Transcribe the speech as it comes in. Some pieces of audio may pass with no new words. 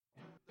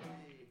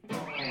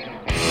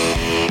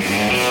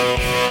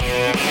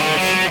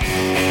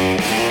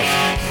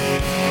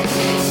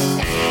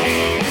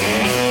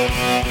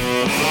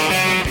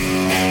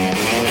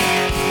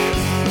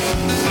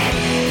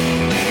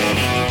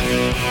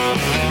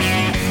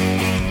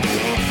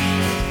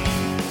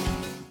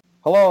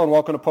Hello and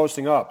welcome to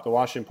Posting Up, the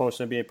Washington Post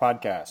NBA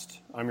podcast.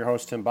 I'm your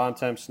host, Tim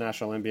Bontemps,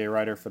 national NBA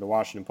writer for the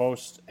Washington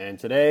Post. And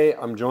today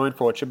I'm joined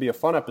for what should be a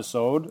fun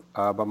episode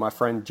by my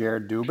friend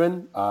Jared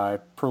Dubin, a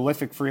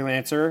prolific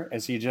freelancer,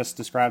 as he just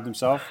described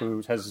himself,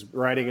 who has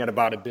writing at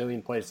about 1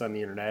 billion places on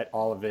the internet,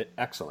 all of it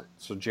excellent.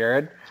 So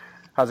Jared,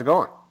 how's it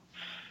going?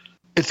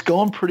 It's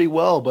going pretty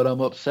well, but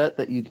I'm upset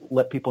that you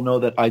let people know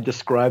that I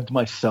described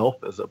myself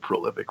as a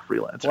prolific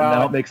freelancer. Well,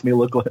 now it makes me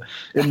look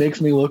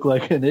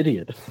like an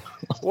idiot.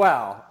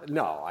 Well,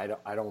 no,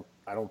 I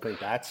don't think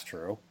that's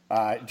true.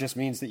 It just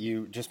means that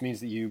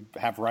you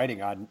have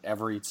writing on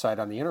every site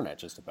on the internet,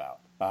 just about.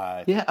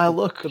 The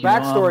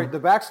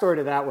backstory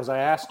to that was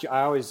I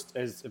always,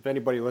 as if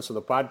anybody listens to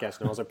the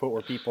podcast knows, I put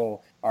where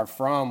people are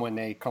from when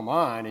they come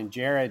on, and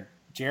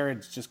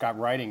Jared's just got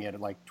writing at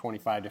like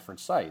 25 different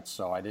sites,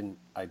 so I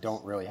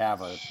don't really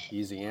have an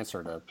easy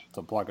answer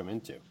to plug them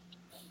into.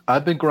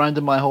 I've been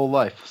grinding my whole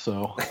life,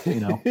 so you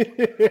know.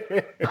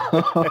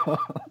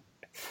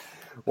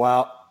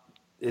 Well,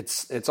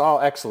 it's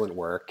all excellent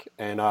work,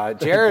 and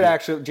Jared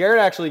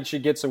actually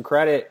should get some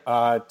credit.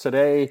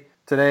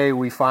 Today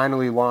we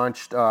finally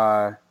launched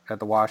at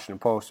the Washington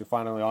Post. We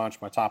finally launched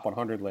my top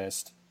 100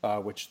 list,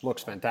 which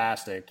looks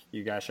fantastic.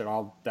 You guys should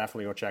all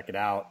definitely go check it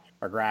out.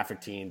 Our graphic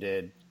team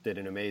did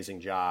an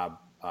amazing job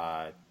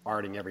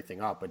arting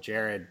everything up. But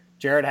Jared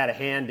had a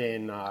hand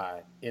in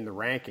the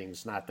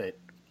rankings. Not that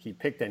he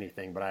picked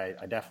anything, but I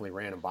definitely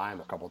ran him by him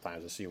a couple of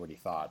times to see what he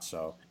thought.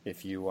 So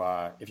if you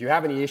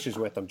have any issues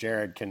with him,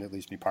 Jared can at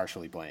least be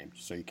partially blamed.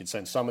 So you can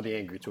send some of the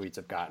angry tweets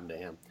I've gotten to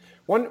him.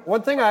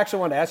 One thing I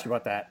actually wanted to ask you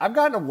about that. I've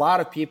gotten a lot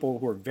of people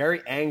who are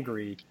very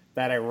angry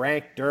that I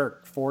ranked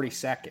Dirk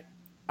 42nd.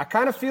 I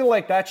kind of feel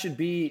like that should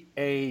be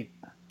a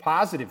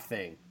positive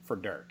thing for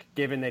Dirk,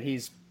 given that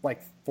he's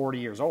like 40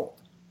 years old,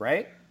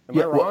 right? Am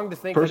I wrong to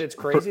think that it's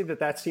crazy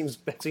that seems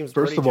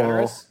pretty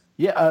generous?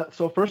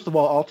 So first of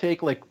all, I'll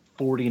take like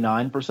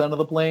 49% of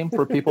the blame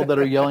for people that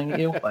are yelling at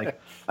you. Like,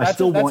 that's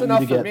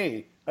enough for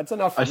me.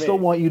 I still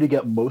want you to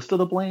get most of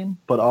the blame,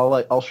 but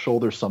I'll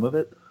shoulder some of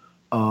it.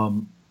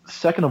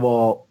 Second of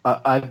all,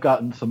 I've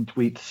gotten some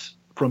tweets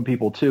from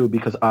people too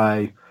because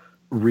I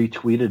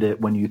retweeted it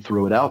when you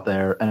threw it out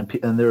there,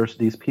 and there's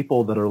these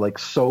people that are like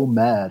so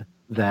mad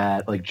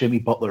that like Jimmy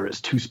Butler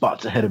is 2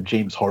 spots ahead of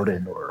James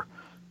Harden, or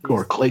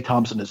Klay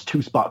Thompson is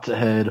 2 spots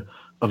ahead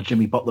of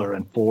Jimmy Butler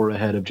and 4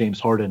 ahead of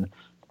James Harden.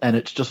 And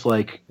it's just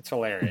like, it's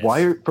hilarious.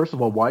 First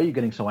of all, why are you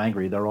getting so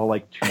angry? They're all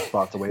like 2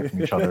 spots away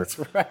from each other. That's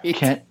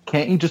right.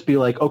 Can't you just be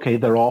like, okay,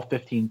 they're all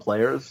 15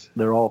 players.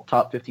 They're all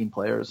top 15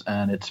 players,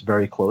 and it's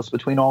very close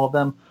between all of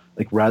them.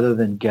 Like, rather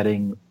than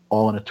getting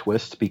all in a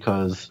twist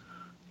because,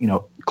 you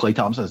know, Klay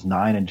Thompson is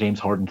 9 and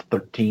James Harden's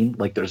 13.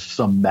 Like, there's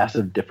some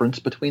massive difference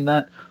between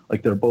that.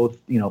 Like, they're both,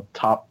 you know,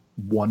 top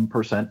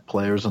 1%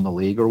 players in the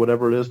league or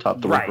whatever it is, top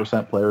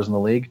 3% players in the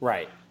league.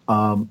 Right.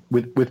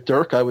 With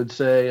Dirk, I would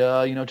say,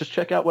 just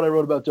check out what I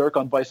wrote about Dirk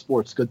on Vice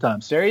Sports. Good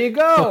times. There you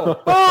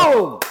go.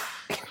 Boom.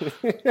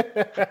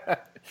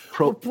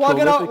 We're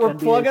plugging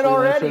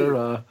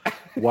already.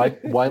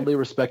 Widely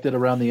respected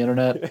around the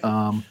internet.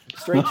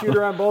 Straight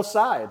shooter on both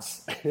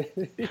sides.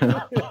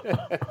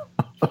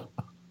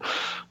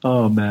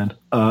 Oh, man.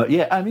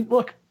 I mean,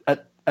 look,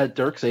 at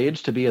Dirk's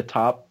age, to be a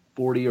top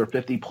 40 or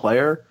 50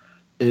 player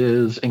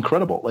is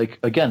incredible. Like,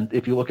 again,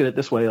 if you look at it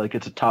this way, like,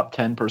 it's a top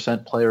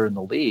 10% player in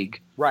the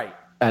league. Right.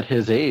 At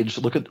his age,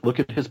 look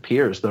at his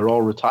peers. They're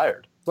all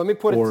retired. Let me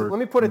put it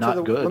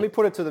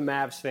to the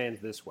Mavs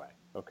fans this way,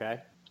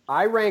 okay?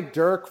 I ranked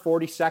Dirk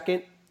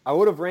 42nd. I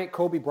would have ranked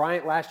Kobe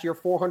Bryant last year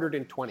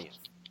 420th.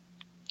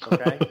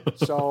 Okay?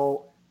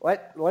 So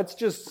let's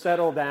just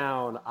settle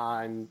down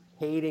on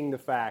hating the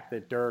fact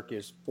that Dirk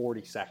is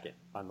 42nd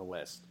on the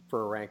list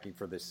for a ranking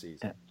for this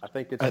season. I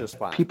think it's just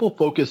fine. People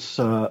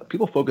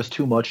focus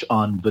too much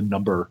on the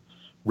number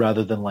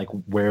rather than like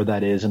where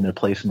that is in their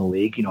place in the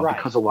league. You know,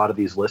 because a lot of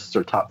these lists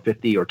are top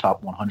 50 or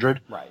top 100.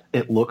 Right.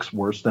 It looks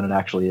worse than it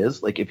actually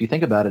is. Like, if you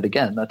think about it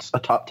again, that's a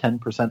top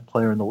 10%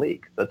 player in the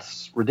league.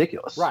 That's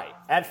ridiculous. Right.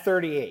 At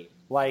 38.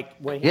 Like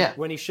when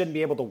he shouldn't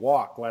be able to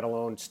walk, let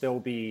alone still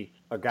be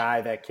a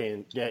guy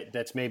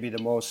that's maybe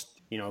the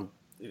most, you know,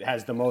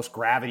 has the most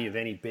gravity of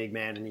any big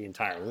man in the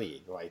entire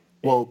league. Like,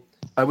 well,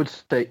 I would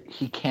say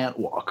he can't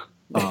walk.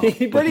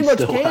 He pretty much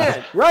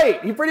can't.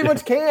 Right. He pretty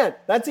much can't.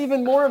 That's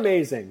even more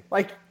amazing.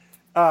 Like,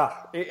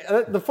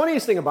 the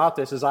funniest thing about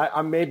this is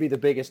I'm maybe the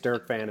biggest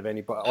Dirk fan of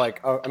anybody.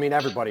 Like, I mean,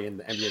 everybody in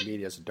the NBA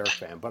media is a Dirk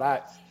fan,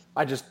 but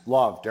I just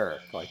love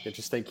Dirk. Like, I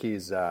just think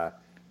he's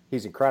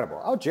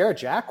incredible. Oh, Jared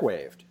Jack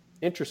waved.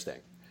 Interesting.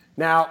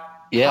 Now,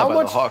 how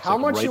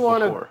much you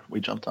want to? We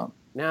jumped on.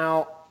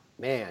 Now,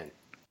 man,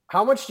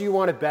 how much do you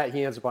want to bet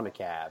he ends up on the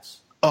Cavs?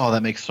 Oh,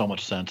 that makes so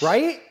much sense.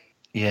 Right?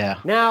 Yeah.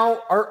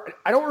 Now,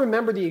 I don't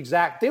remember the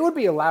exact. They would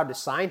be allowed to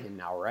sign him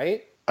now,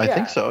 right? I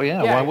think so.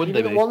 Yeah. Why wouldn't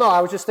they be? Well, no, I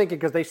was just thinking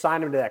because they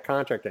signed him to that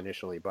contract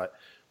initially, but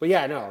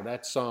yeah, no,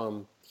 that's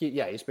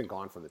he's been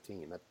gone from the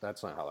team.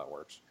 That's not how that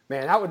works.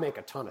 Man, that would make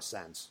a ton of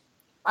sense.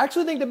 I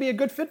actually think that'd be a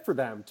good fit for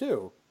them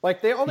too.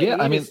 Like, all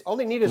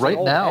they need is right an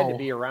old now, head to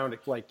be around to,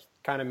 like,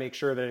 kind of make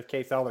sure that if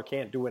Kay Felder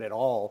can't do it at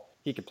all,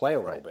 he could play a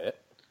little bit.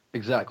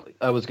 Exactly.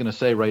 I was going to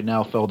say right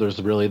now,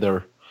 Felder's really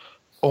their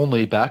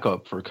only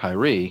backup for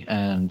Kyrie,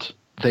 and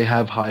they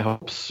have high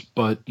hopes,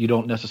 but you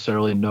don't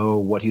necessarily know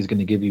what he's going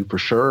to give you for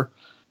sure.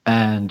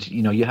 And,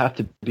 you have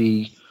to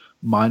be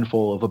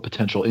mindful of a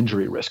potential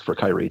injury risk for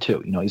Kyrie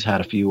too. He's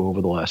had a few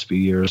over the last few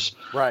years.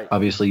 Right.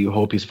 Obviously, you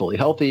hope he's fully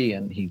healthy,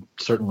 and he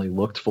certainly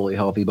looked fully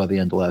healthy by the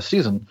end of last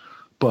season,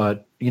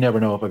 but you never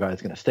know if a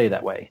guy's going to stay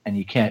that way, and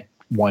you can't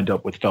wind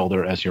up with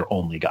Felder as your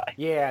only guy.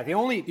 Yeah, the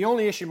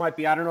only issue might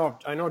be, I don't know.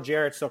 I know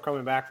Jarrett's still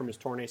coming back from his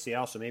torn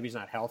ACL, so maybe he's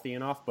not healthy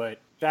enough. But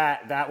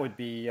that would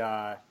be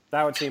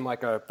that would seem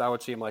like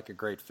a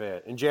great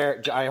fit. And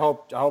Jarrett, I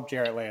hope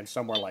Jarrett lands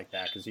somewhere like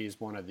that, because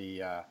he's one of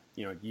the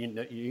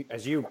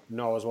as you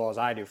know as well as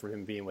I do from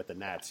him being with the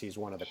Nets, he's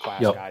one of the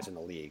class guys in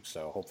the league.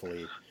 So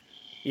hopefully,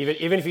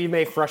 even if he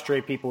may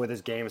frustrate people with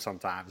his game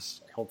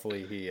sometimes,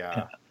 hopefully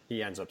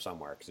he ends up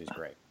somewhere, because he's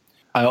great.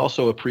 I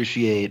also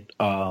appreciate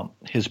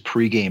his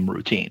pregame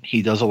routine.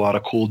 He does a lot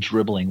of cool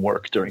dribbling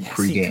work during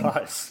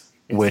pregame,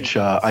 which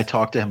I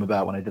talked to him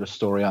about when I did a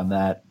story on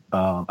that.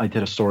 I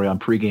did a story on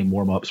pregame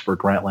warm-ups for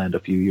Grantland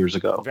a few years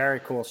ago. Very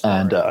cool story.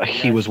 And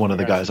he was one of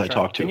the guys I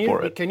talked to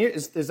for it.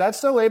 Is that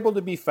still able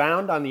to be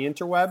found on the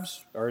interwebs,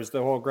 or is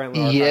the whole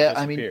Grantland archive disappeared?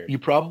 I mean, you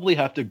probably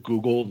have to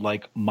Google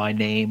my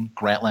name,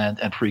 Grantland,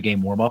 and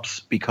pregame warm-ups,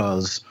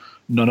 because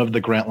none of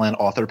the Grantland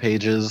author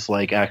pages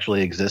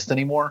actually exist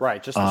anymore.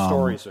 Right, just the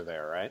stories are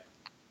there, right?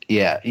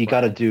 Yeah, you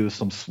got to do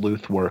some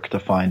sleuth work to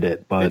find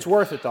it, but it's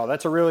worth it though.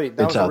 That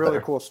was a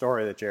really cool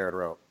story that Jared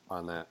wrote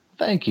on that.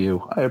 Thank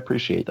you, I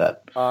appreciate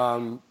that.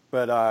 Hopefully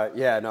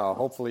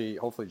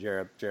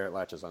Jared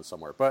latches on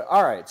somewhere. But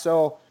all right,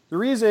 so the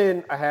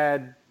reason I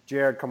had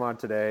Jared come on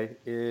today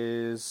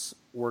is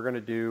we're going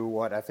to do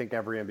what I think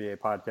every NBA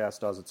podcast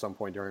does at some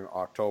point during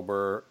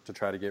October to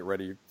try to get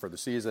ready for the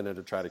season and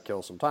to try to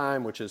kill some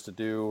time, which is to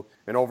do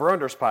an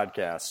over-unders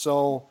podcast.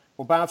 So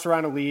we'll bounce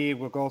around the league.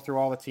 We'll go through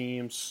all the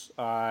teams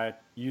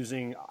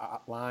using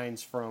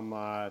lines from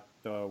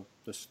the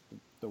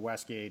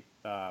Westgate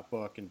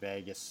book in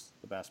Vegas,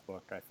 the best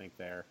book, I think,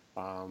 there.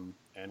 And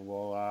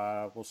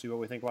we'll see what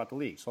we think about the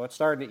league. So let's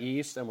start in the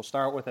East, and we'll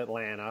start with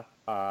Atlanta,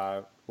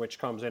 which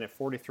comes in at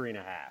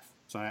 43.5.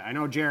 So I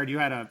know, Jared, you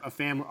had a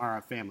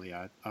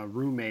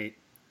roommate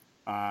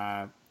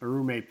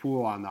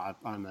pool on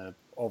the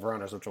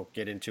over-unders, which we'll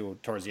get into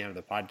towards the end of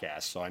the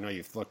podcast. So I know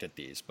you've looked at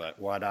these, but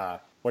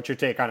what's your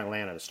take on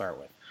Atlanta to start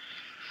with?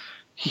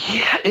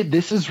 Yeah,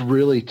 this is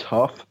really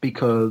tough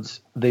because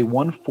they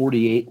won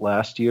 48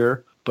 last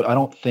year, but I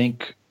don't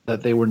think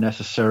that they were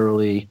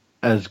necessarily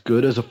as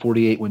good as a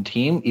 48-win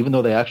team, even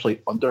though they actually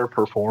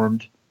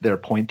underperformed their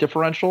point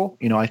differential.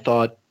 I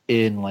thought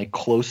in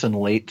close and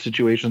late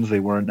situations they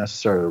weren't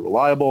necessarily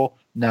reliable.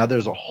 Now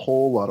there's a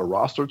whole lot of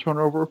roster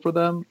turnover for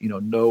them.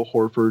 No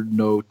Horford,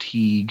 no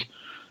Teague,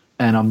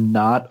 and I'm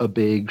not a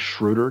big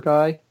Schroeder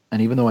guy.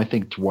 And even though I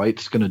think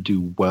Dwight's going to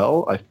do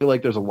well, I feel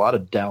like there's a lot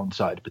of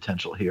downside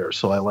potential here.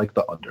 So I like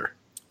the under.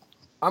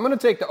 I'm going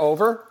to take the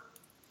over.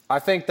 I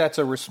think that's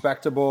a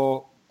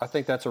respectable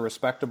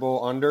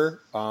under.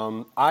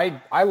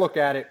 I look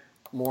at it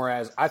more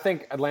as, I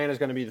think Atlanta's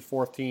going to be the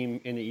fourth team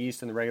in the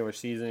East in the regular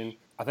season.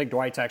 I think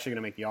Dwight's actually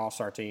going to make the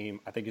All-Star team.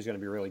 I think he's going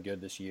to be really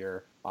good this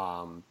year.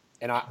 And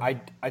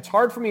it's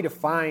hard for me to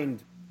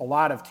find a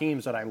lot of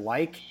teams that I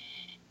like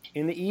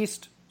in the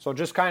East. So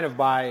just kind of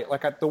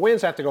the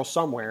wins have to go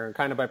somewhere, and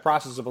kind of by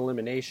process of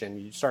elimination,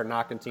 you start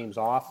knocking teams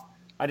off.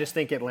 I just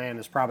think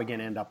Atlanta's probably going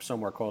to end up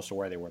somewhere close to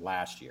where they were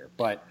last year.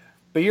 But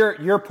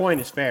your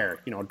point is fair.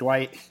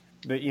 Dwight.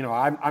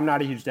 I'm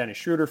not a huge Dennis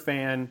Schroeder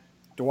fan.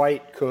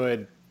 Dwight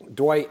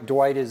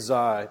is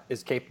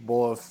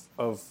capable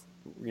of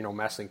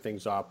messing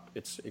things up.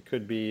 It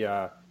could be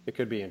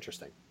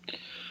interesting.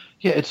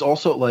 Yeah, it's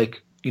also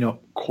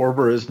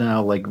Korver is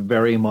now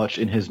very much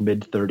in his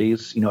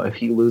mid-30s. If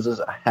he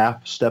loses a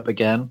half step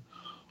again,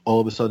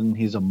 all of a sudden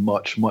he's a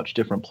much, much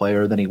different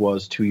player than he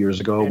was 2 years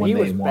ago when they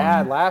won. He was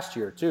bad last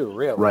year too,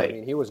 really. Right. I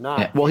mean, he was not.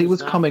 Yeah. Well, he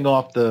was coming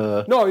off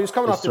the No, he was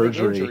coming off the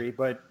surgery. injury,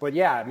 but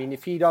yeah, I mean,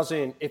 if he just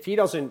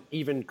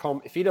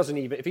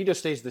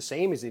stays the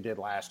same as he did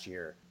last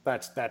year,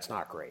 that's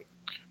not great.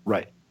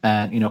 Right.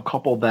 And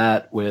couple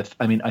that with,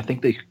 I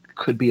think they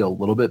could be a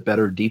little bit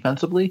better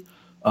defensively.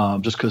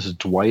 Just because of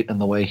Dwight and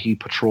the way he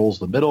patrols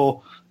the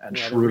middle, and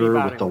Schroeder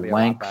with the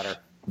length,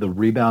 the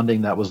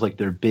rebounding, that was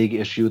their big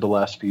issue the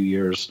last few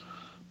years.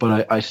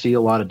 But I see a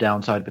lot of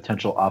downside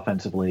potential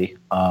offensively.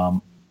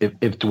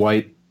 If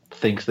Dwight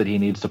thinks that he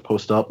needs to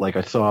post up,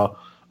 I saw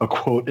a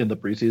quote in the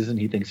preseason,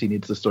 he thinks he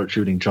needs to start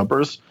shooting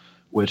jumpers,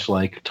 which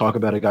talk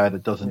about a guy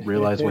that doesn't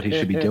realize what he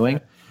should be doing.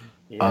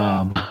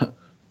 Yeah.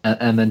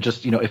 And then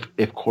just,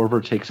 if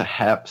Korver takes a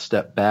half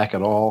step back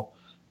at all,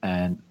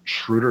 and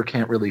Schroeder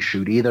can't really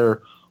shoot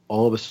either,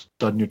 all of a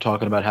sudden you're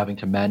talking about having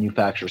to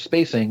manufacture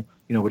spacing,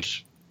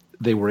 which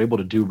they were able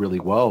to do really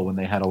well when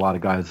they had a lot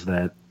of guys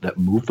that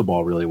move the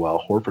ball really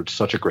well. Horford's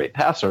such a great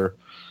passer.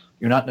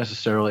 You're not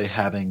necessarily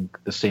having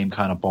the same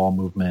kind of ball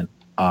movement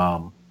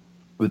now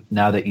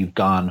that you've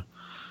gone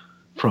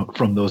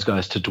from those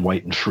guys to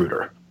Dwight and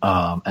Schroeder.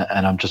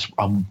 And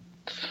I'm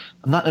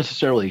I'm not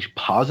necessarily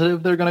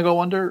positive they're going to go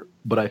under,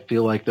 but I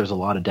feel like there's a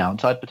lot of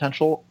downside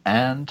potential,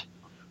 and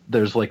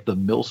there's like the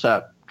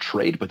Millsap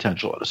trade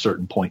potential at a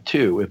certain point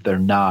too if they're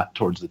not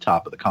towards the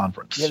top of the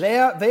conference.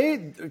 Yeah,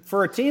 they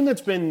for a team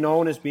that's been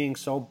known as being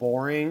so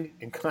boring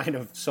and kind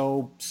of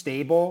so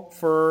stable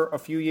for a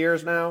few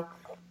years now,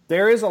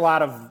 there is a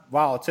lot of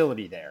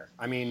volatility there.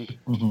 I mean,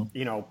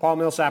 Paul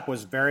Millsap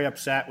was very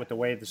upset with the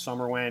way the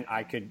summer went.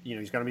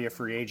 He's going to be a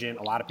free agent.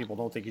 A lot of people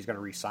don't think he's going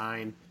to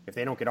re-sign. If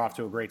they don't get off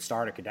to a great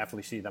start, I could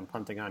definitely see them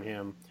punting on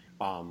him.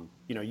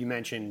 You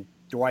mentioned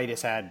Dwight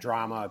has had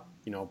drama,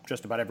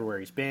 just about everywhere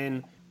he's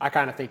been. I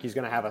kind of think he's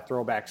going to have a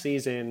throwback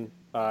season,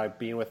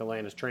 being with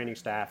Atlanta's training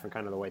staff and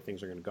kind of the way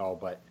things are going to go.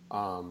 But,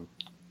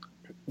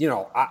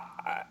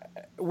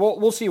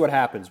 we'll see what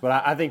happens.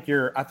 But I think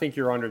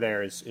your under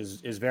there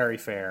is very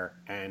fair,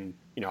 and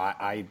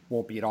I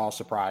won't be at all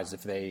surprised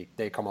if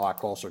they come a lot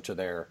closer to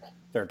their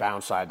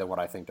downside than what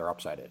I think their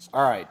upside is.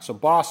 All right, so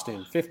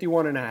Boston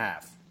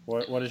 51.5.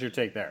 What is your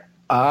take there?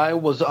 I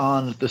was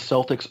on the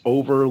Celtics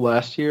over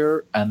last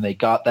year, and they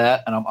got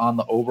that, and I'm on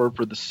the over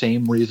for the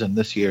same reason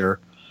this year.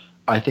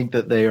 I think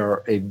that they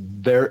are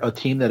a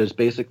team that is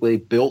basically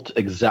built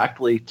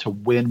exactly to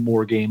win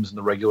more games in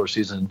the regular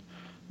season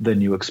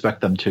than you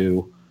expect them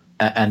to,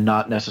 and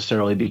not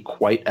necessarily be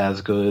quite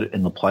as good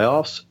in the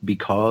playoffs,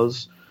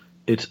 because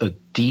it's a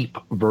deep,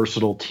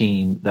 versatile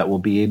team that will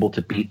be able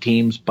to beat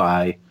teams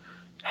by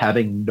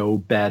having no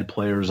bad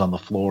players on the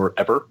floor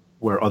ever,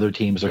 where other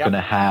teams are going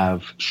to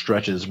have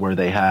stretches where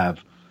they have,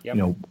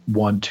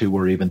 1, 2,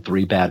 or even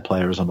 3 bad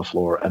players on the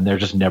floor, and they're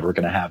just never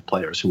going to have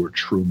players who are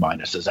true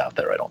minuses out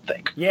there, I don't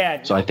think.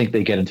 Yeah. So I think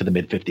they get into the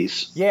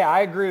mid-50s. Yeah,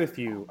 I agree with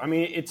you. I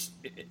mean, it's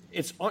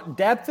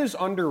depth is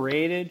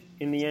underrated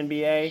in the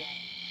NBA.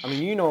 I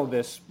mean, you know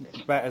this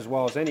as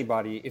well as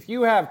anybody. If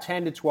you have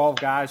 10 to 12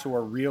 guys who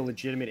are real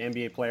legitimate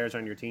NBA players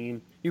on your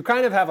team, you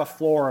kind of have a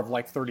floor of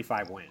like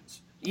 35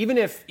 wins. Even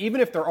if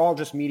they're all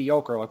just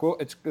mediocre,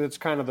 it's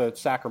kind of the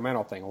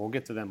Sacramento thing. We'll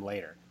get to them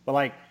later. But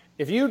like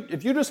if you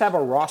just have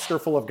a roster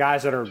full of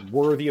guys that are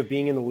worthy of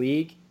being in the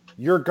league,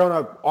 you're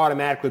gonna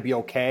automatically be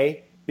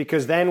okay,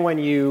 because then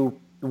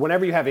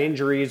whenever you have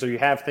injuries or you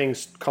have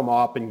things come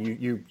up and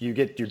you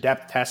get your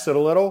depth tested a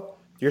little,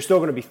 you're still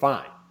gonna be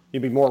fine.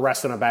 You'd be more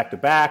rested on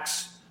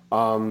back-to-backs.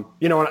 And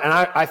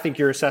I think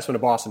your assessment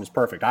of Boston is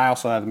perfect. I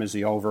also have them as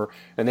the over,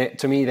 and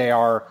to me they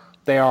are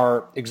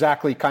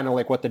exactly kind of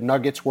like what the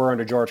Nuggets were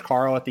under George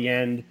Karl at the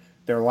end.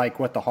 They're like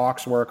what the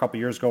Hawks were a couple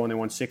years ago when they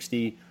won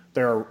 60.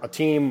 They're a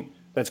team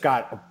that's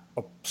got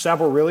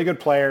several really good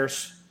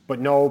players, but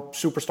no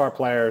superstar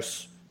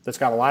players, that's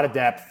got a lot of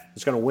depth,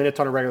 that's going to win a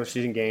ton of regular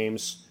season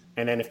games,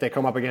 and then if they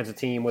come up against a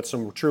team with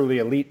some truly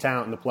elite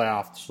talent in the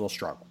playoffs, they'll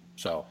struggle.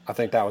 So I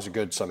think that was a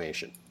good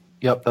summation.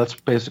 Yep, that's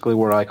basically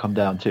where I come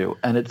down to.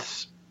 And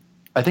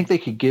I think they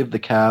could give the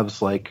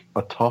Cavs like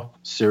a tough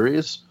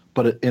series,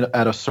 but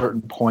at a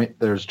certain point,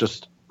 there's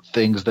just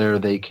things there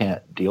they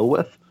can't deal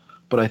with.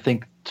 But I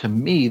think, to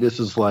me, this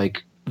is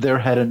like they're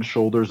head and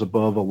shoulders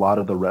above a lot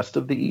of the rest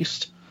of the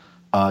East.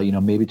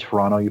 Maybe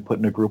Toronto you put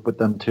in a group with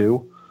them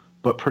too.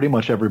 But pretty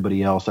much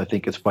everybody else, I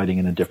think, is fighting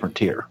in a different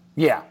tier.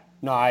 Yeah.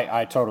 No,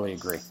 I totally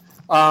agree.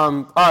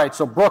 All right,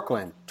 so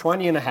Brooklyn,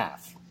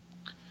 20.5.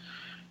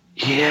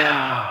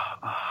 Yeah.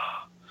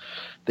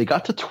 They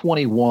got to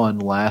 21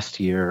 last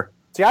year.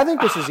 See, I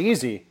think this is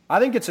easy. I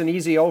think it's an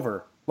easy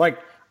over. Like,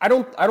 I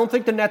don't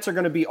think the Nets are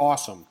going to be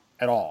awesome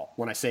at all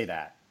when I say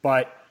that.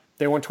 But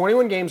they won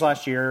 21 games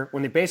last year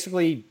when they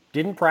basically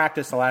didn't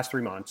practice the last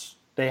 3 months.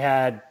 They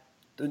had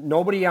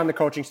nobody on the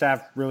coaching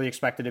staff really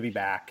expected to be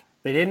back.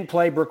 They didn't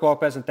play Brook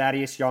Lopez and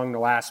Thaddeus Young the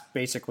last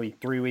basically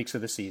 3 weeks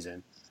of the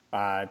season.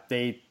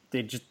 They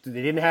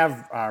didn't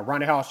have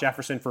Rondae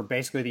Hollis-Jefferson for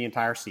basically the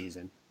entire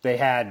season. They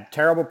had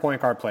terrible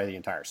point guard play the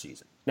entire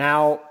season.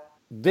 Now,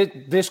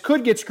 this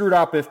could get screwed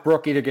up if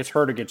Brook either gets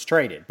hurt or gets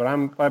traded.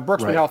 But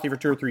Brook's been healthy for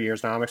 2 or 3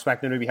 years now. I'm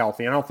expecting him to be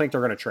healthy. I don't think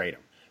they're going to trade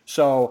him.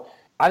 So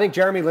I think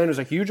Jeremy Lin is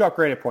a huge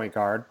upgrade at point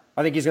guard.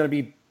 I think he's going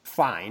to be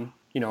fine.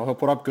 He'll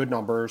put up good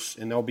numbers,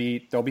 and they'll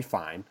be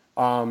fine.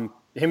 Him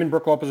and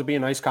Brook Lopez will be a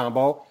nice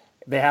combo.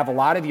 They have a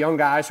lot of young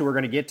guys who are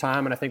going to get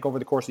time, and I think over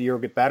the course of the year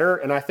will get better.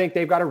 And I think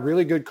they've got a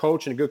really good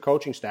coach and a good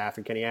coaching staff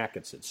in Kenny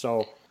Atkinson.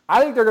 So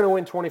I think they're going to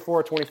win 24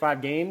 or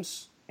 25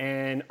 games,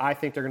 and I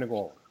think they're going to go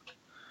over.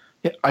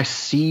 Yeah, I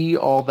see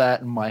all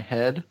that in my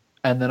head,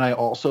 and then I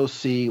also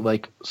see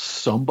like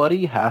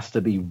somebody has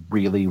to be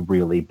really,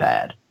 really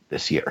bad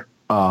this year.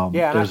 I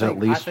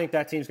think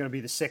that team's going to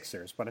be the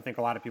Sixers, but I think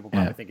a lot of people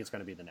probably think it's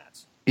going to be the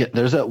Nets. Yeah,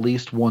 there's at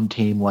least one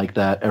team like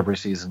that every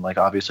season. Like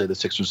obviously the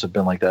Sixers have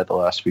been like that the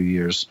last few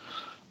years.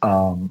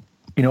 A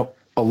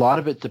lot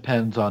of it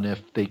depends on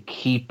if they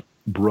keep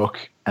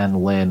Brook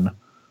and Lin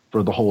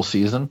for the whole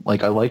season.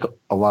 Like I like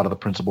a lot of the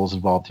principals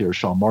involved here.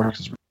 Sean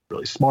Marks is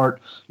really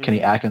smart. Mm-hmm.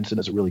 Kenny Atkinson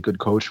is a really good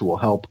coach who will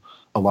help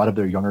a lot of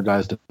their younger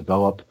guys to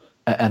develop.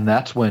 And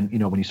that's when,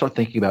 when you start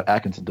thinking about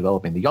Atkinson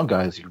developing the young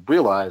guys, you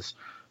realize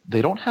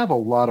they don't have a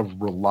lot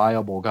of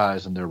reliable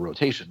guys in their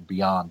rotation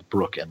beyond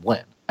Brook and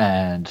Lin.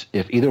 And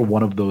if either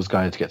one of those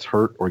guys gets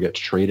hurt or gets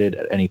traded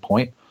at any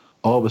point,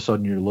 all of a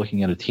sudden you're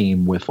looking at a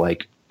team with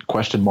like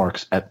question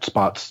marks at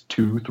spots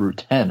 2 through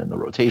 10 in the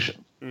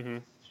rotation. Mm-hmm.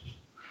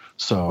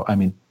 So, I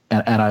mean,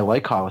 and I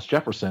like Hollis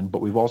Jefferson,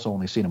 but we've also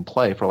only seen him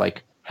play for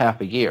like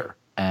half a year,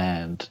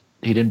 and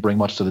he didn't bring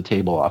much to the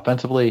table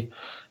offensively.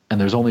 And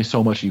there's only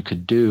so much you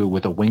could do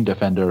with a wing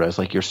defender as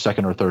like your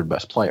second or third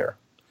best player.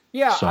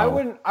 Yeah, so,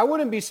 I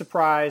wouldn't be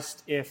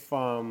surprised if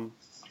I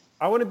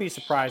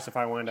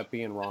wind up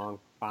being wrong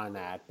on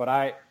that. But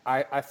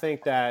I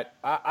think that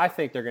I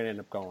think they're going to end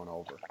up going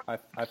over.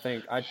 I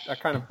think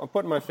I'm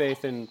putting my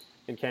faith in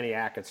Kenny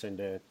Atkinson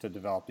to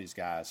develop these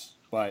guys.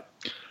 But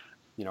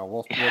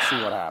we'll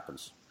see what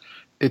happens.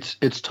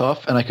 It's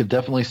tough, and I could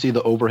definitely see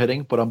the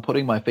overhitting, but I'm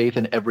putting my faith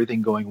in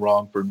everything going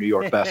wrong for New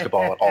York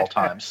basketball at all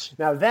times.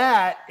 Now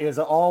that is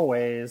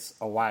always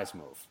a wise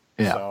move.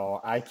 Yeah. So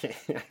I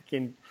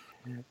can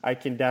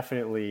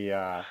definitely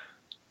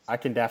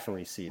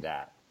see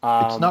that.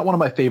 It's not one of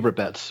my favorite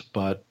bets,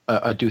 but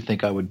I do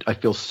think I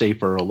feel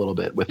safer a little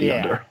bit with the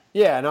under.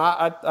 Yeah, no,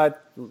 I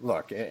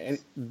look, the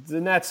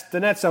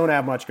Nets don't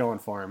have much going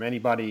for them.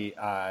 Anybody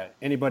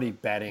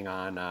betting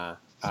on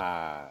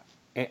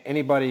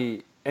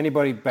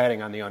anybody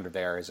betting on the under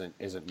there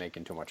isn't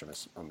making too much of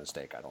a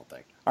mistake, I don't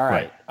think. All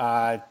right.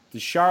 The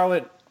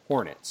Charlotte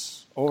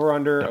Hornets,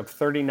 over-under of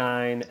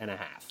 39.5.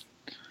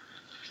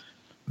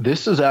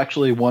 This is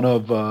actually one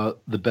of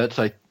the bets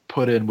I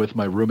put in with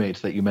my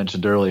roommates that you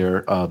mentioned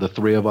earlier. The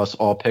three of us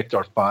all picked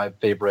our 5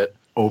 favorite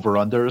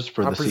over-unders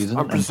for the season.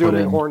 I'm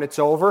presuming Hornets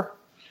over?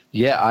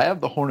 Yeah, I have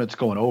the Hornets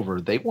going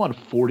over. They won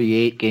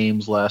 48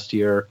 games last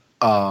year.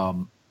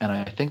 And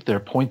I think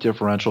their point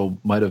differential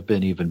might have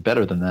been even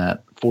better than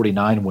that,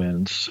 49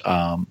 wins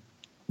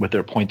with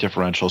their point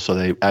differential, so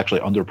they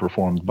actually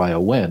underperformed by a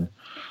win.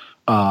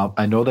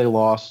 I know they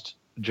lost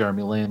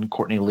Jeremy Lin,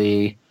 Courtney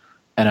Lee,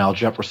 and Al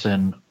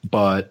Jefferson,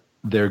 but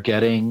they're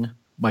getting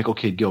Michael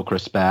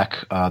Kidd-Gilchrist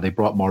back. They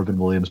brought Marvin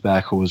Williams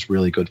back, who was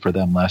really good for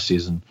them last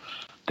season.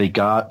 They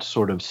got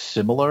sort of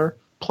similar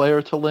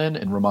player to Lin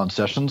in Ramon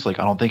Sessions. Like,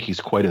 I don't think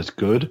he's quite as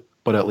good,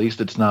 but at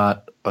least it's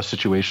not a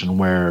situation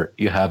where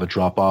you have a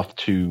drop-off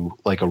to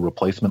like a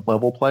replacement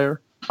level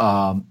player.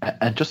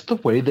 And just the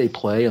way they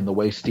play and the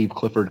way Steve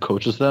Clifford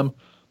coaches them,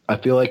 I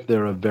feel like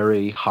they're a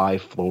very high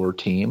floor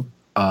team.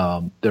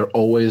 They're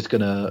always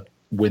going to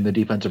win the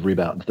defensive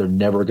rebounds. They're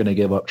never going to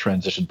give up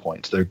transition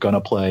points. They're going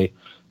to play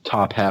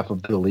top half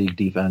of the league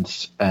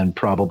defense and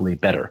probably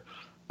better.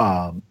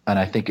 And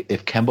I think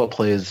if Kemba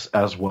plays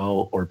as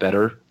well or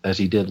better as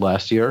he did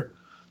last year,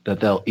 that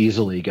they'll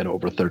easily get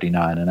over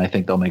 39, and I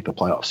think they'll make the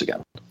playoffs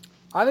again.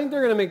 I think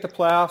they're going to make the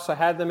playoffs. I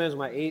had them as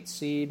my 8th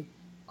seed.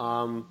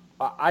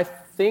 I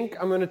think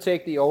I'm going to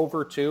take the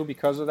over, too,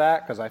 because of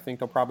that, because I think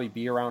they'll probably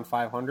be around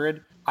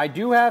 500. I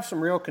do have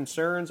some real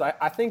concerns.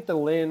 I think the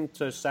Lin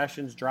to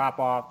Sessions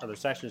drop-off, or the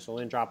Sessions to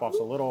Lin drop-off is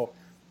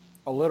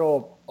a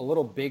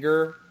little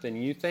bigger than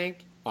you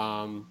think.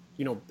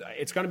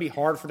 It's going to be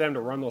hard for them to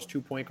run those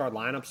 2 point guard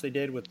lineups they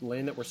did with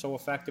Lin that were so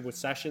effective with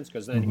Sessions,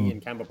 because then he and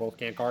Kemba both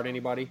can't guard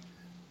anybody.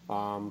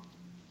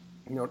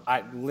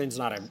 Lin's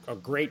not a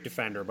great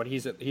defender, but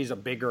he's a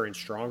bigger and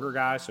stronger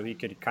guy, so he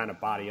could kind of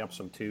body up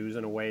some twos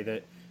in a way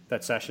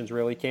that Sessions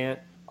really can't.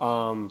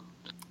 And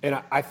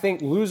I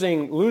think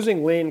losing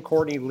Lin,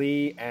 Courtney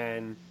Lee,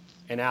 and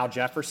Al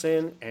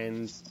Jefferson,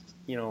 and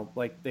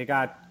they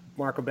got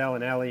Marco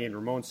Bellinelli and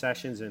Ramon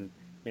Sessions, and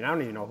I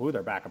don't even know who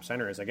their backup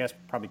center is. I guess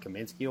probably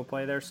Kaminsky will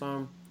play there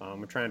some.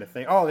 I'm trying to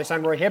think. Oh, they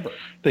signed Roy Hibbert.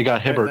 They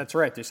got Hibbert. That's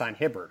right. They signed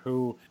Hibbert,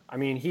 who,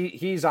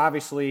 he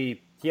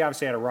obviously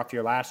had a rough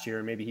year last year,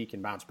 and maybe he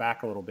can bounce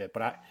back a little bit.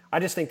 But I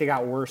just think they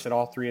got worse at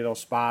all 3 of those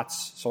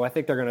spots. So I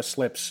think they're going to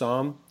slip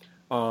some.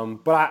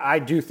 But I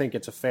do think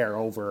it's a fair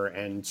over.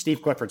 And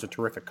Steve Clifford's a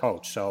terrific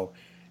coach. So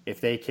if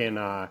they can,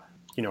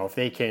 if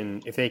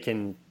they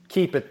can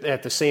keep it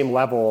at the same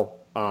level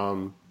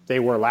they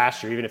were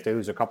last year, even if they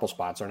lose a couple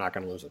spots, they're not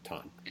going to lose a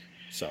ton.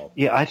 So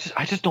yeah,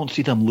 I just don't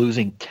see them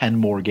losing 10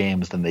 more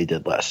games than they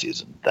did last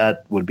season.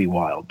 That would be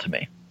wild to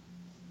me.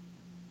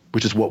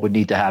 Which is what would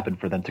need to happen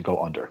for them to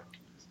go under.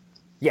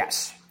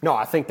 Yes. No,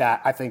 I think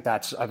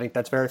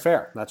that's very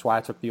fair. That's why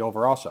I took the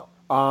over also.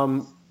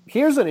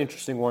 Here's an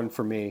interesting one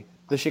for me.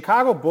 The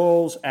Chicago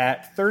Bulls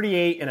at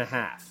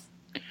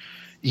 38.5.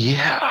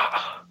 Yeah.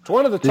 It's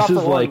one of the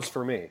tougher ones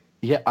for me.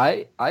 Yeah,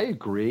 I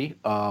agree.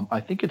 I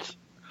think it's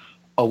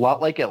a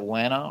lot like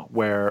Atlanta,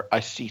 where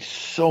I see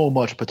so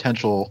much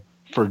potential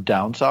for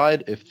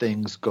downside if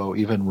things go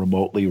even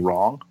remotely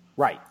wrong.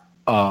 Right.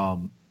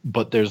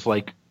 But there's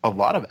like a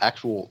lot of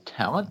actual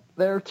talent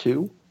there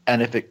too.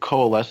 And if it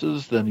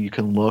coalesces, then you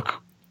can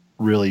look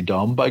really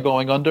dumb by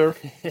going under.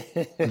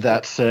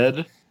 That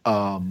said,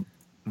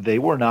 they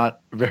were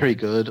not very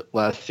good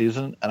last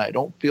season, and I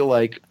don't feel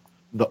like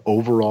the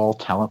overall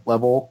talent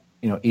level,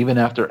 even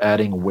after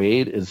adding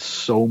Wade, is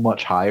so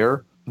much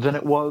higher than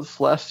it was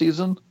last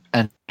season.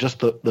 And just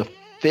the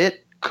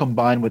fit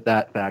combined with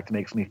that fact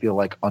makes me feel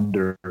like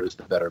under is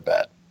the better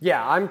bet.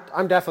 Yeah,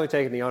 I'm definitely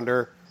taking the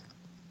under.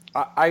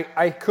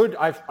 I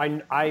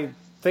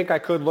think I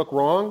could look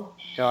wrong.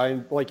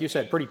 Like you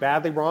said, pretty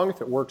badly wrong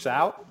if it works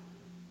out.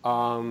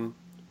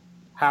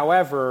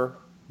 However,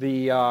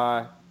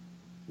 the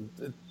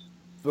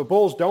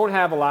Bulls don't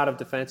have a lot of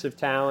defensive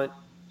talent,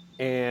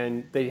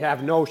 and they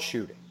have no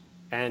shooting.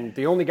 And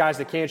the only guys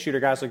that can't shoot are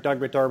guys like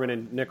Doug McDermott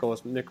and Nikola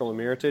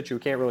Mirotic, who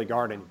can't really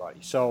guard anybody.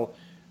 So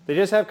they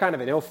just have kind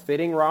of an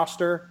ill-fitting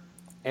roster,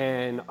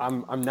 and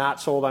I'm not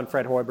sold on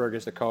Fred Hoiberg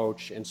as the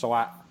coach. And so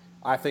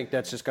I think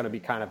that's just going to be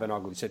kind of an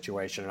ugly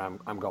situation, and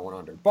I'm going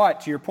under.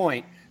 But to your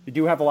point, they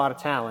do have a lot of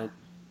talent,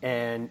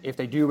 and if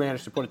they do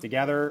manage to put it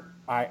together,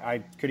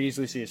 I could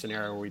easily see a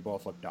scenario where we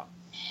both look dumb.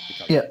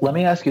 Yeah, let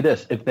me ask you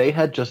this. If they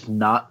had just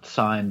not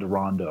signed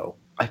Rondo,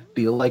 I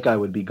feel like I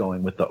would be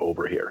going with the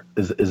over here.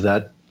 Does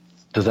that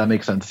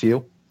make sense to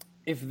you?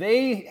 If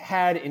they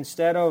had,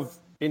 instead of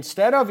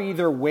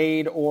either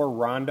Wade or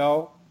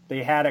Rondo,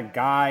 they had a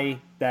guy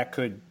that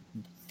could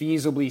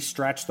feasibly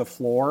stretch the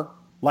floor,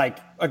 like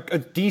a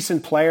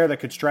decent player that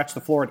could stretch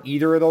the floor at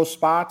either of those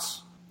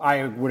spots,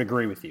 I would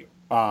agree with you.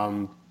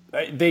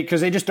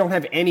 Because they just don't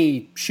have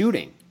any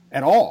shooting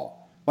at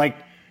all. Like,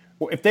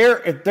 if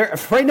they're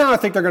right now, I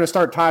think they're going to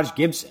start Taj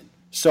Gibson.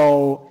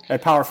 So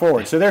at power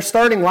forward, so their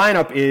starting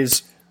lineup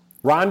is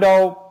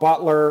Rondo,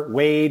 Butler,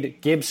 Wade,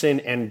 Gibson,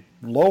 and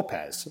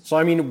Lopez. So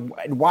I mean,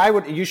 why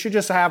would you should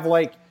just have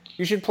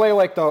you should play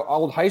like the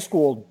old high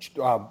school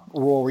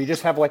rule where you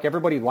just have like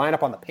everybody line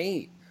up on the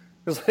paint.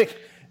 It's like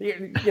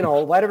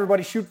let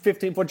everybody shoot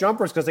 15-foot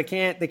jumpers because they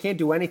can't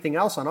do anything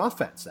else on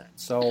offense then.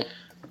 So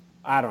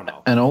I don't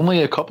know. And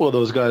only a couple of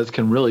those guys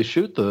can really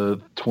shoot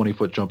the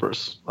 20-foot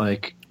jumpers.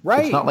 Like,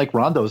 right. It's not like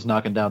Rondo's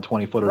knocking down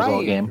 20-footers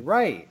all game.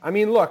 Right. I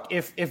mean, look,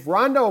 if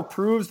Rondo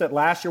proves that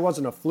last year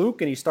wasn't a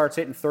fluke and he starts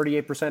hitting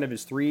 38% of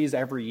his threes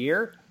every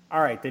year,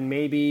 all right, then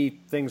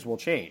maybe things will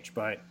change.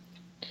 But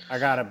I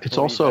gotta. It's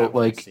also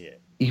like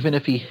even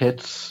if he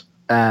hits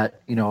at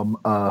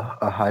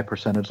a high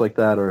percentage like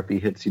that, or if he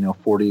hits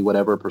 40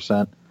 whatever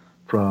percent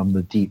from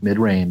the deep mid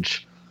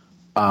range.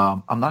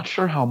 I'm not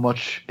sure how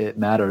much it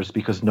matters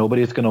because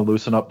nobody's going to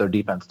loosen up their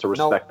defense to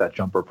respect that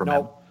jumper from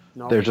him.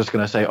 No. They're just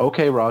going to say,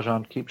 "Okay,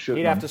 Rajon, keep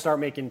shooting." He'd have to start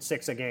making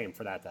 6 a game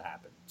for that to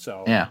happen.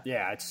 So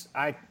yeah, it's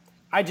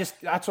I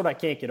just that's what I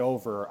can't get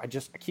over. I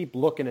keep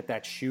looking at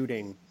that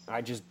shooting.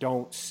 I just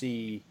don't,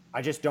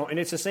 and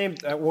it's the same.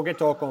 We'll get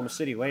to Oklahoma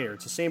City later.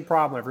 It's the same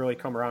problem I've really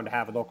come around to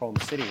have with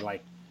Oklahoma City.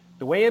 Like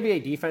the way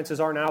NBA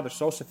defenses are now, they're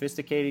so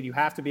sophisticated. You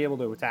have to be able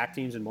to attack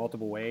teams in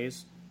multiple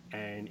ways,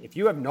 and if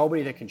you have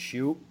nobody that can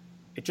shoot,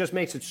 it just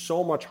makes it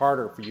so much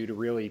harder for you to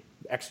really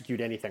execute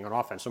anything on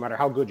offense, no matter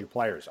how good your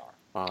players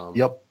are.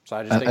 Yep. So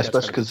I just think that's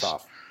going to be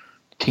tough.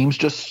 Teams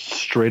just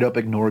straight up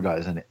ignore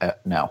guys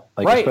now.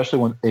 Like right.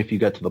 Especially if you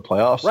get to the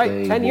playoffs, right.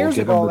 They 10 years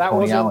give ago, them the that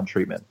Tony wasn't Allen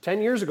treatment.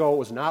 10 years ago, it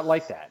was not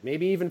like that.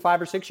 Maybe even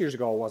 5 or 6 years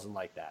ago, it wasn't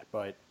like that.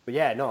 But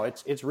yeah, no,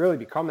 it's really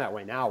become that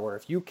way now. Where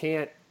if you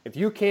can't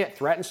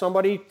threaten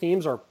somebody,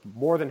 teams are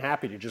more than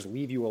happy to just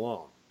leave you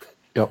alone.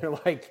 Yep. They're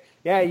like,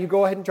 yeah, you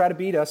go ahead and try to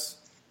beat us.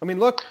 I mean,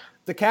 look.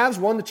 The Cavs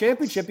won the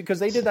championship because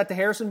they did that to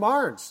Harrison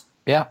Barnes.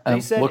 Yeah, and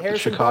they said look,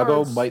 Harrison Chicago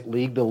Barnes might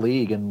lead the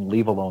league and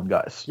leave alone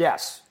guys.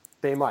 Yes,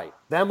 they might.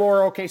 Them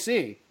or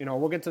OKC.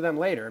 We'll get to them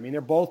later. I mean,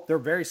 they're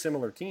very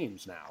similar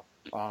teams now.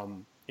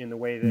 In the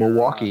way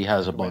Milwaukee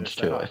has a bunch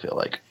too. I feel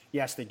like.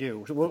 Yes, they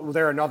do. Well,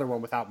 they're another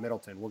one without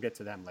Middleton. We'll get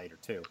to them later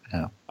too.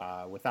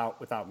 Yeah.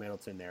 Without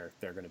Middleton, they're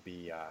going to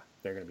be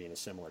in a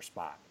similar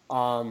spot.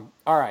 All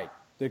right,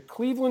 the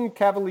Cleveland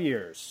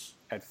Cavaliers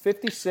at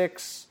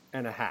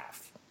 56.5.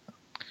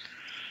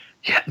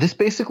 Yeah, this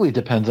basically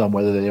depends on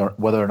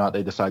whether or not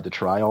they decide to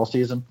try all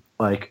season.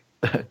 Like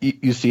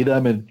you see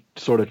them in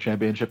sort of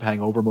championship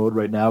hangover mode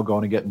right now,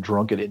 going and getting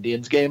drunk at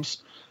Indians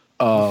games.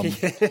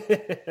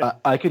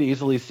 I could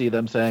easily see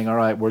them saying, "All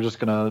right, we're just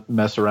gonna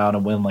mess around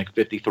and win like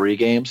 53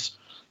 games."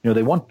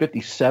 They won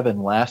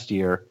 57 last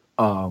year,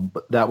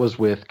 but that was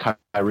with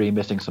Kyrie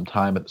missing some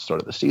time at the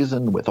start of the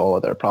season, with all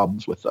of their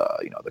problems with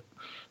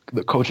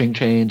the coaching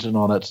change and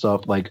all that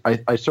stuff. Like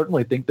I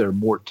certainly think they're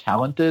more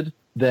talented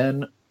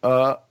than.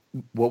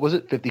 What was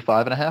it?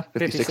 55.5?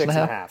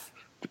 56.5?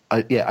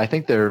 I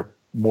think they're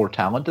more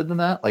talented than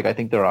that. Like, I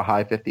think they're a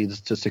high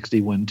 50s to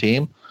 60 win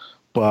team,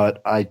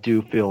 but I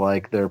do feel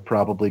like they're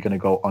probably going to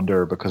go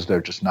under because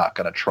they're just not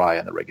going to try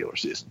in the regular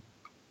season.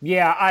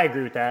 Yeah, I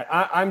agree with that.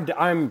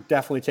 I'm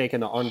definitely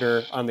taking the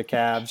under on the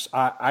Cavs.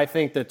 I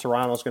think that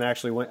Toronto's going to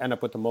actually end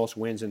up with the most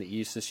wins in the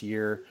East this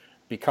year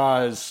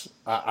because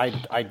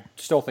I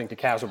still think the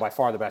Cavs are by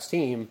far the best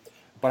team.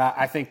 But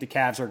I think the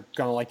Cavs are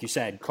going to, like you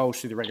said,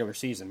 coast through the regular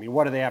season. I mean,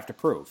 what do they have to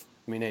prove?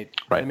 I mean, they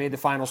made the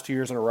finals 2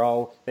 years in a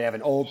row. They have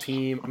an old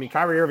team. I mean,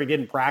 Kyrie Irving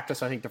didn't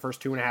practice, I think, the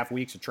first 2.5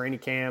 weeks of training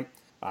camp.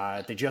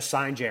 They just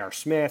signed J.R.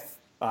 Smith.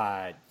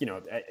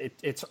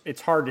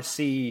 It's hard to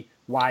see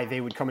why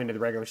they would come into the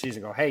regular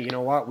season and go, hey, you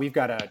know what? We've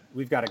got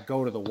to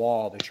go to the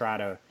wall to try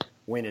to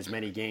win as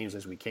many games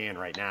as we can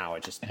right now.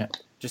 It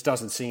just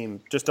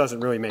doesn't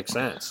really make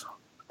sense.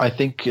 I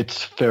think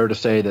it's fair to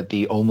say that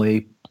the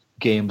only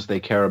games they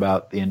care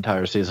about the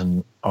entire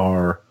season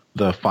are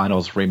the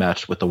finals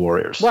rematch with the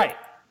Warriors.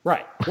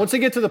 Right. Once they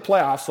get to the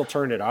playoffs, they'll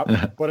turn it up.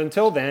 But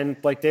until then,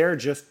 like they're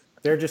just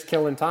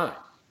killing time.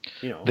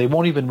 They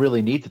won't even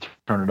really need to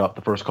turn it up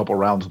the first couple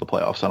rounds of the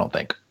playoffs, I don't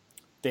think.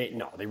 They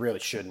really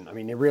shouldn't. I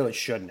mean, they really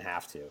shouldn't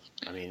have to.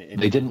 I mean,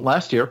 they didn't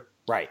last year.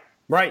 Right.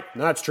 No,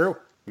 that's true.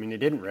 I mean, they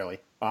didn't really.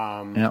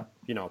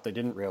 They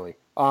didn't really.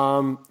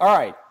 All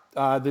right.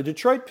 The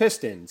Detroit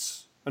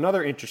Pistons,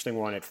 another interesting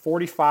one at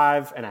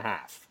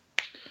 45.5.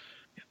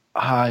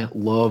 I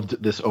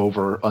loved this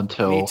over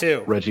until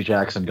Reggie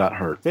Jackson got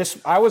hurt.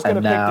 I was going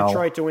to pick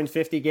Detroit to win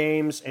 50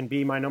 games and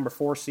be my number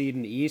 4 seed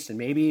in the East, and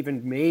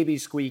maybe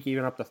squeak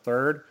even up to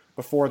third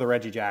before the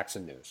Reggie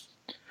Jackson news.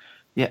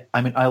 Yeah,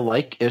 I mean, I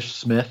like Ish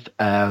Smith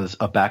as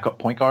a backup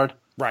point guard.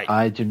 Right.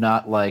 I do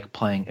not like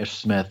playing Ish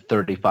Smith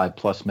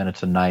 35-plus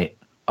minutes a night.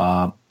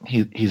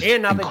 He's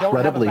and now incredibly they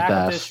don't have a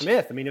backup fast. Ish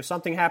Smith. I mean, if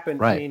something happened,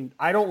 right. I mean,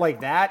 I don't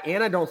like that,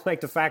 and I don't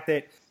like the fact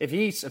that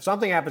if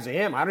something happens to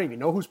him, I don't even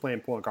know who's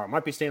playing point guard. It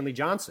might be Stanley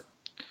Johnson.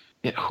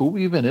 Yeah, who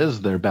even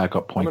is their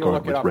backup point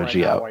guard with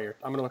Reggie out? I'm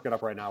going to look it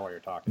up right now while you're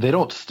talking. They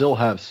don't still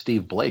have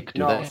Steve Blake,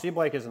 do they? No, Steve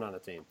Blake isn't on the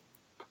team.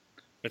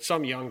 It's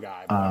some young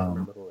guy, but I don't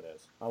remember who it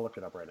is. I'll look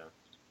it up right now.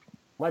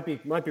 Might be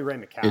Ray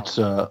McCallum. It's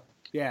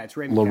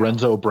Ray McCallum.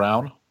 Lorenzo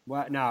Brown.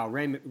 Well, no,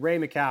 Ray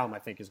McCallum, I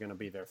think, is going to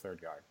be their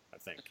third guard. I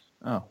think.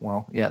 Oh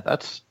well, yeah,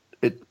 that's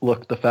it.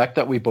 Look, the fact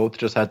that we both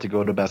just had to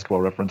go to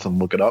Basketball Reference and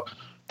look it up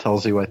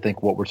tells you, I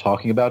think, what we're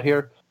talking about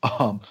here.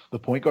 The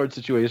point guard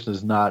situation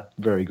is not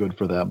very good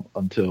for them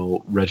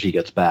until Reggie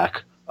gets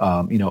back.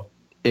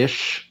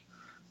 Ish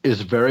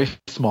is very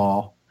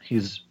small.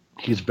 He's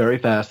very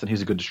fast and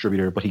he's a good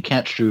distributor, but he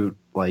can't shoot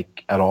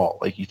like at all.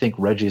 Like, you think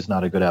Reggie's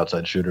not a good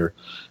outside shooter.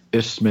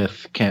 Ish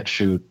Smith can't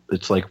shoot.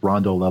 It's like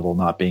Rondo level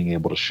not being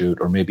able to shoot,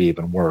 or maybe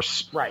even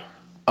worse. Right.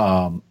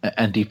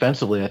 And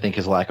defensively, I think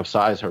his lack of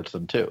size hurts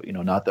them too.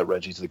 Not that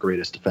Reggie's the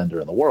greatest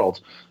defender in the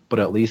world, but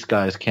at least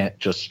guys can't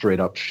just straight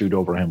up shoot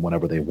over him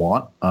whenever they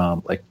want,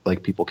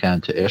 like people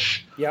can to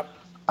Ish. Yep.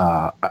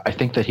 I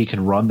think that he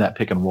can run that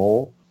pick and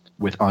roll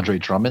with Andre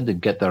Drummond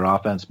and get their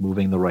offense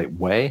moving the right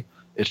way.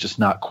 It's just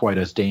not quite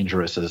as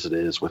dangerous as it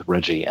is with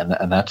Reggie,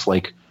 and that's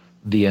like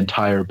the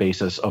entire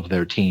basis of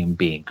their team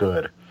being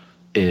good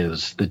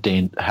is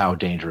how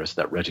dangerous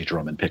that Reggie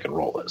Drummond pick and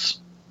roll is.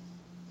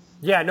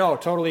 Yeah, no,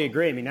 totally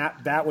agree. I mean,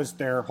 that was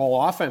their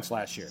whole offense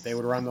last year. They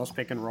would run those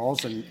pick and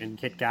rolls and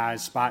hit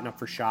guys spotting up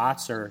for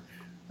shots or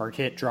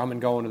hit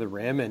Drummond going to the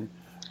rim. And,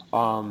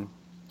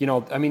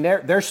 I mean,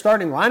 their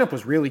starting lineup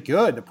was really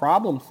good. The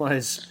problem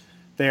was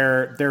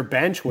their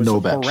bench was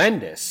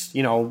horrendous.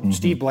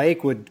 Steve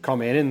Blake would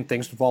come in and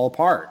things would fall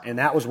apart. And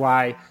that was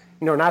why,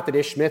 not that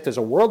Ish Smith is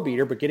a world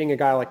beater, but getting a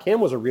guy like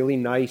him was a really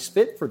nice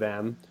fit for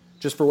them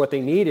just for what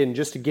they needed and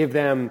just to give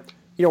them,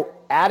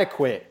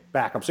 adequate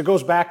backups. It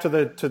goes back to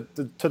the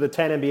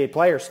 10 NBA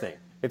players thing.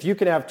 If you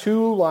can have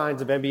 2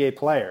 lines of NBA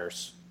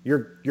players,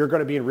 you're going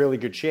to be in really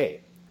good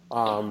shape.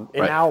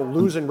 Now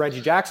losing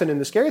Reggie Jackson, and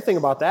the scary thing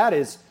about that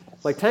is,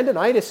 like,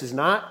 tendonitis is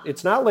not.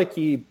 It's not like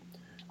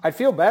I'd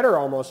feel better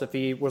almost if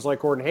he was like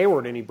Gordon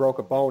Hayward and he broke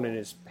a bone in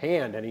his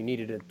hand and he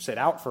needed to sit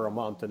out for a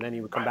month and then he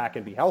would come back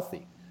and be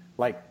healthy.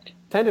 Like,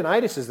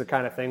 tendonitis is the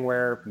kind of thing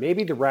where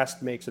maybe the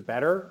rest makes it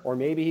better, or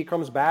maybe he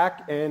comes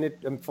back and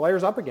it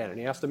flares up again and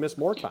he has to miss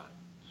more time.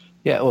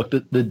 Yeah, look,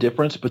 the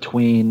difference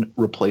between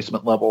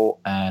replacement level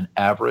and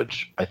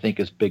average, I think,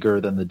 is bigger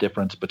than the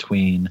difference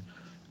between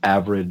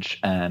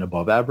average and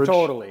above average.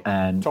 Totally.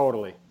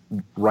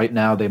 Right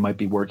now, they might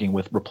be working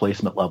with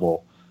replacement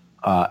level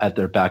at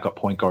their backup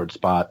point guard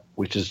spot,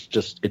 which is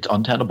just, it's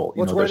untenable.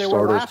 Well, where they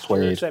were last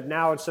year, except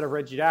now instead of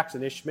Reggie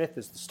Jackson, Ish Smith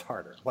is the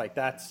starter. Like,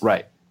 that's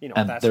right.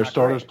 And that's their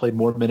starters played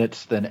more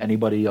minutes than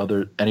anybody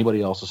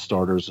else's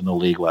starters in the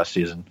league last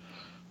season.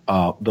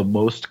 The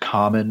most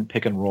common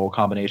pick and roll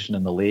combination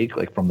in the league,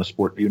 like from the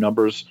Sport View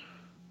numbers,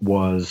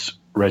 was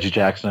Reggie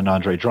Jackson and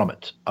Andre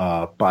Drummond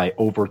by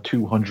over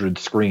 200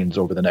 screens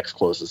over the next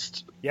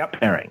closest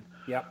pairing.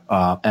 Yep.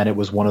 And it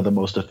was one of the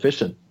most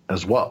efficient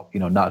as well,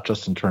 not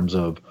just in terms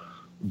of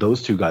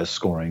those two guys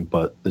scoring,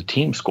 but the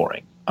team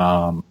scoring.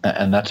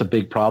 And that's a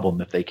big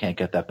problem if they can't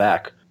get that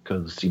back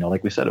because,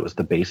 like we said, it was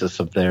the basis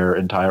of their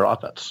entire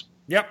offense.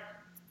 Yep.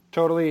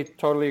 Totally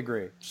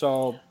agree.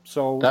 So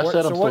that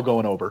said, I'm still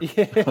going over.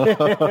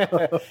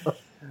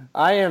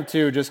 I am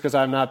too, just because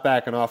I'm not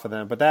backing off of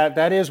them. But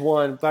that is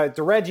one. But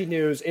the Reggie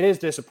news, it is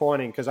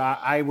disappointing because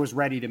I was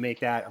ready to make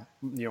that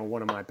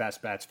one of my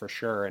best bets for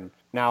sure, and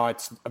now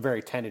it's a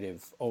very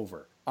tentative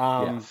over.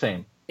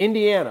 Same.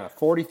 Indiana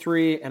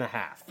 43.5.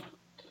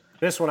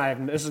 This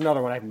is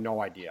another one I have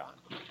no idea on.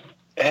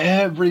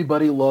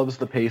 Everybody loves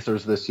the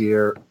Pacers this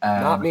year,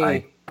 and not me.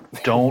 I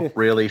don't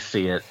really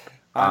see it.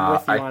 I'm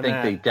with you on think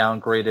that. They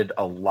downgraded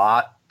a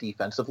lot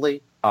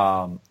defensively.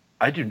 I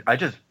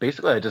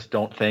just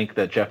don't think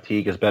that Jeff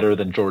Teague is better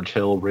than George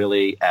Hill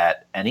really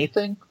at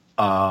anything.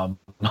 That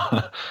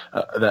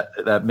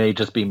may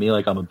just be me.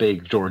 Like, I'm a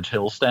big George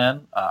Hill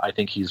stan. I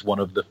think he's one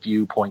of the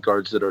few point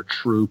guards that are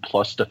true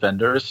plus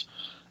defenders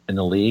in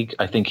the league.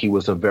 I think he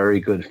was a very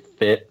good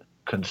fit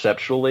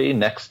conceptually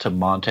next to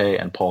Monte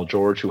and Paul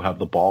George, who have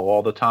the ball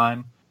all the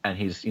time. And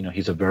he's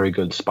a very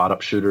good spot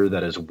up shooter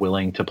that is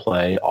willing to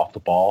play off the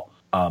ball.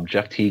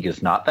 Jeff Teague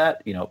is not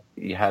that.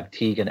 You have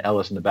Teague and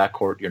Ellis in the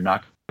backcourt. You're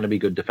not going to be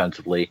good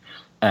defensively,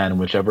 and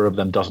whichever of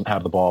them doesn't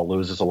have the ball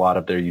loses a lot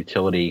of their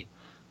utility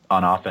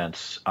on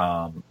offense.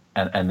 And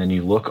then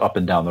you look up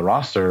and down the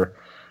roster.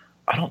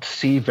 I don't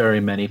see very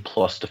many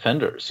plus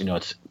defenders.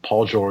 It's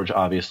Paul George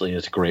obviously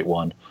is a great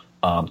one.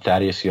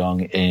 Thaddeus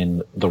Young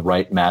in the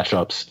right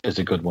matchups is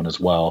a good one as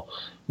well.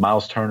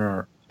 Miles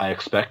Turner, I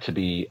expect to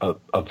be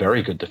a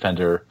very good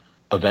defender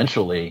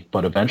eventually,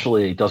 but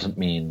eventually doesn't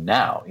mean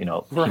now. He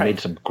made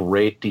some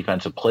great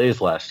defensive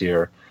plays last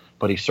year,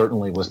 but he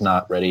certainly was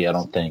not ready, I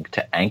don't think,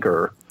 to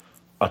anchor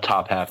a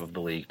top half of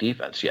the league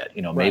defense yet.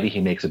 Maybe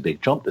he makes a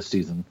big jump this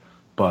season,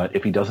 but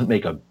if he doesn't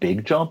make a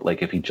big jump,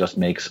 like if he just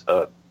makes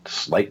a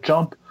slight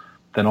jump,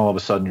 then all of a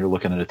sudden you're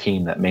looking at a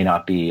team that may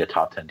not be a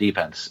top 10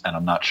 defense, and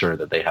I'm not sure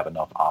that they have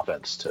enough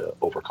offense to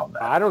overcome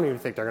that. I don't even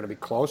think they're going to be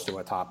close to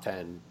a top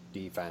 10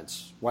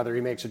 defense, whether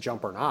he makes a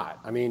jump or not.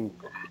 I mean,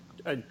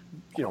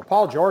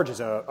 Paul George is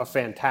a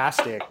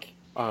fantastic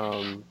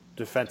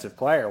defensive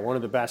player, one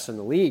of the best in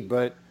the league,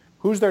 but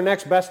who's their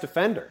next best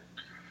defender?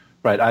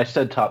 Right, I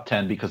said top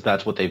 10 because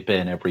that's what they've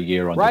been every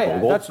year on right,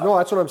 Vogel.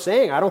 That's what I'm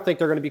saying. I don't think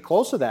they're going to be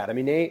close to that. I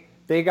mean,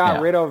 they got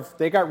rid of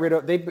they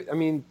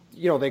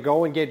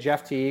go and get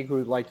Jeff Teague,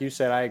 who, like you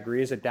said, I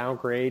agree, is a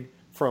downgrade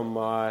from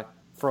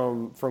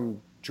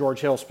George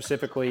Hill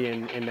specifically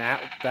in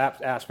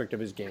that aspect of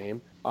his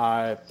game.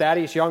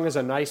 Thaddeus Young is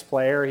a nice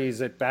player.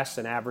 He's at best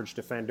an average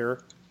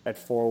defender at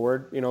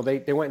forward.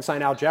 They went and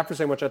signed Al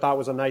Jefferson, which I thought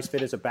was a nice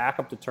fit as a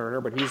backup to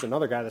Turner, but he's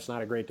another guy that's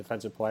not a great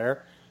defensive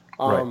player.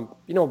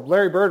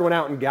 Larry Bird went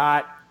out and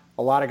got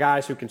a lot of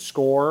guys who can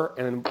score,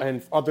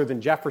 and other than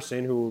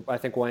Jefferson, who I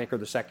think will anchor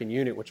the second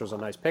unit, which was a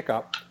nice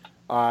pickup,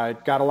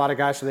 got a lot of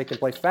guys so they can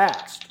play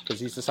fast because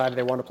he's decided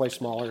they want to play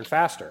smaller and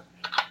faster.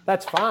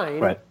 That's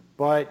fine,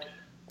 but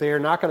they're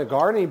not going to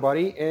guard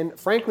anybody, and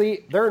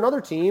frankly, they're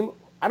another team.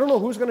 I don't know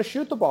who's going to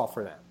shoot the ball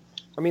for them.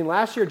 I mean,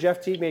 last year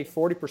Jeff Teague made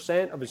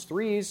 40% of his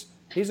threes.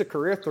 He's a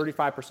career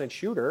 35%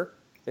 shooter.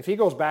 If he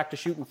goes back to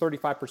shooting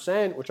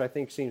 35%, which I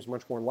think seems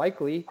much more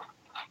likely,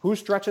 who's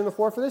stretching the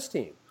floor for this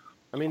team?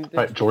 I mean,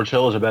 George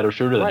Hill is a better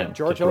shooter than him.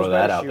 George Hill's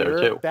that out there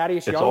too.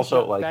 Thaddeus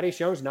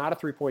Young's not a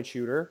three-point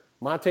shooter.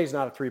 Monte's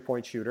not a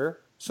three-point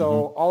shooter.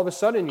 So all of a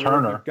sudden,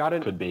 Turner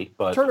could be,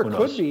 but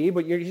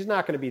he's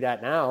not going to be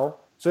that now.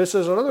 So this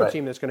is another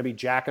team that's going to be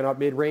jacking up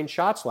mid-range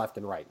shots left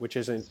and right, which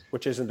isn't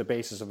the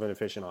basis of an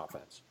efficient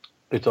offense.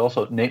 It's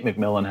also Nate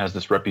McMillan has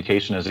this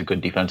reputation as a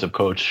good defensive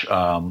coach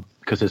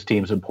because his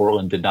teams in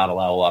Portland did not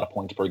allow a lot of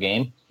points per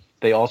game.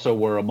 They also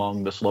were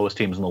among the slowest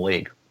teams in the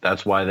league.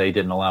 That's why they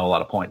didn't allow a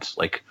lot of points.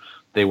 Like,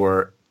 they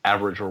were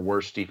average or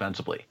worse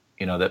defensively.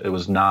 That it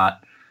was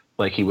not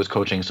like he was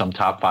coaching some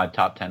top 5,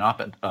 top 10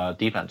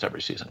 defense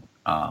every season.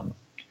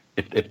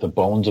 If the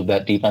bones of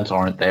that defense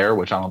aren't there,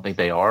 which I don't think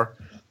they are,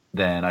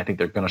 then I think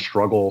they're going to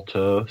struggle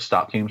to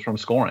stop teams from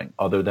scoring,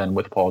 other than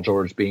with Paul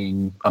George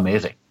being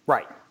amazing.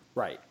 Right.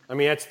 I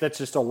mean, that's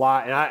just a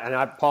lot.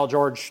 And Paul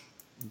George,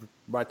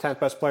 my 10th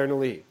best player in the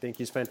league, think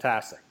he's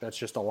fantastic. That's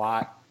just a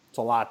lot. It's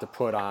a lot to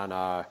put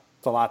on.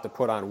 It's a lot to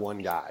put on one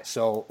guy.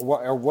 So,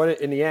 what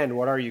in the end?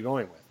 What are you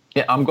going with?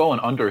 Yeah, I'm going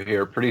under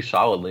here pretty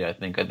solidly. I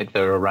think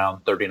they're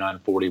around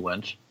 39-40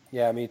 wins.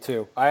 Yeah, me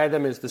too. I had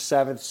them as the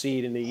 7th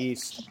seed in the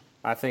East.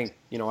 I think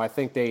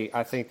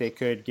they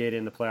could get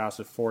in the playoffs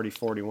at 40,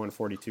 41,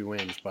 42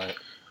 wins, but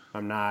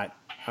I'm not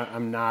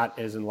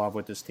as in love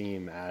with this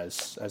team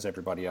as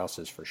everybody else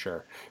is, for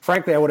sure.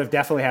 Frankly, I would have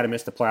definitely had to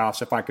miss the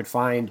playoffs if I could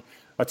find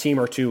a team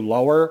or two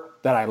lower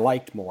that I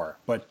liked more.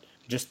 But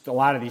just a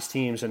lot of these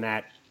teams in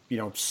that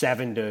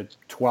 7 to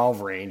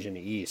 12 range in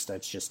the East,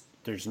 that's just,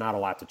 there's not a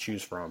lot to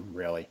choose from,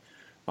 really.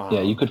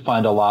 You could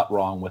find a lot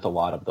wrong with a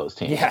lot of those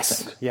teams.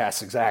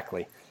 Yes,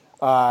 exactly.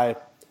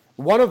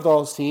 One of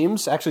those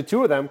teams, actually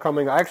 2 of them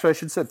coming, actually I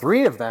should say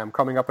 3 of them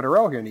coming up in a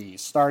row here in the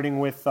East, starting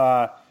with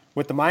the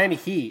Miami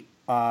Heat,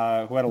 who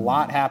had a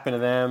lot happen to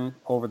them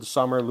over the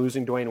summer,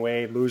 losing Dwayne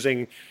Wade,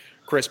 losing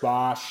Chris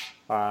Bosh,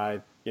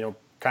 kind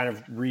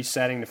of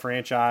resetting the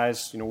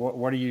franchise.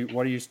 What do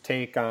you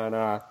take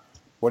on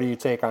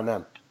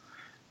them?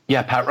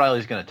 Yeah, Pat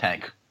Riley's going to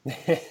tank.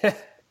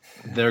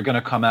 They're going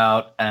to come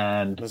out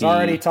and there's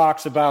already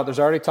talks about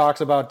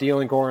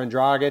dealing Goran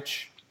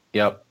Dragic.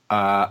 Yep.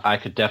 I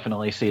could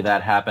definitely see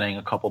that happening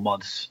a couple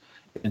months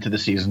into the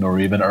season or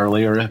even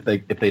earlier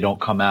if they don't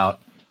come out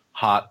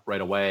hot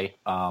right away.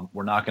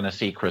 We're not going to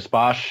see Chris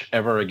Bosh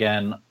ever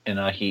again in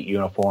a Heat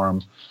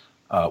uniform.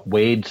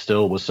 Wade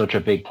still was such a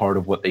big part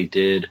of what they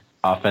did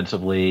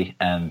offensively,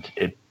 and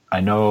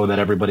I know that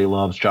everybody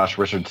loves Josh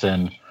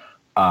Richardson.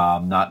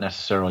 Not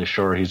necessarily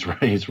sure he's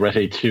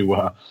ready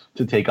to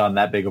take on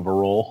that big of a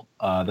role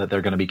that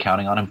they're going to be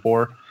counting on him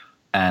for.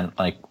 And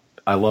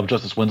I love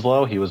Justice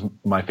Winslow. He was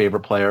my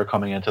favorite player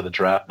coming into the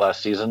draft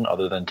last season,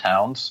 other than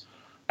Towns.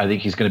 I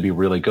think he's going to be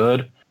really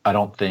good. I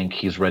don't think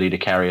he's ready to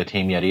carry a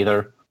team yet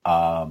either.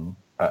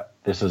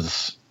 This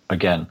is,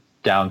 again,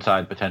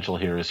 downside potential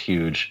here is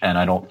huge, and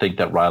I don't think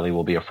that Riley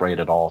will be afraid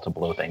at all to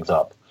blow things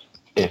up.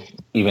 if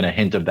even a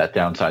hint of that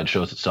downside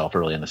shows itself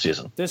early in the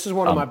season. This is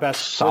one of my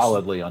best.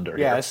 Solidly under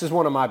here. Yeah, this is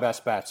one of my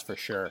best bets for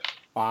sure.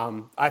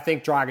 I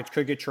think Dragic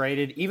could get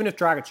traded. Even if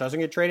Dragic doesn't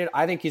get traded,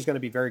 I think he's going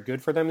to be very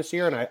good for them this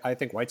year, and I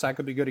think Whiteside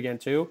could be good again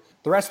too.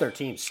 The rest of their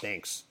team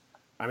stinks.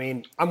 I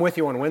mean, I'm with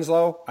you on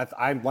Winslow.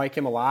 I like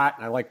him a lot,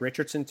 and I like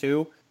Richardson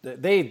too.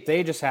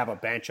 They just have a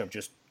bench of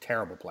just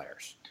terrible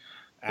players.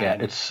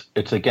 And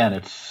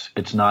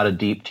it's not a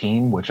deep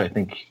team, which I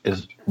think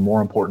is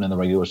more important in the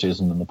regular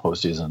season than the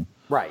postseason.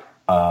 Right.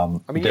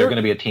 They're going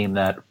to be a team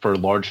that, for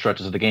large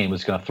stretches of the game,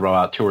 is going to throw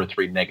out 2 or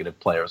 3 negative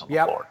players on the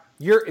floor.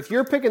 If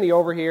you're picking the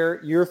over here,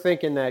 you're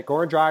thinking that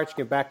Goran Dragic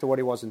get back to what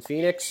he was in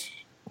Phoenix,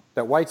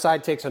 that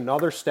Whiteside takes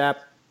another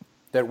step,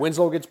 that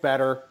Winslow gets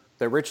better,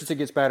 that Richardson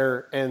gets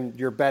better, and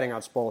you're betting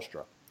on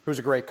Spoelstra, who's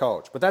a great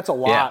coach. But that's a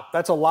lot. Yeah.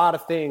 That's a lot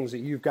of things that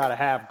you've got to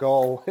have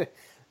go,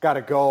 got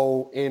to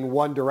go in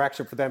one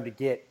direction for them to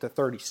get to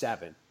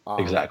 37.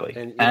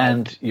 Exactly.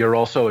 And you're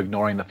also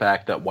ignoring the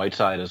fact that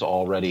Whiteside is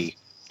already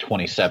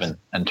 27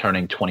 and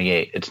turning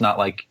 28. It's not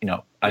like,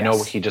 I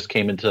know he just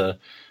came into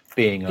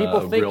being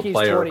a real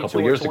player a couple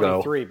of years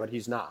ago. But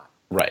he's not.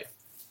 Right.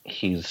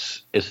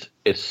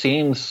 It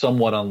seems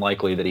somewhat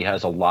unlikely that he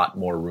has a lot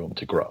more room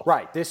to grow.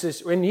 Right.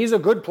 And he's a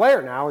good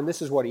player now, and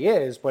this is what he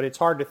is, but it's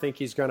hard to think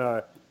he's going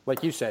to,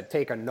 like you said,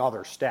 take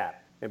another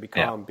step and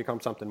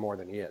become something more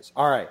than he is.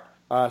 All right.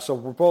 So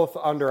we're both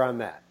under on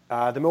that.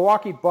 The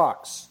Milwaukee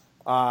Bucks,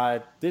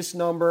 this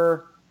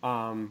number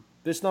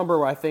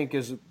I think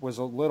was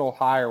a little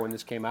higher when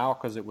this came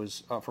out because it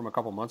was from a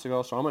couple months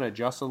ago. So I'm going to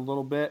adjust a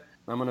little bit.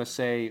 I'm going to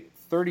say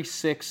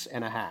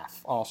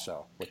 36.5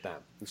 also with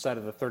them instead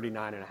of the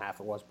 39.5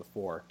 it was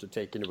before, to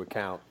take into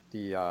account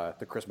the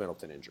Chris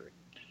Middleton injury.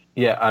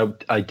 Yeah,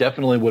 I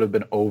definitely would have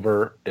been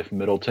over if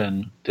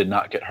Middleton did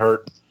not get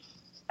hurt.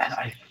 And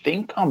I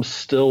think I'm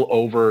still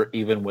over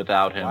even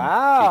without him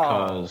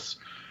because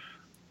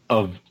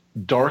of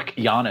Dark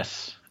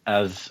Giannis,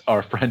 as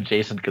our friend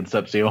Jason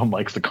Concepcion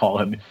likes to call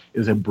him,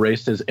 is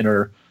embraced his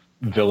inner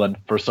villain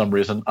for some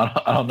reason.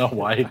 I don't know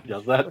why he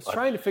does that. I was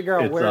trying to figure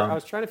out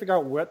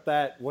what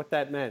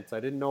that meant. I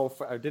didn't know if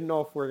we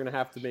were going to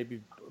have to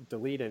maybe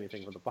delete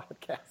anything from the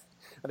podcast.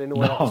 I didn't know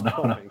where that was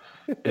going.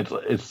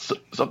 It's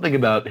something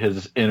about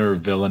his inner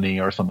villainy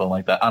or something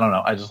like that. I don't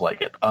know. I just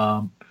like it.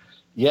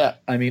 Yeah,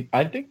 I mean,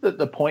 I think that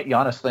the point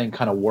Giannis thing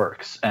kind of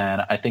works,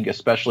 and I think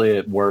especially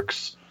it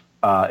works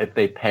if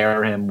they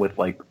pair him with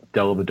like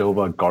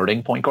Dellavedova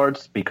guarding point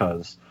guards,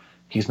 because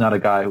he's not a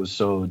guy who's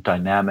so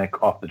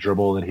dynamic off the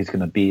dribble that he's going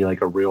to be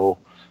like a real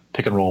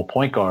pick and roll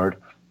point guard,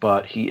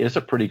 but he is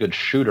a pretty good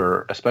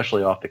shooter,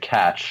 especially off the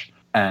catch,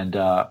 and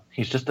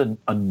he's just an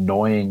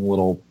annoying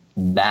little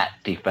gnat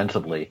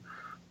defensively,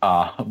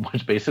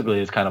 which basically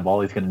is kind of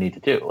all he's going to need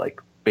to do,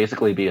 like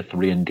basically be a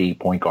 3-and-D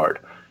point guard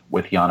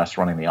with Giannis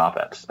running the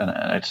offense. And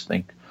I just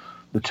think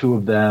the two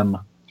of them,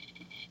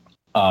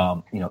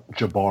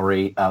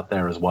 Jabari out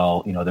there as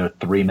well, their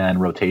 3-man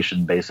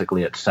rotation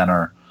basically at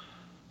center,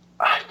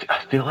 I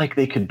feel like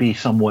they could be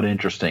somewhat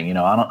interesting.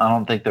 I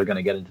don't think they're going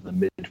to get into the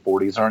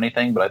mid-40s or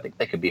anything, but I think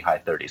they could be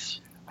high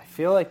 30s. I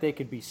feel like they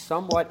could be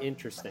somewhat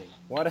interesting.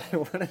 What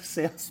a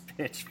sales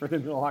pitch for the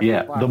Milwaukee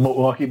Bucks. Yeah, the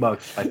Milwaukee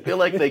Bucks. I feel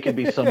like they could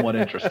be somewhat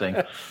interesting.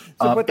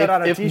 So put that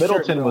on a if t-shirt,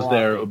 Middleton was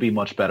there, it would be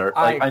much better.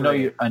 I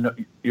know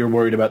you're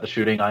worried about the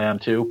shooting. I am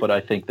too, but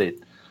I think that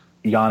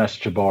Giannis,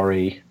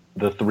 Jabari,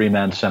 the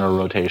 3-man center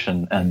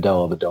rotation, and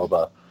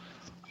Dellavedova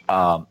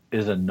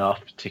is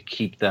enough to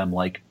keep them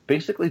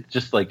basically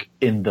just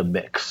in the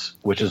mix,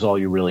 which is all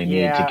you really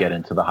need to get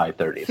into the high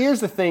 30s. Here's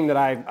the thing that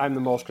I'm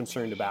the most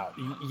concerned about.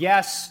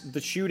 Yes,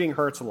 the shooting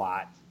hurts a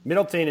lot.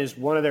 Middleton is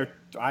one of their,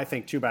 I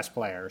think, 2 best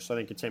players. So I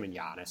think it's him and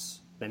Giannis.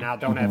 They now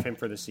don't have him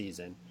for the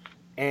season.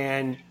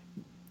 And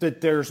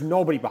there's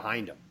nobody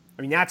behind him.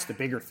 I mean, that's the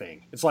bigger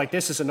thing. It's like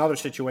this is another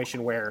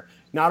situation where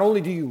not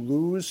only do you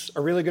lose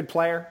a really good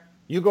player,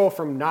 you go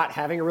from not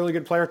having a really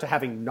good player to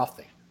having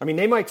nothing. I mean,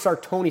 they might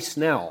start Tony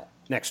Snell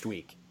next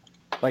week.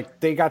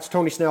 They got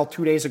Tony Snell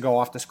 2 days ago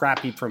off the scrap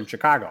heap from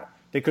Chicago.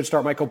 They could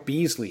start Michael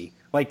Beasley.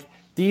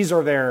 These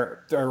are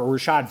their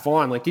Rashad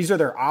Vaughn. These are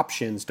their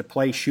options to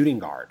play shooting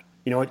guard.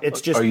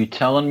 It's just. Are you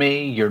telling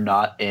me you're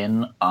not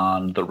in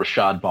on the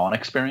Rashad Vaughn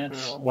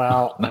experience?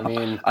 Well, no, I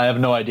mean, I have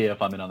no idea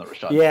if I'm in on the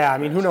Rashad. Yeah, I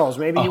mean, who knows?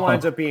 Maybe he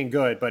winds up being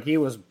good, but he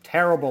was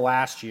terrible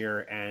last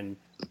year, and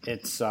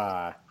it's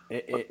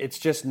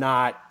just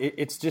not.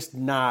 It's just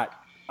not.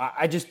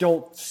 I just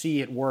don't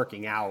see it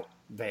working out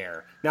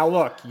there. Now,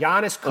 look,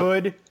 Giannis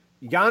could.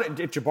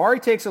 If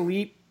Jabari takes a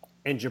leap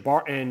and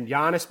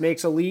Giannis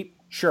makes a leap,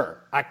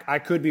 sure, I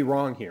could be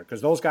wrong here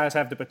because those guys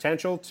have the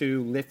potential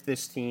to lift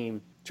this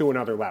team to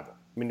another level.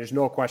 I mean, there's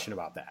no question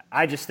about that.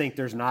 I just think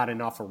there's not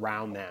enough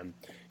around them.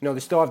 They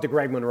still have the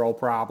Greg Monroe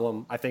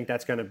problem. I think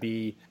that's going to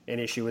be an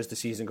issue as the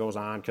season goes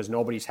on because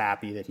nobody's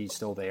happy that he's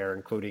still there,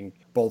 including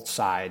both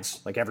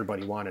sides.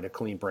 Everybody wanted a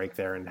clean break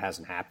there, and it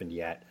hasn't happened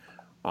yet.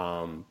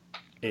 I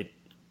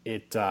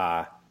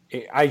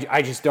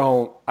just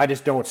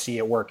don't see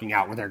it working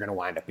out where they're going to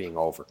wind up being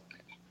over.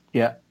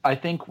 Yeah, I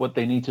think what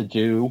they need to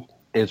do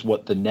is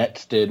what the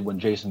Nets did when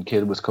Jason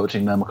Kidd was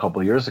coaching them a couple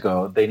of years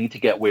ago. They need to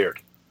get weird.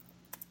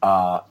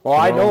 Well,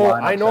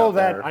 I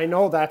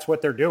know that's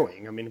what they're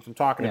doing. I mean, from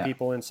talking to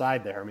people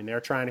inside there, I mean,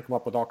 they're trying to come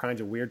up with all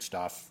kinds of weird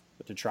stuff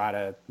to try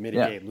to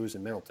mitigate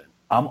losing Middleton.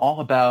 I'm all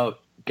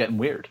about getting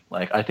weird.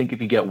 Like, I think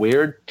if you get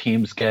weird,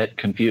 teams get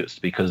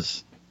confused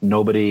because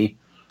nobody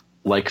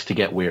likes to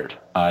get weird.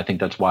 I think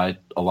that's why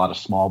a lot of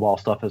small ball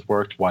stuff has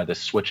worked, why the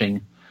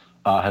switching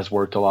has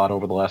worked a lot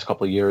over the last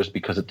couple of years,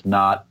 because it's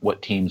not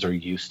what teams are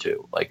used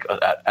to. Like,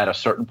 at a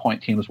certain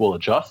point, teams will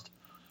adjust.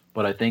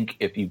 But I think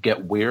if you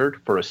get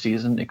weird for a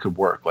season, it could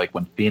work. Like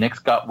when Phoenix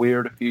got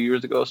weird a few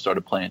years ago,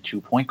 started playing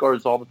 2 point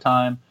guards all the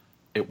time,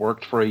 it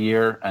worked for a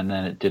year, and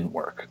then it didn't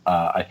work.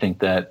 I think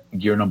that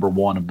year number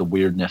 1 of the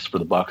weirdness for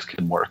the Bucks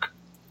can work.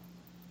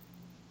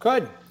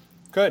 Good.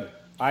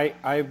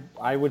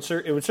 I would.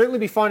 It would certainly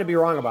be fun to be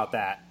wrong about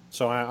that.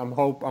 So I'm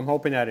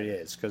hoping that it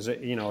is, because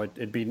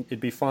it'd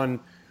be fun.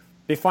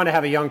 It'd be fun to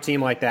have a young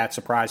team like that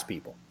surprise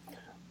people.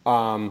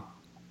 All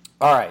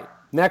right.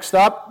 Next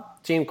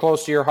up, team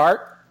close to your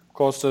heart.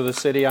 Close to the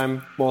city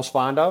I'm most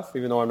fond of,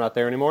 even though I'm not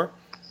there anymore.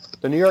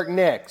 The New York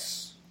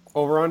Knicks,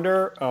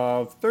 over-under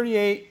of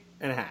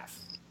 38.5.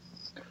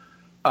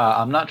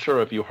 I'm not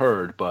sure if you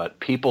heard, but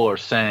people are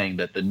saying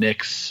that the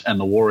Knicks and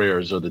the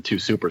Warriors are the 2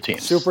 super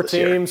teams. Super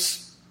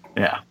teams.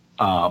 Year.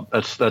 Yeah.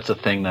 That's a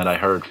thing that I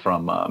heard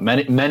from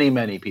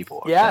many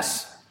people.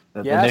 Yes.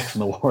 That the Knicks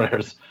and the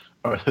Warriors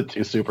are the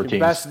 2 super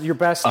teams. Your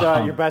best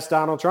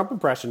Donald Trump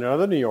impression,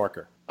 another New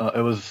Yorker.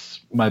 It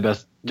was my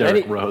best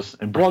Derrick Rose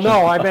impression.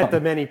 Well, no, I meant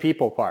the many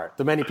people part.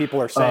 The many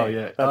people are saying. Oh,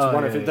 yeah.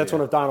 That's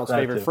one of Donald's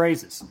favorite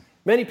phrases.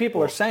 Many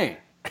people are saying.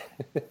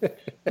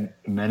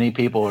 Many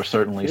people are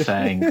certainly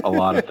saying a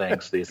lot of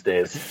things these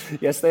days.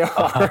 Yes, they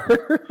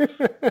are.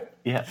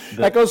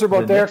 That goes for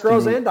both Derrick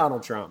Rose and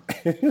Donald Trump.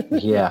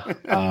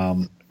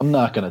 I'm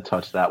not going to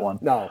touch that one.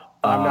 No,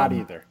 I'm not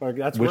either.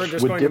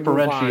 Which would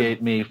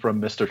differentiate me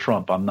from Mr.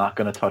 Trump. I'm not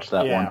going to touch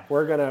that one. Yeah,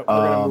 we're gonna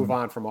move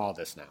on from all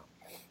this now.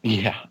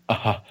 Yeah.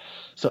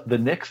 So the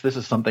Knicks, this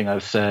is something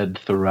I've said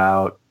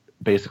throughout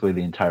basically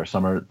the entire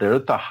summer. They're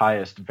the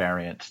highest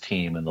variance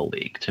team in the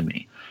league to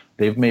me.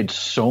 They've made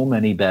so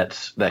many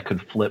bets that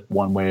could flip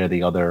one way or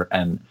the other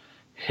and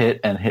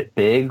hit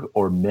big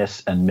or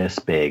miss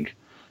big.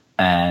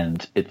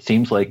 And it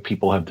seems like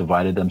people have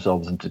divided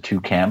themselves into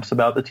 2 camps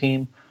about the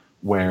team,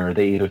 where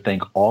they either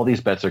think all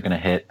these bets are going to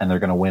hit and they're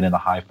going to win in the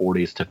high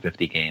 40s to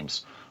 50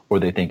 games, or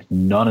they think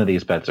none of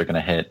these bets are going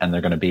to hit and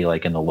they're going to be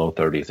like in the low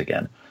 30s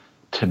again.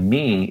 To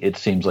me, it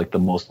seems like the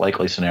most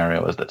likely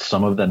scenario is that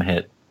some of them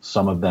hit,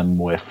 some of them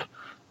whiff,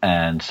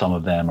 and some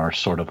of them are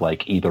sort of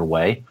like either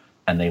way,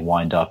 and they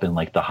wind up in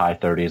like the high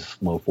 30s,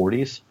 low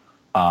 40s.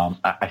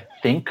 I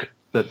think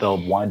that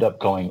they'll wind up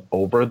going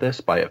over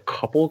this by a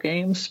couple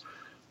games,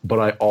 but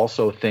I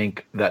also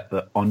think that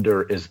the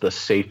under is the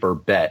safer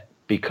bet,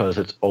 because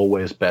it's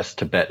always best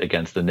to bet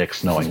against the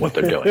Knicks knowing what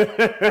they're doing.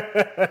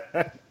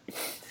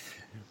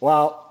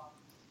 Well,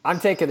 I'm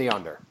taking the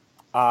under.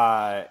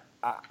 I've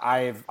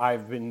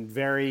been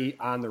very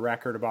on the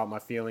record about my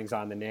feelings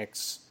on the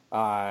Knicks.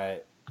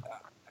 To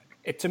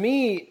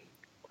me,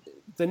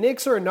 the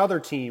Knicks are another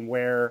team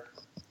where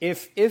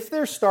if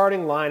their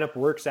starting lineup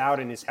works out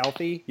and is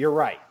healthy, you're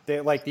right.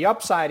 The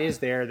upside is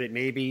there that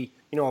maybe,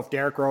 if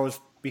Derrick Rose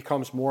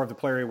becomes more of the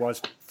player he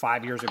was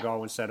 5 years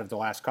ago instead of the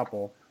last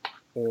couple,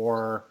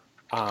 or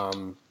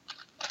if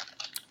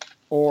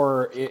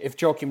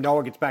Joakim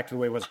Noah gets back to the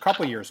way it was a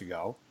couple years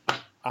ago,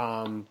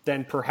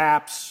 then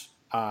perhaps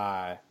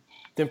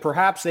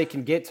they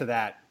can get to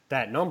that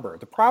number.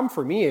 The problem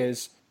for me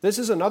is this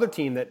is another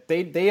team that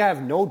they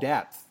have no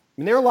depth.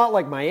 I mean, they're a lot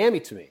like Miami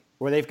to me,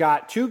 where they've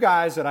got 2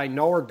 guys that I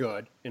know are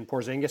good in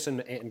Porzingis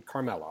and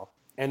Carmelo,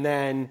 and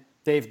then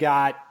they've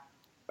got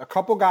a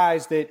couple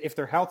guys that, if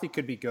they're healthy,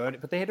 could be good,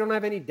 but they don't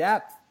have any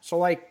depth.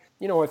 So, if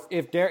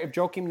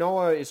Joakim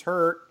Noah is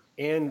hurt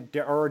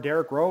or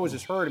Derrick Rose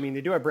is hurt, I mean,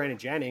 they do have Brandon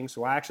Jennings,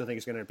 who I actually think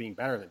is going to be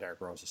better than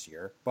Derrick Rose this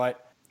year,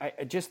 but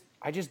I just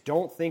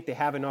don't think they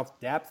have enough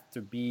depth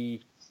to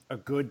be a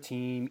good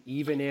team,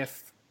 even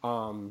if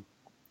some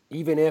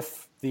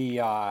of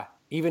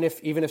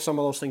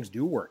those things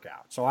do work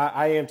out. So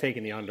I am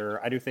taking the under.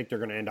 I do think they're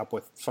going to end up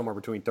with somewhere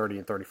between 30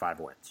 and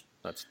 35 wins.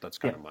 That's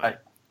kind of my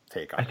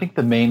take on it. I think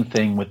the main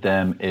thing with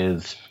them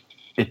is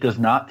it does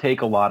not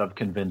take a lot of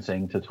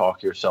convincing to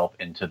talk yourself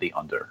into the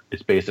under.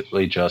 It's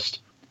basically just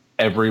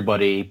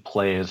everybody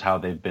plays how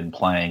they've been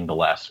playing the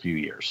last few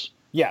years.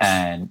 Yes.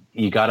 And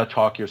you got to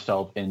talk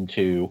yourself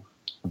into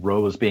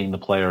Rose being the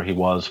player he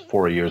was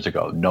 4 years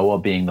ago, Noah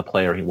being the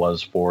player he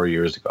was 4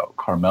 years ago,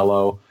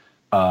 Carmelo,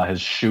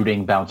 his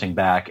shooting bouncing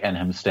back and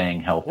him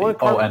staying healthy.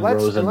 And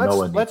Rose and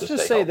Noah need let's to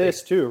just stay say healthy.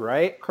 this too,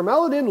 right?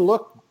 Carmelo didn't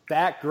look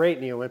that great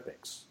in the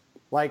Olympics.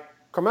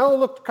 Carmelo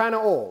looked kind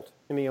of old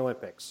in the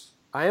Olympics.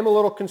 I am a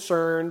little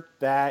concerned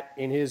that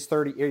in his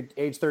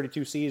age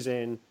 32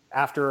 season,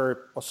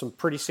 after some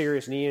pretty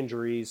serious knee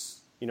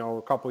injuries,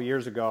 a couple of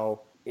years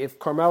ago, if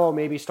Carmelo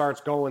maybe starts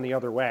going the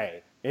other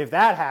way, if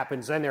that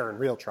happens, then they're in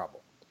real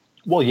trouble.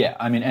 Well, yeah.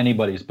 I mean,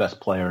 anybody's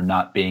best player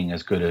not being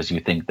as good as you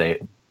think they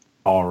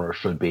are or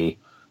should be,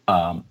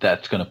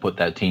 that's going to put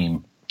that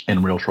team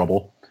in real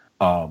trouble.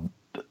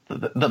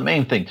 The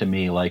main thing to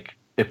me, like,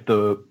 if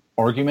the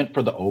argument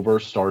for the over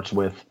starts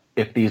with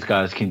if these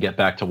guys can get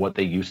back to what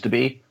they used to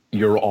be,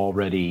 you're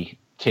already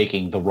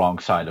taking the wrong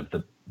side of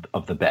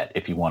the bet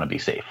if you want to be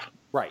safe.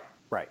 Right.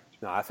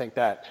 No, I think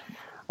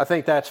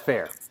that's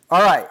fair.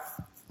 All right,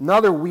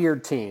 another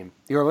weird team,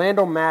 the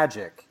Orlando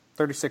Magic,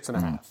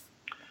 36.5.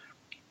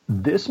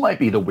 This might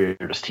be the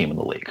weirdest team in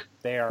the league.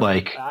 They are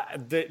like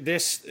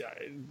this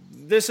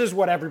is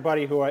what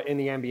everybody who in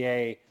the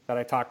NBA that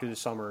I talked to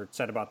this summer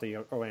said about the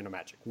Orlando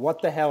Magic.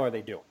 What the hell are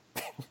they doing?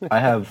 I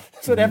have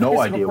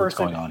no idea what's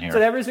going on here. That's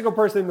what every single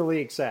person in the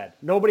league said.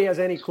 Nobody has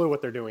any clue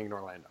what they're doing in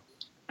Orlando.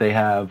 They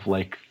have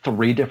like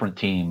 3 different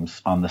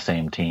teams on the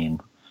same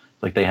team.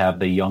 Like they have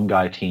the young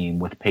guy team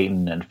with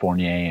Peyton and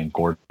Fournier and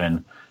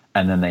Gordon,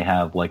 and then they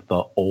have like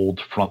the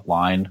old front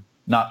line,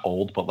 not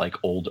old, but like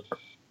older,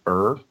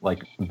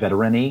 like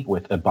veteran-y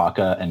with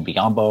Ibaka and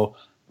Biyombo,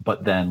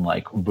 but then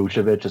like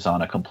Vucevic is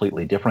on a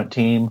completely different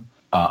team.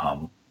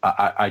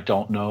 I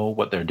don't know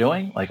what they're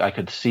doing. Like I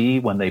could see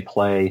when they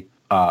play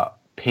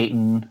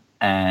Peyton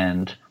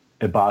and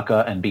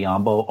Ibaka and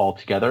Biyombo all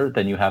together,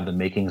 then you have the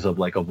makings of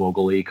like a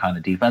Vogel-y kind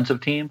of defensive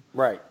team.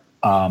 Right.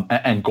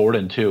 And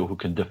Gordon, too, who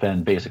can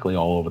defend basically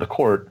all over the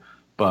court.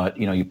 But,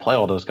 you play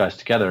all those guys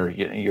together,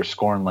 you're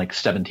scoring like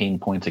 17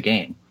 points a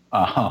game.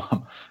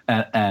 Our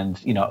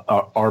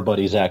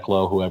buddy Zach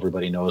Lowe, who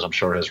everybody knows, I'm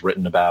sure, has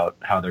written about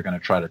how they're going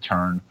to try to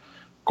turn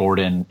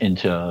Gordon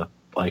into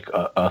like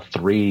a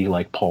 3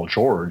 like Paul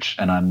George.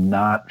 And I'm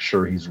not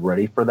sure he's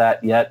ready for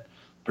that yet,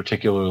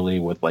 particularly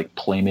with like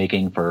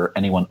playmaking for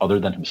anyone other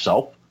than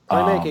himself.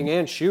 Playmaking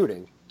and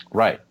shooting.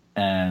 Right.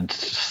 And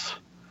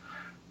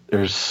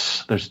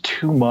there's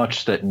too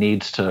much that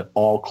needs to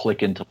all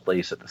click into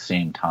place at the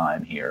same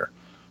time here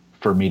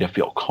for me to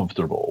feel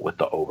comfortable with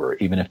the over,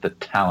 even if the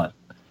talent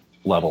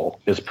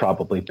level is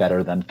probably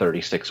better than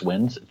 36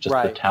 wins. It's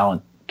just the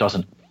talent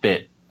doesn't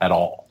fit at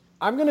all.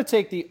 I'm going to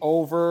take the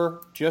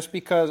over just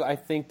because I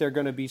think they're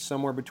going to be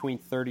somewhere between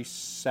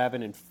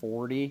 37 and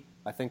 40.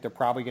 I think they're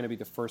probably going to be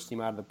the first team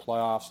out of the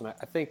playoffs, and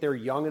I think they're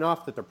young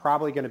enough that they're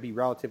probably going to be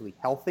relatively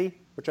healthy,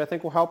 which I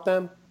think will help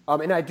them.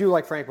 And I do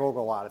like Frank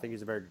Vogel a lot. I think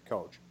he's a very good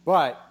coach.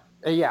 But,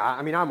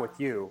 I'm with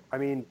you. I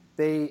mean,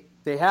 they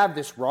have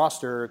this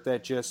roster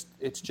that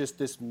it's just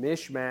this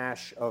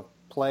mishmash of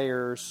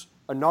players,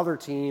 another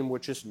team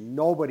with just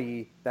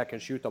nobody that can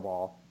shoot the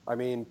ball. I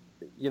mean,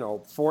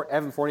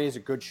 Evan Fournier is a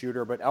good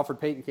shooter, but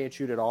Elfrid Payton can't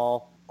shoot at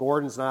all.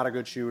 Gordon's not a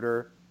good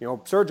shooter.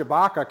 Serge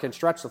Ibaka can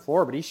stretch the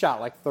floor, but he shot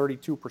like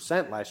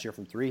 32% last year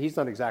from 3. He's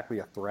not exactly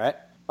a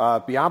threat.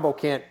 Biyombo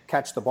can't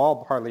catch the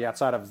ball hardly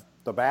outside of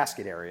the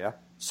basket area.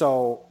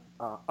 So,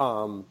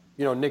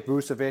 Nick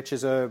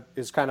Vucevic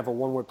is kind of a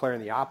one-way player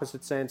in the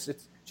opposite sense.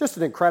 It's just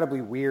an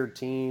incredibly weird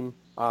team.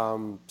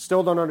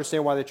 Still don't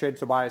understand why they traded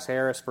Tobias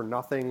Harris for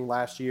nothing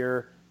last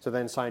year to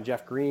then sign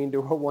Jeff Green to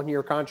a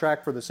 1-year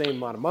contract for the same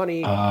amount of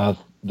money.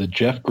 The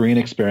Jeff Green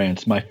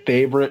experience, my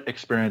favorite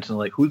experience in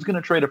the league. Who's going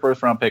to trade a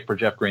first-round pick for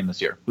Jeff Green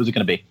this year? Who's it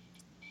going to be?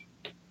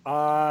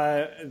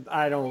 I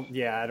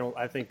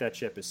think that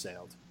ship has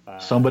sailed.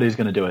 Somebody's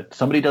going to do it.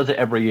 Somebody does it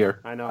every year.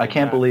 I know. I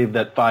can't believe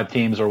that 5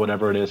 teams or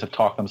whatever it is have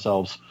talked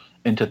themselves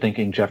into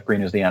thinking Jeff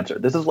Green is the answer.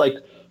 This is like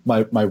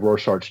my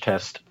Rorschach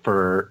test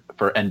for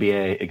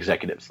NBA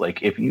executives.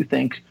 Like, if you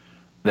think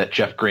that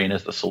Jeff Green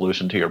is the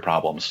solution to your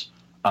problems,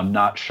 I'm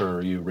not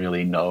sure you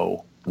really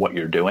know what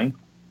you're doing.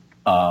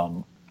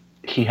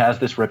 He has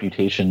this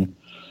reputation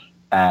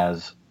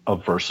as a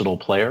versatile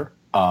player,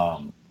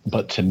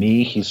 but to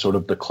me, he's sort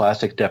of the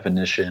classic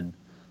definition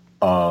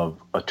of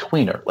a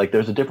tweener. Like,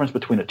 there's a difference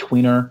between a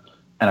tweener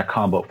and a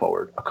combo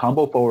forward. A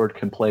combo forward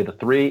can play the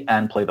 3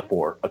 and play the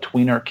 4. A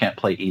tweener can't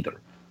play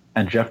either.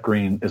 And Jeff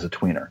Green is a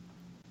tweener.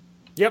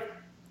 Yep.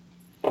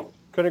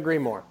 Couldn't agree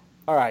more.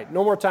 All right,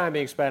 no more time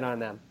being spent on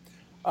them.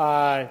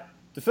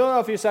 The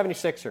Philadelphia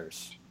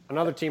 76ers,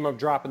 another team of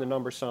dropping the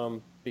number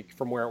some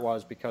from where it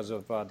was because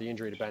of the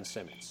injury to Ben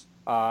Simmons.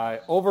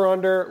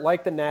 Over-under,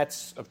 like the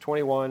Nets, of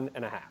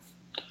 21.5.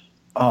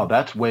 Oh,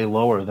 that's way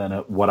lower than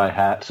what I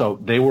had. So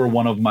they were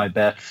one of my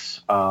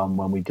bets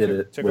when we did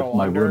it with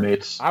my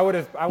roommates. I would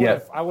have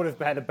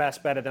had the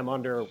best bet of them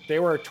under. They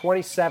were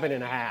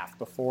 27.5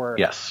 before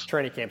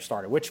training camp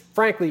started, which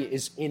frankly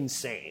is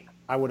insane.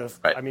 I would have.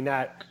 Right. I mean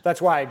that's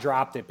why I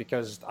dropped it,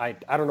 because I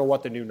don't know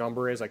what the new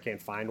number is. I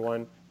can't find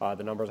one.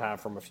 The numbers I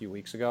have from a few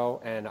weeks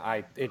ago, and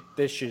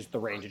this is the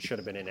range it should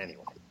have been in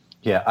anyway.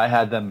 Yeah, I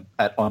had them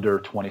at under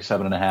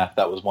 27.5.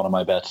 That was one of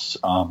my bets.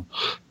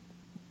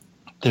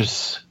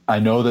 I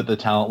know that the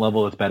talent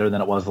level is better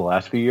than it was the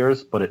last few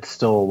years, but it's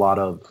still a lot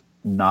of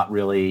not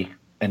really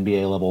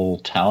NBA level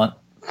talent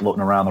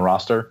floating around the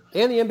roster.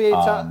 And the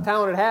NBA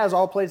talent it has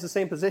all plays the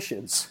same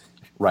positions.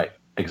 Right,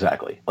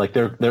 exactly. Like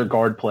their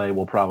guard play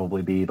will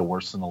probably be the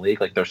worst in the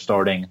league. Like they're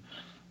starting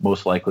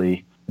most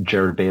likely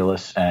Jared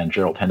Bayless and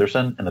Gerald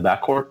Henderson in the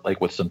backcourt,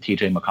 like with some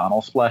TJ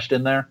McConnell splashed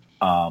in there.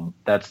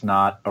 That's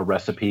not a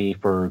recipe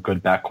for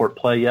good backcourt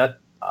play yet.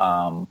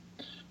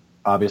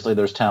 obviously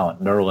there's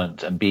talent. Nerlens,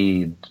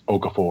 Embiid,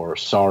 Okafor,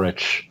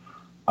 Saric,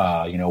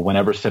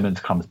 whenever Simmons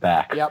comes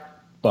back. Yep.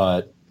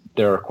 But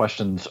there are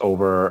questions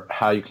over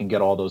how you can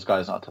get all those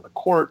guys onto the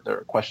court. There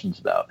are questions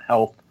about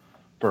health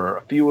for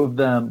a few of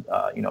them,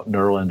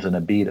 Nerlens and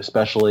Embiid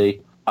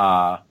especially.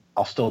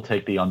 I'll still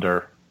take the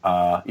under,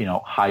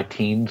 high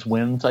teens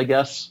wins, I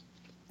guess.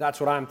 That's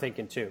what I'm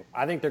thinking too.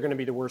 I think they're going to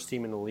be the worst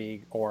team in the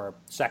league, or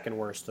second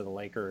worst to the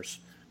Lakers.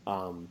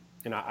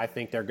 And I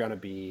think they're going to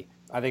be.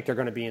 I think they're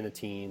going to be in the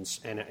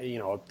teens. And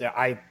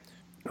I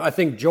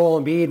think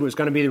Joel Embiid was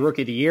going to be the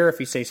rookie of the year if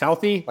he stays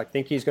healthy. I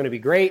think he's going to be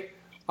great.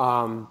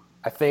 I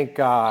think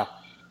I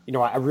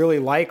really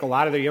like a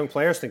lot of their young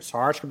players. I think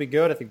Sarge could be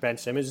good. I think Ben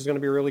Simmons is going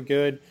to be really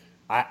good.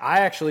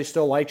 I actually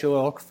still like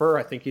Jahlil Okafor.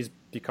 I think he's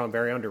become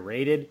very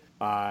underrated.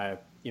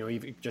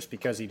 Just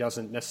because he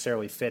doesn't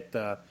necessarily fit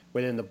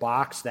within the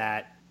box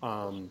that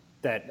a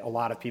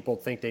lot of people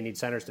think they need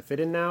centers to fit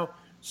in now.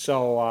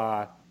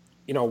 So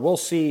we'll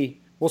see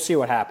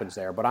what happens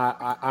there. But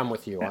I'm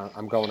with you.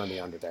 I'm going on the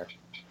under there.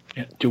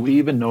 Do we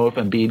even know if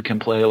Embiid can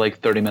play like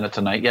 30 minutes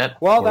a night yet?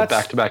 Well, or that's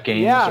back-to-back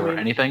games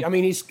anything. I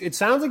mean, it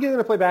sounds like he's going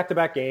to play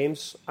back-to-back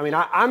games. I mean,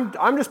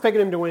 I'm just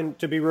picking him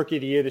to be rookie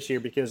of the year this year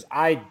because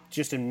I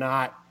just am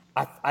not.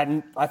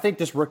 I think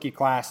this rookie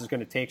class is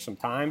going to take some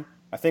time.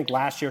 I think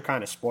last year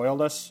kind of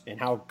spoiled us in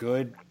how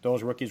good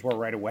those rookies were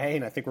right away,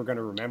 and I think we're going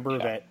to remember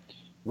that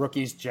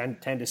rookies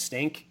tend to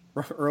stink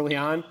early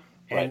on.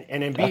 Right.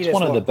 And Embiid that's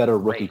one of the better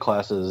rookie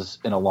classes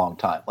in a long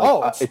time.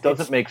 It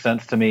doesn't make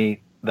sense to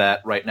me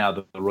that right now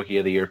the rookie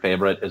of the year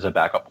favorite is a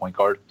backup point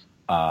guard.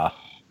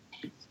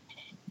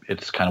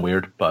 It's kind of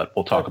weird, but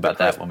we'll talk about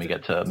that when we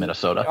get to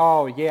Minnesota.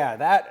 Oh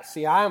yeah,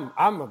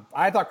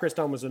 I thought Chris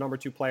Dunn was the number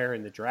 2 player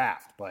in the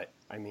draft, but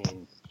I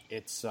mean,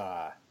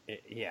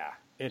 Yeah.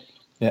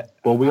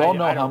 Well, we all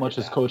know how much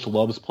his coach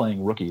loves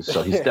playing rookies,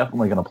 so he's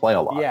definitely going to play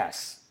a lot.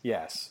 Yes.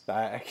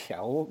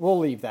 We'll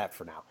leave that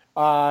for now.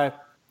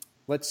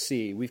 Let's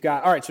see. We've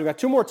got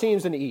 2 more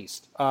teams in the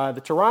East.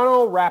 The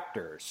Toronto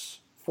Raptors,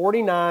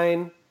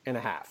 49.5.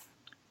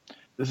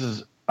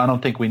 I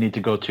don't think we need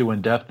to go too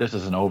in depth. This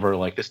is an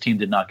over. This team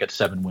did not get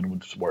 7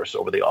 wins worse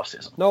over the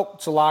offseason. Nope,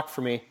 it's a lock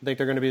for me. I think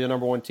they're going to be the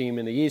number 1 team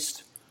in the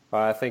East.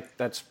 I think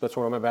that's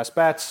one of my best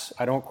bets.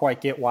 I don't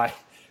quite get why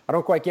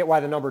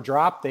the number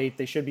dropped.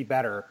 They should be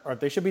better, or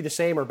they should be the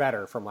same or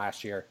better from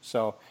last year.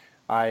 So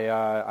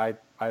I'm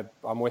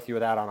with you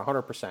with that on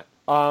 100%.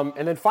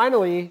 And then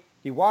finally,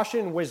 the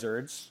Washington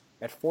Wizards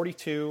at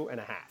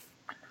 42.5.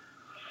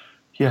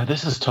 Yeah,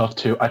 this is tough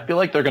too. I feel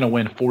like they're going to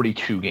win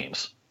 42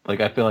 games.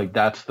 I feel like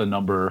that's the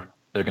number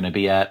they're going to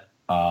be at.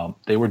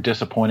 They were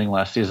disappointing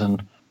last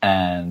season,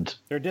 and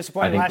they're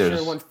disappointing last year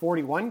and won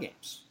 41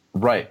 games.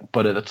 Right,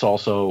 but it's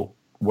also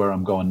where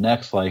I'm going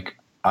next.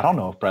 I don't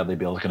know if Bradley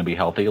Beal is going to be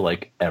healthy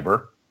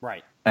ever.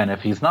 Right. And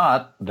if he's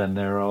not, then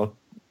they're a low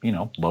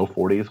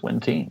 40s win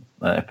team.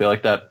 I feel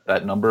like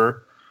that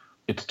number,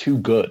 it's too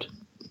good.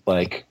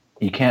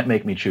 You can't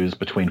make me choose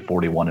between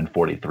 41 and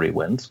 43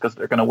 wins because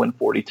they're going to win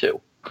 42.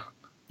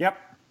 Yep.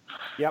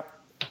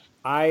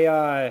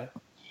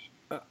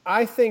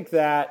 I think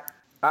that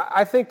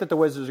the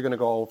Wizards are going to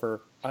go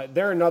over.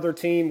 They're another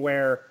team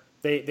where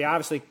they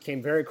obviously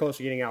came very close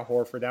to getting Al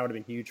Horford. That would have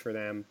been huge for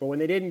them. But when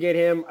they didn't get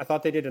him, I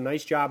thought they did a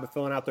nice job of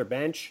filling out their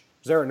bench.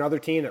 They're another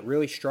team that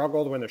really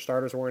struggled when their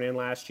starters weren't in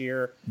last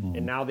year,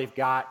 and now they've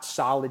got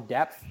solid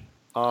depth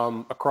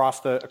across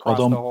the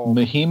whole.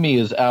 Mahimi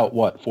is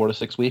out 4 to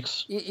 6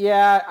 weeks.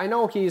 Yeah, I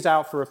know he's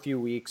out for a few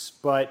weeks,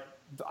 but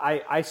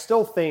I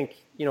still think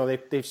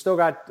they've still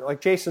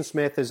got Jason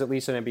Smith is at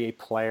least an NBA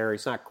player.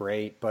 He's not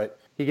great, but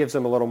he gives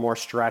them a little more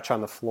stretch on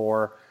the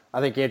floor. I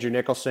think Andrew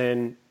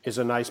Nicholson is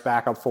a nice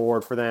backup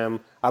forward for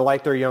them. I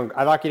like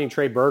getting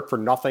Trey Burke for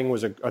nothing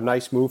was a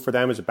nice move for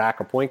them as a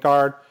backup point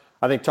guard.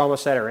 I think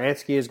Tomas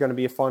Satoransky is going to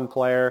be a fun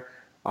player.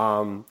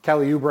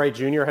 Kelly Oubre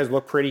Jr. has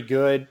looked pretty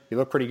good. He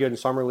looked pretty good in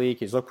Summer League.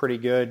 He's looked pretty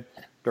good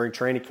during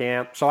training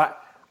camp. So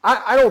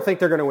I don't think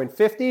they're going to win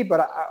 50,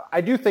 but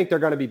I do think they're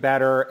going to be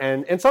better.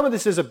 And some of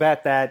this is a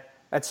bet that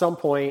at some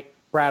point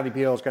Bradley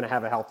Beal is going to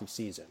have a healthy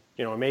season.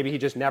 Maybe he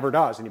just never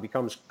does, and he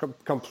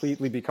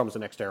completely becomes the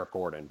next Eric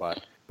Gordon.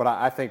 But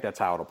I think that's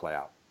how it'll play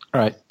out. All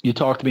right, you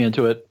talked me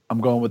into it.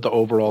 I'm going with the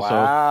over also.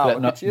 Wow,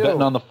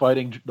 betting on the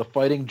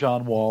fighting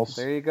John Walls.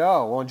 There you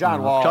go. Well, John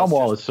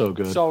Wall is so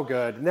good. So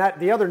good. And that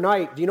the other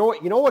night, do you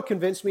know what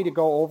convinced me to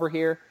go over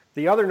here?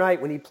 The other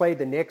night when he played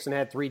the Knicks and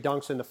had 3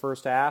 dunks in the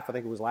first half, I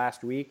think it was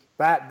last week.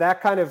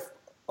 That kind of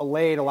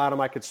allayed a lot of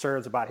my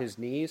concerns about his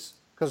knees,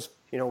 because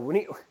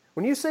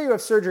when you say you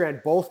have surgery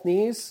on both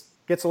knees,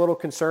 it gets a little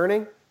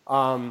concerning.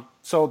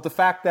 So the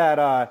fact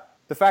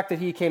that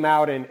he came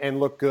out and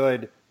looked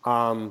good.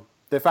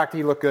 The fact that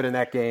he looked good in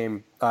that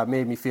game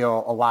made me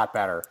feel a lot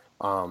better.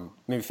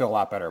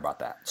 About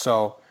that.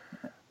 So,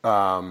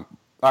 all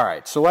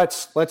right. So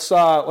let's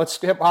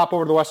hop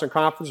over to the Western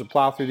Conference and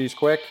plow through these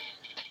quick.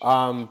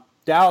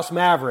 Dallas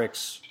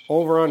Mavericks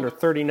over under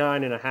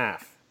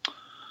 39.5.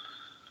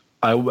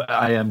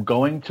 I am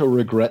going to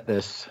regret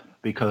this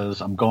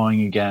because I'm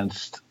going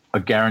against a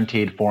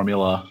guaranteed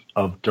formula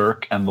of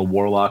Dirk and the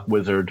Warlock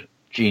Wizard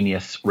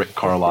genius Rick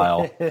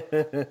Carlisle.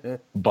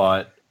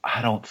 But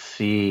I don't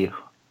see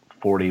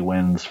 40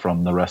 wins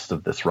from the rest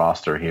of this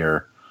roster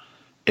here.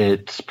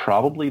 It's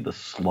probably the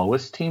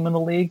slowest team in the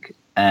league,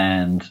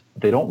 and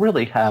they don't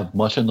really have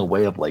much in the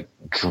way of like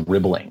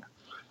dribbling.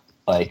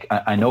 Like,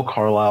 I know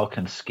Carlisle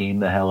can scheme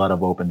the hell out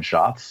of open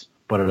shots,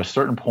 but at a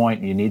certain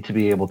point, you need to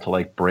be able to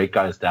like break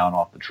guys down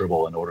off the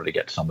dribble in order to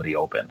get somebody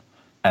open.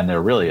 And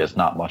there really is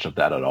not much of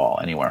that at all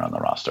anywhere on the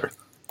roster.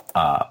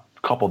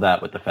 Couple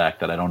that with the fact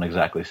that I don't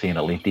exactly see an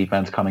elite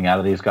defense coming out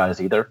of these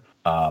guys either.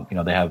 They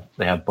have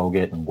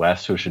Bogut and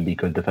West, who should be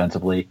good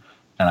defensively,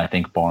 and I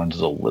think Barnes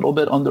is a little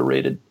bit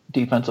underrated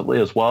defensively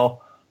as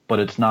well. But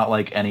it's not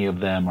like any of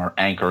them are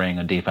anchoring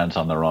a defense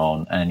on their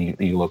own. And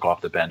you look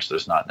off the bench,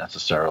 there's not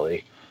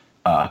necessarily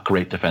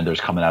great defenders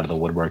coming out of the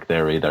woodwork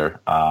there either.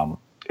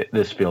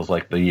 This feels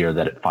like the year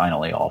that it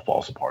finally all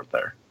falls apart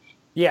there.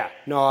 Yeah,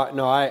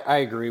 I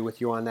agree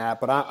with you on that,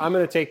 but I'm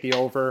going to take the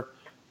over.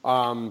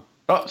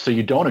 So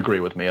you don't agree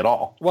with me at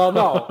all? Well,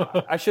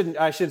 no, I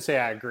should say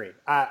I agree.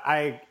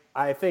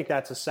 I think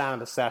that's a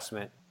sound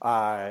assessment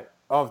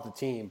of the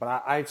team,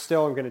 but I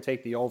still am going to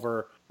take the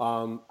over.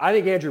 I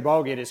think Andrew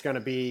Bogut is going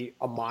to be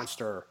a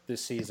monster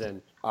this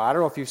season. I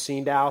don't know if you've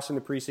seen Dallas in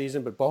the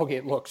preseason, but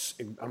Bogut looks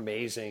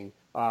amazing.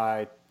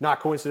 Not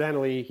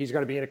coincidentally, he's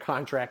going to be in a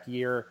contract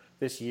year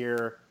this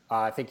year.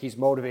 I think he's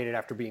motivated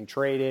after being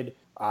traded.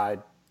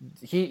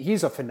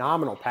 He's a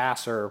phenomenal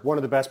passer, one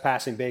of the best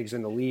passing bigs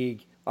in the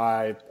league.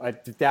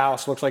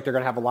 Dallas looks like they're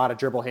going to have a lot of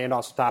dribble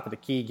handoffs at the top of the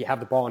key. You have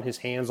the ball in his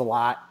hands a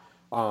lot.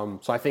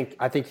 So I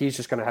think he's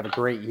just going to have a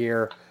great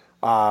year.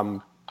 I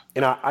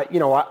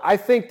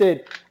think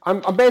that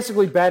I'm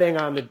basically betting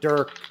on the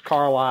Dirk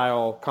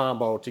Carlisle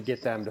combo to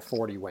get them to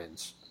 40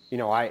 wins.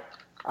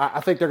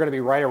 I think they're going to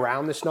be right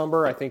around this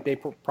number. I think they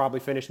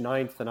probably finish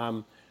ninth, and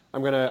I'm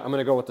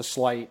gonna go with the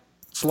slight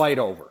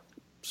over.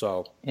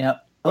 So yeah,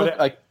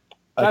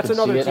 that's could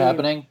another see it team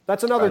happening.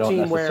 That's another team where I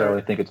don't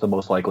necessarily think it's the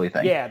most likely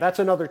thing. Yeah, that's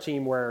another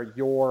team where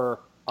your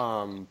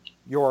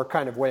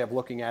kind of way of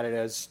looking at it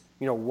as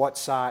what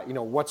side,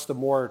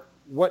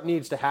 what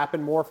needs to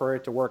happen more for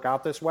it to work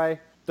out this way.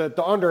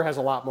 The under has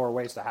a lot more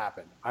ways to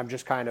happen. I'm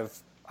just kind of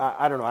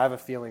I don't know. I have a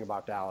feeling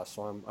about Dallas,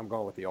 so I'm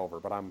going with the over.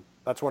 But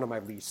that's one of my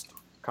least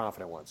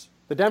confident ones.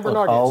 The Denver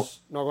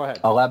Nuggets. Go ahead.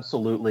 I'll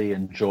absolutely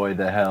enjoy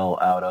the hell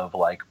out of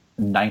like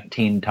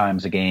 19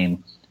 times a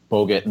game,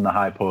 Bogut in the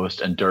high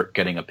post and Dirk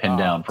getting a pin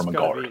down from a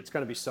guard. It's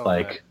going to be so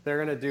good.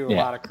 They're going to do a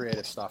lot of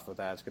creative stuff with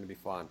that. It's going to be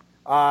fun.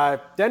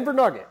 Denver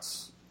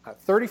Nuggets,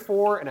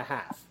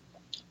 34.5.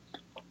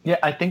 Yeah,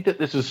 I think that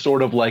this is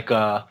sort of like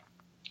a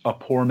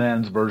poor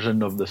man's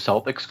version of the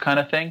Celtics kind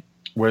of thing,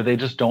 where they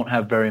just don't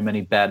have very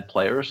many bad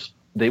players.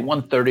 They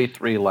won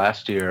 33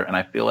 last year, and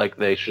I feel like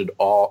they should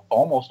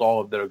almost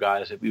all of their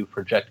guys, if you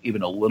project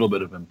even a little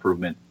bit of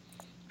improvement,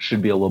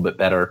 should be a little bit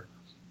better.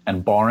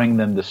 And barring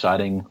them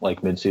deciding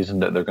like midseason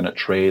that they're going to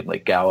trade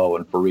like Gallo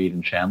and Fareed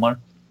and Chandler,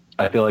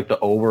 I feel like the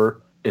over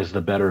is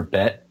the better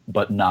bet,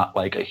 but not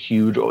like a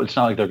huge. It's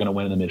not like they're going to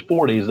win in the mid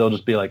 40s. They'll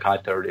just be like high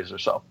 30s or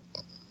so.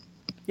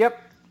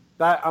 Yep,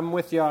 I'm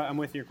with you. I'm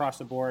with you across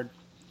the board.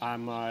 I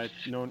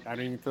don't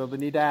even feel the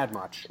need to add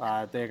much.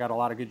 They got a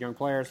lot of good young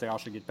players. They all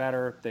should get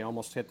better. They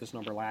almost hit this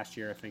number last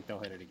year. I think they'll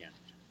hit it again.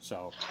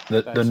 So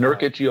the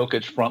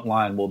Nurkic-Jokic front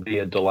line will be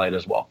a delight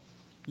as well.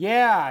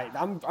 Yeah,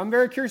 I'm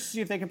very curious to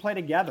see if they can play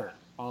together.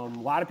 A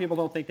lot of people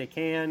don't think they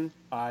can.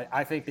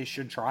 I think they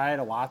should try it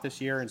a lot this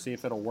year and see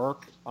if it'll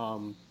work.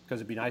 Because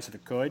it'd be nice if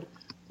it could.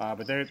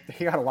 But they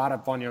got a lot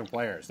of fun young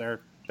players. They're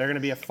going to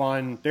be They're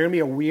going to be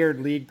a weird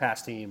league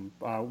pass team.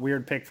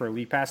 Weird pick for a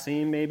league pass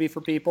team maybe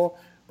for people.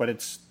 But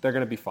they're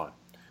going to be fun.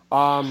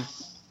 All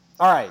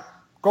right,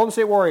 Golden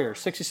State Warriors,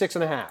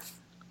 66.5.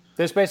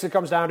 This basically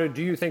comes down to,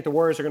 do you think the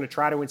Warriors are going to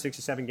try to win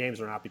 67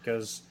 games or not?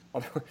 Because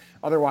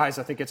otherwise,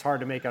 I think it's hard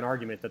to make an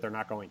argument that they're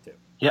not going to.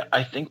 Yeah,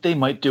 I think they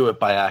might do it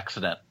by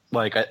accident.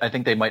 Like, I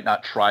think they might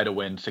not try to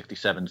win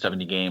 67,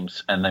 70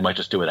 games, and they might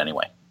just do it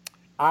anyway.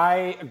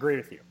 I agree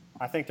with you.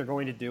 I think they're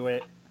going to do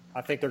it.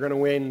 I think they're going to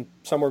win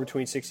somewhere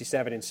between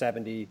 67 and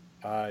 70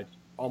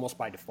 almost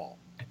by default.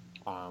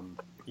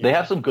 They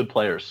have some good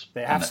players.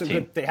 They have some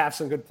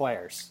good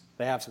players.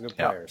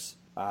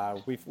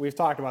 We've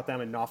talked about them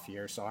enough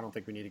here, so I don't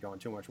think we need to go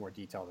into too much more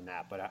detail than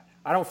that. But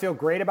I don't feel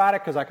great about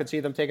it because I could see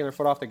them taking their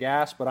foot off the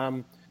gas. But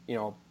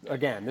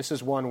again, this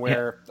is one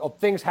where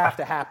things have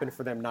to happen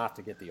for them not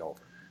to get the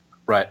over.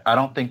 Right. I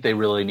don't think they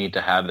really need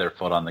to have their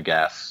foot on the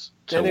gas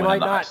to and they win might in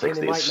the not. high 60s. And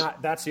they might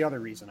not. That's the other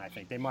reason I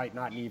think they might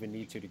not even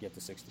need to get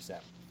to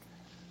 67.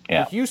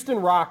 Yeah. The Houston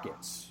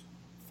Rockets,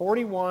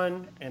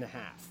 41.5.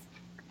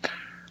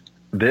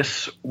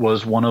 This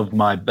was one of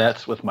my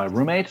bets with my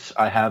roommates.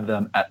 I have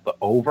them at the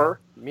over.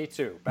 Me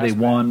too. They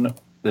won.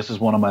 This is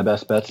one of my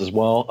best bets as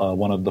well.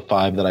 One of the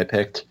 5 that I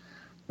picked.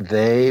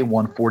 They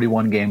won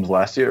 41 games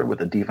last year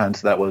with a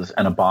defense that was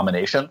an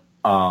abomination.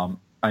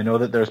 I know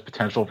that there's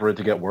potential for it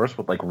to get worse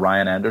with like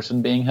Ryan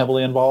Anderson being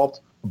heavily involved,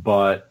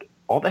 but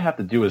all they have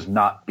to do is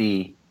not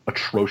be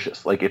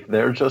atrocious. Like if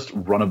they're just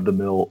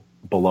run-of-the-mill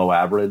below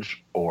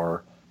average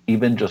or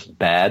even just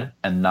bad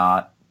and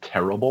not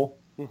terrible,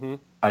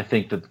 I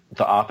think that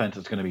the offense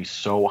is going to be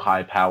so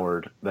high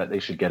powered that they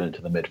should get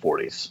into the mid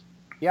 40s.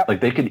 Yep.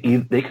 Like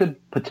they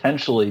could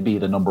potentially be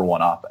the number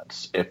one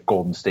offense if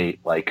Golden State,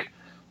 like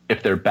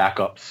if their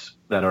backups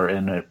that are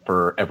in it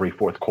for every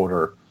fourth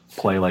quarter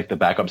play like the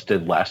backups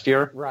did last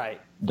year.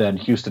 Right. Then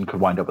Houston could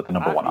wind up with the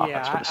number one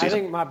offense for the season.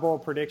 I think my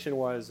bold prediction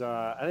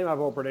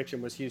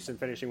was Houston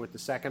finishing with the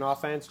second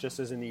offense, just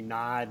as in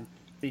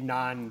the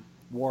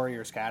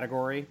non-Warriors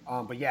category.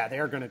 But yeah,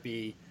 they're going to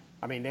be.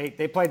 I mean,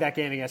 they played that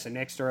game against the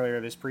Knicks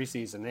earlier this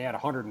preseason. They had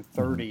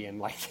 130,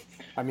 and I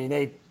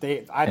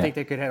think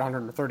they could hit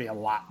 130 a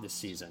lot this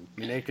season.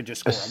 I mean, they could just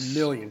score a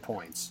million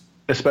points.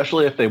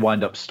 Especially if they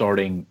wind up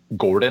starting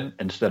Gordon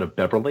instead of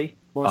Beverly.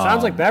 Well, it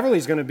sounds like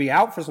Beverly's going to be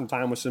out for some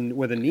time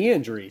with a knee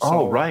injury.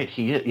 So, right,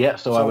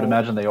 So I would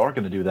imagine they are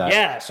going to do that.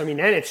 Yes, I mean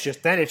then it's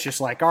just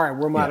like, all right,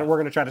 we're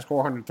going to try to score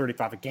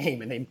 135 a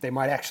game, and they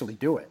might actually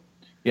do it.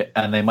 Yeah,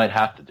 and they might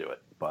have to do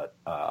it, but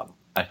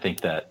I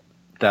think that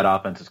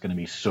offense is going to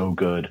be so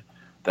good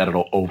that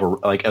it'll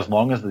as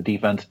long as the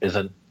defense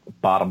isn't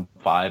bottom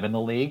 5 in the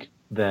league,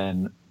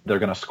 then they're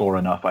going to score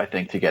enough, I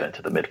think, to get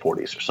into the mid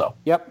 40s or so.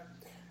 Yep.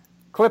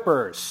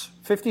 Clippers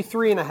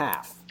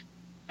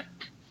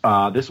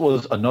 53.5. This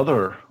was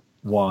another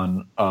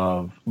one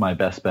of my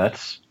best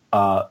bets.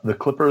 The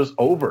Clippers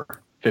over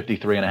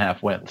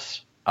 53.5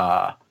 wins.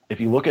 If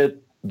you look at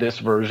this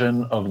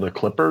version of the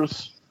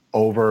Clippers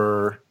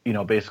over,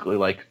 basically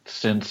like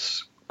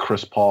since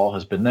Chris Paul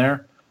has been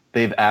there,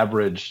 they've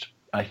averaged,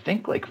 I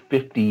think, like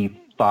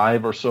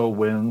 55 or so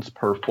wins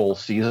per full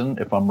season,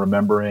 if I'm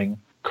remembering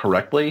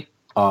correctly.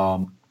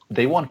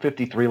 They won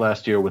 53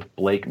 last year with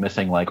Blake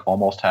missing like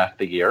almost half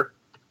the year.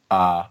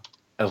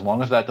 As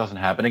long as that doesn't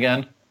happen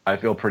again, I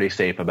feel pretty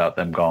safe about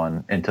them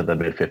going into the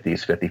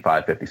mid-50s,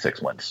 55,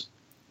 56 wins.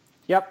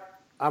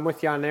 Yep, I'm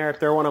with you on there.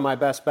 They're one of my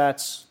best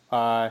bets.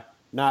 They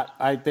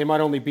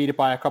might only beat it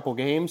by a couple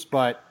games,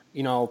 but,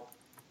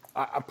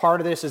 a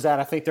part of this is that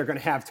I think they're going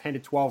to have 10 to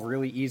 12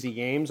 really easy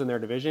games in their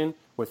division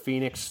with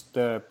Phoenix,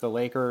 the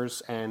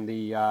Lakers, and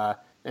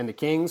the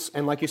Kings.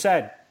 And like you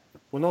said,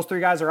 when those three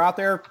guys are out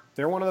there,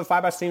 they're one of the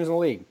 5 best teams in the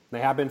league. They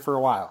have been for a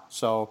while.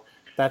 So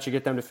that should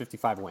get them to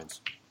 55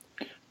 wins.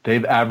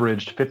 They've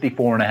averaged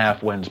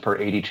 54.5 wins per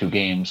 82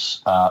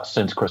 games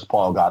since Chris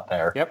Paul got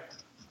there. Yep.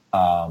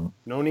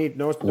 No need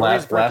for it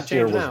last to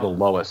year change was now. the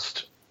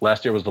lowest.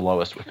 Last year was the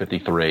lowest with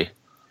 53.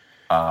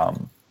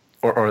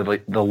 Or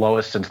the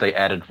lowest since they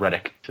added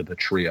Redick to the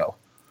trio.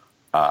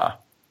 I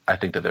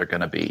think that they're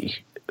going to be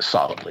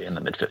solidly in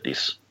the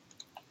mid-50s.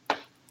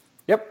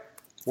 Yep.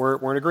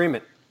 We're in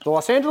agreement. The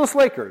Los Angeles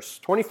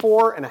Lakers,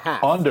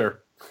 24.5.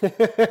 Under.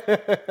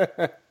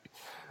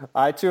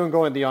 I, too, am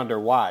going the under.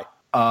 Why?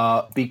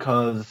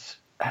 Because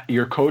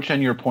your coach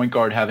and your point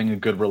guard having a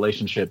good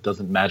relationship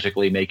doesn't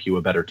magically make you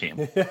a better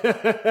team.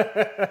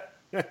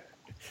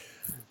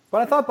 But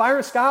I thought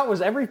Byron Scott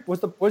was every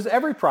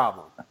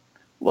problem.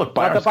 Look,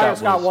 Byron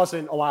Scott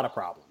wasn't a lot of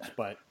problems,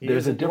 but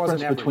there's a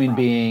difference between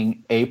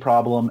being a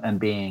problem and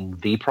being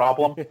the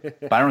problem.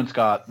 Byron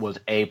Scott was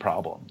a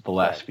problem the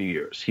last few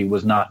years. He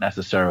was not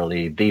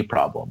necessarily the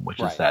problem, which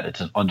is that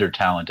it's an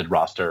under-talented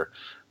roster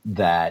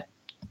that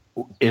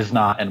is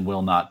not and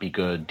will not be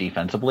good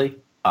defensively.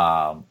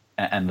 And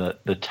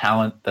the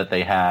talent that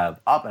they have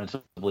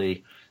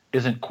offensively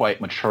isn't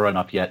quite mature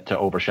enough yet to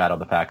overshadow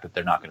the fact that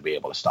they're not going to be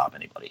able to stop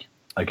anybody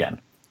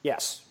again.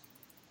 Yes.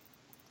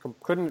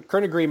 Couldn't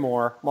agree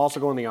more. I'm also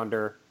going the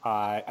under.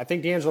 I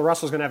think D'Angelo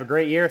Russell's going to have a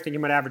great year. I think he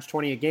might average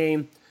 20 a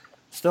game.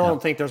 Still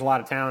don't think there's a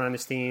lot of talent on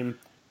this team.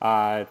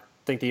 I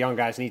think the young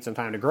guys need some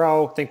time to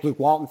grow. I think Luke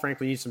Walton,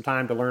 frankly, needs some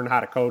time to learn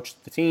how to coach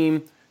the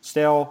team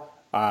still.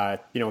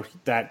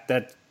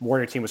 That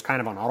Warrior team was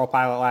kind of on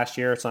autopilot last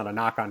year. It's not a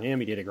knock on him.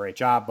 He did a great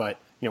job. But,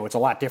 it's a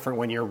lot different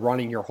when you're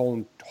running your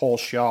whole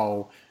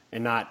show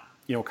and not,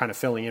 kind of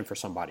filling in for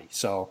somebody.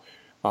 So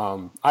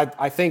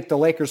I think the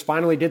Lakers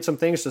finally did some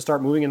things to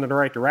start moving in the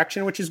right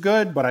direction, which is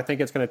good, but I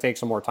think it's going to take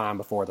some more time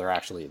before they're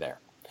actually there.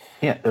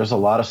 Yeah, there's a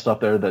lot of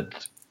stuff there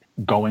that's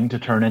going to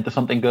turn into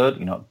something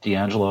good.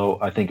 D'Angelo,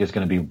 I think, is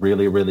going to be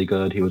really, really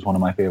good. He was one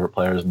of my favorite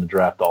players in the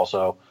draft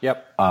also.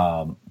 Yep.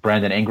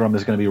 Brandon Ingram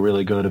is going to be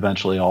really good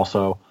eventually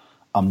also.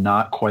 I'm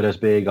not quite as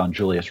big on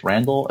Julius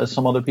Randle as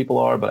some other people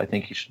are, but I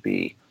think he should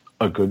be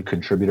a good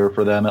contributor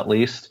for them at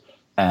least.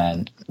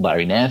 And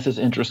Larry Nance is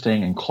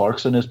interesting, and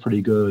Clarkson is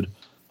pretty good.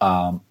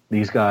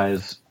 These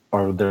guys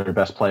are their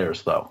best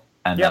players, though,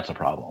 and that's a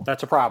problem.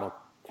 That's a problem.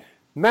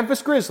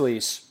 Memphis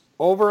Grizzlies,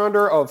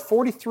 over-under of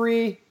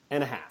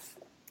 43.5.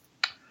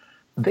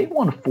 They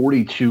won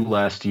 42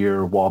 last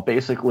year while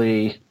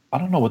basically, I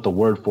don't know what the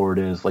word for it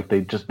is, like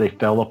they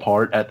fell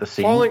apart at the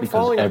seams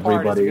falling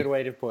apart is a good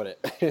way to put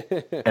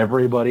it.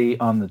 Everybody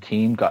on the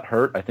team got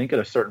hurt. I think at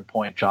a certain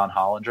point, John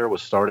Hollinger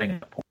was starting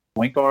at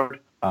point guard.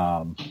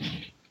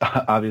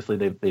 Obviously,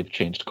 they've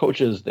changed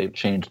coaches. They've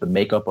changed the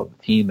makeup of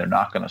the team. They're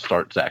not going to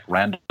start Zach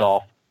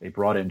Randolph. They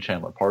brought in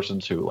Chandler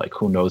Parsons, who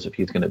knows if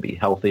he's going to be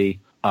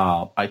healthy.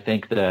 I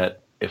think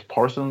that if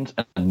Parsons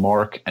and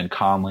Mark and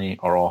Conley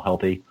are all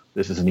healthy,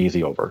 this is an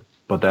easy over.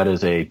 But that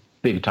is a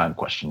big-time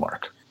question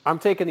mark. I'm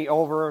taking the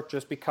over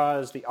just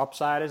because the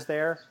upside is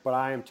there, but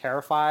I am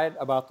terrified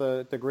about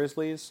the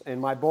Grizzlies. And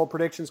my bold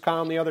predictions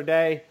column the other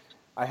day,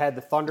 I had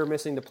the Thunder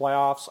missing the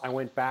playoffs. I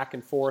went back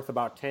and forth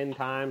about 10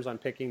 times on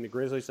picking the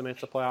Grizzlies to miss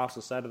the playoffs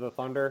instead of the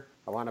Thunder.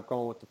 I wound up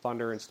going with the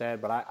Thunder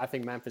instead, but I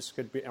think Memphis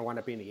could wind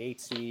up being the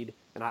 8th seed,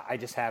 and I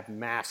just have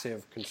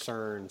massive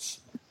concerns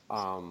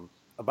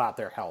about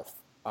their health.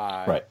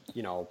 Right.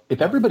 You know,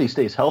 if everybody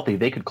stays healthy,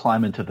 they could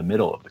climb into the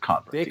middle of the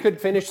conference. They could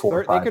finish.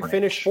 They could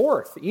finish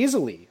 4th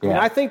easily. I mean,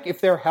 I think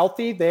if they're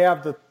healthy,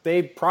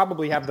 they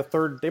probably have the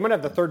third. They might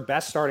have the third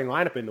best starting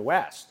lineup in the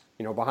West.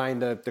 You know,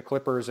 behind the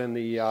Clippers and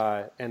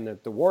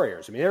the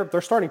Warriors. I mean,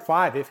 they're starting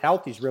 5 if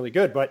healthy is really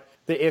good, but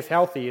the if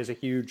healthy is a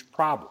huge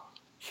problem.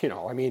 You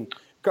know, I mean,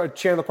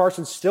 Chandler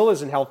Parsons still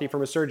isn't healthy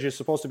from a surgery. It's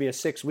supposed to be a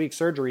 6-week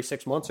surgery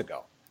 6 months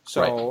ago.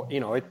 So You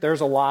know,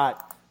 there's a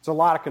lot. There's a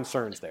lot of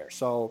concerns there.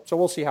 So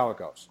we'll see how it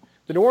goes.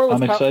 The New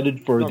Orleans. I'm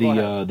excited for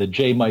the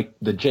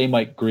J.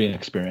 Mike Green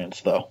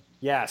experience, though.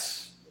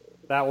 Yes,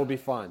 that will be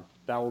fun.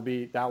 That will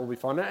be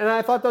fun. And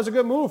I thought that was a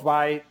good move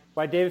by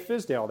David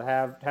Fizdale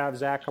to have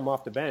Zach come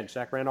off the bench.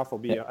 Zach Randolph will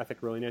be, I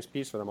think, a really nice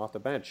piece for them off the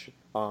bench.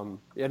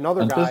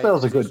 Another guy.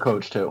 Fizdale's a good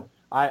coach too.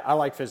 I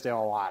like Fizdale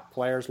a lot.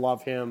 Players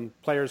love him.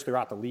 Players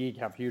throughout the league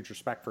have huge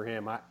respect for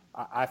him.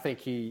 I think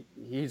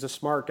he's a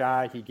smart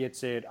guy. He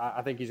gets it.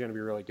 I think he's going to be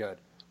really good.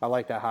 I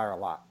like that hire a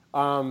lot.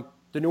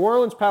 The New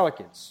Orleans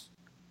Pelicans,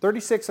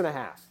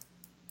 36.5.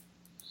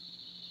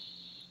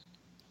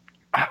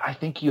 I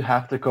think you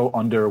have to go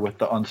under with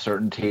the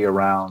uncertainty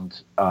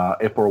around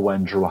if or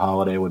when Drew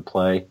Holiday would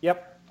play.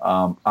 Yep.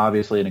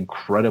 Obviously, an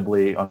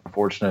incredibly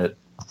unfortunate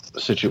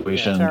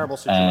situation. Terrible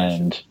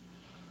situation. And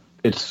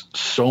it's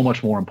so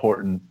much more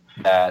important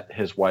that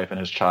his wife and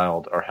his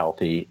child are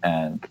healthy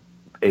and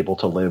able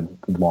to live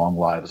long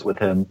lives with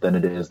him than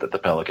it is that the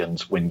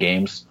Pelicans win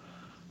games.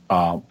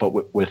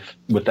 But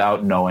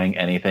without knowing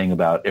anything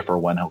about if or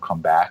when he'll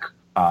come back,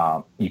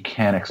 you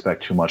can't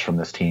expect too much from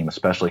this team,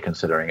 especially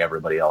considering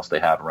everybody else they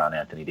have around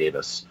Anthony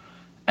Davis.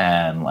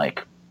 And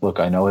look,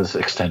 I know his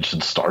extension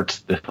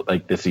starts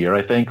this year,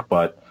 I think,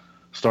 but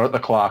start the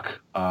clock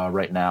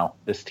right now.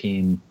 This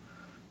team,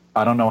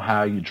 I don't know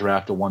how you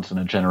draft a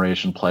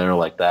once-in-a-generation player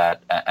like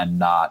that and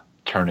not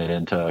turn it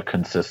into a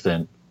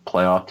consistent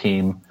playoff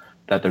team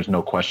that there's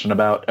no question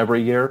about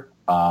every year.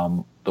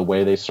 The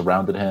way they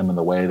surrounded him and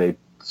the way they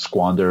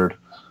squandered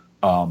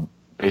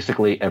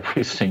basically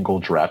every single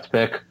draft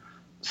pick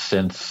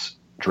since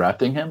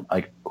drafting him.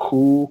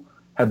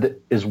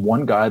 Is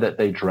one guy that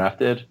they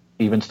drafted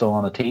even still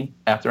on the team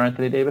after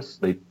Anthony Davis?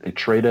 They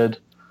traded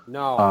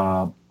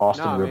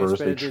Austin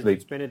Rivers.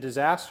 It's been a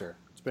disaster.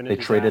 They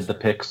traded the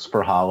picks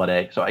for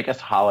Holiday. So I guess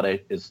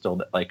Holiday is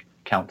still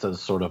counts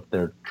as sort of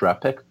their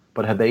draft pick.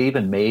 But have they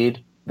even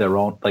made their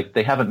own?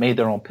 They haven't made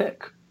their own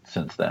pick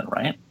since then,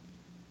 right?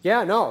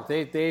 Yeah, no.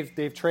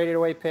 They've traded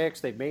away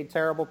picks. They've made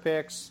terrible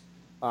picks.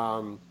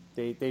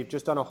 They've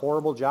just done a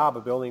horrible job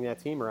of building that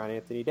team around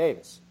Anthony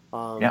Davis.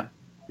 You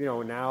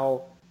know,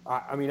 now,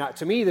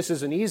 to me, this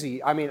isn't easy.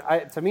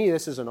 To me,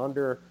 this is an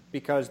under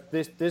because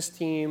this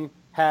team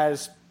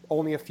has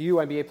only a few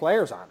NBA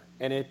players on it,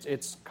 and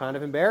it's kind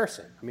of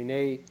embarrassing. I mean,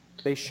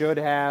 they should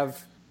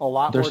have a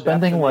lot more depth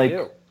than they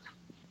do.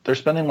 They're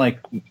spending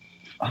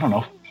I don't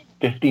know,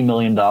 $50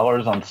 million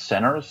on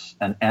centers,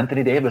 and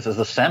Anthony Davis is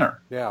a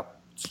center. Yeah.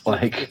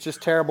 It's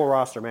just terrible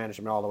roster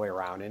management all the way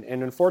around.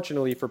 And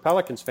unfortunately for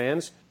Pelicans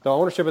fans, the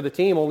ownership of the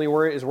team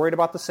is worried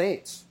about the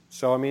Saints.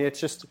 So, I mean,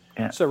 it's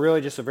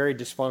really just a very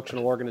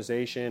dysfunctional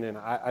organization, and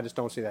I just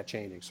don't see that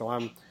changing. So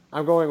I'm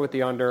going with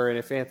the under, and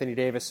if Anthony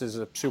Davis is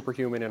a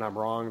superhuman and I'm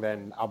wrong,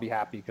 then I'll be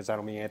happy because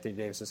that'll mean Anthony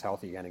Davis is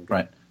healthy again and good.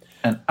 Right.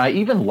 And I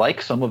even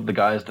like some of the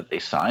guys that they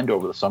signed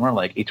over the summer.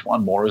 Like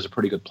Etuan Moore is a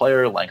pretty good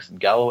player. Langston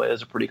Galloway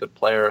is a pretty good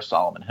player.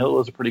 Solomon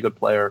Hill is a pretty good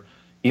player.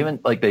 Even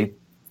they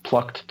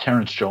plucked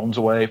Terrence Jones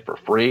away for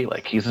free.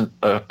 He's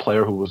a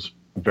player who was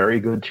very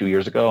good 2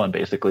 years ago and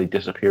basically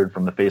disappeared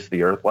from the face of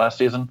the earth last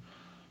season.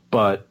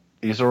 But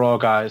these are all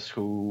guys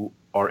who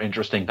are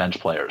interesting bench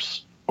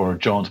players, or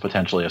Jones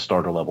potentially a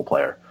starter level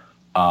player.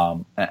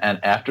 And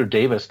after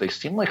Davis, they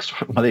seem like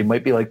they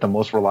might be the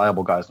most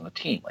reliable guys on the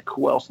team.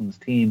 Who else in this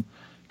team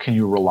can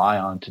you rely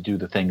on to do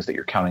the things that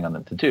you're counting on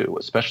them to do,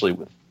 especially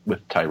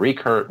with Tyreek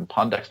hurt and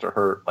Pondexter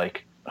hurt?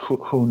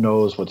 Who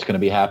knows what's going to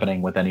be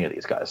happening with any of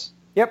these guys?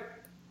 Yep.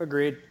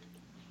 Agreed.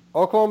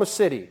 Oklahoma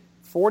City,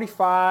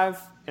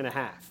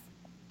 45.5.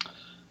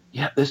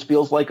 Yeah, this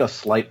feels like a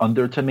slight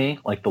under to me,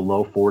 the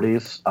low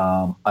 40s.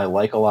 I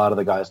like a lot of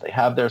the guys they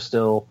have there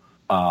still.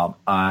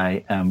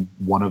 I am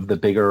one of the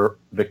bigger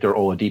Victor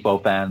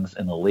Oladipo fans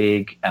in the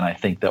league, and I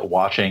think that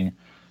watching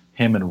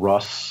him and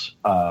Russ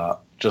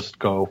just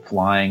go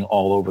flying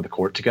all over the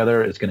court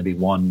together is going to be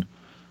one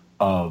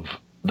of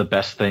the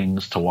best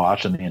things to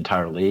watch in the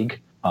entire league.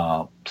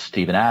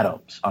 Steven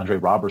Adams, Andre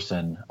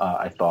Robertson,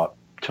 I thought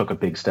took a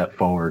big step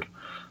forward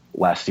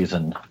last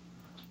season.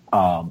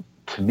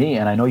 To me,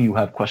 and I know you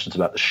have questions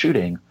about the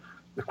shooting,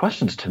 the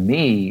questions to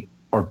me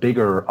are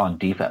bigger on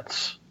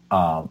defense.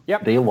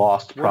 Yep. They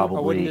lost I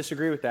probably. wouldn't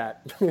disagree with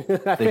that.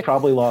 They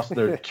probably lost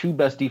their two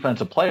best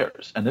defensive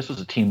players, and this was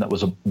a team that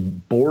was a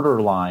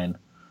borderline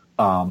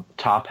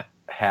top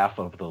half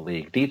of the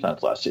league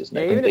defense last season.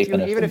 Yeah, I think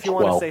even if you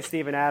 12th. want to say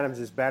Steven Adams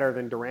is better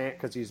than Durant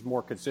because he's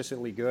more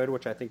consistently good,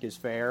 which I think is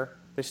fair,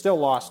 they still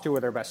lost two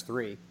of their best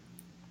three.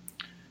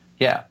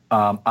 Yeah,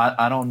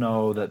 I don't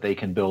know that they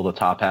can build a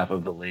top half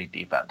of the league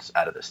defense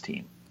out of this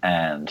team.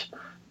 And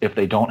if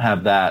they don't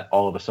have that,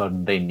 all of a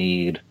sudden they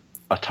need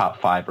a top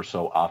 5 or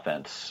so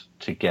offense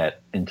to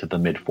get into the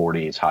mid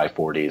 40s, high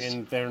 40s.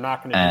 And they're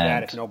not going to do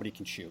that if nobody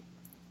can shoot.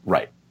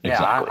 Right.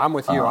 Exactly. Yeah, I'm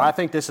with you. I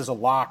think this is a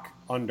lock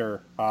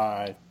under.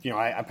 I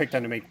picked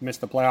them to miss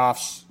the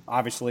playoffs.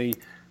 Obviously,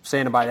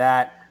 standing by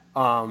that.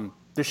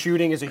 The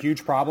shooting is a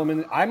huge problem,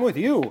 and I'm with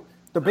you.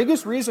 The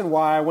biggest reason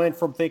why I went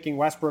from thinking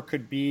Westbrook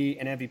could be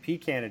an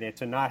MVP candidate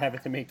to not having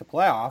to make the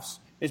playoffs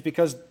is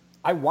because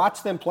I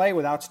watched them play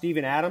without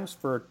Steven Adams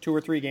for 2 or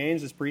 3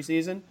 games this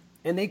preseason,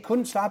 and they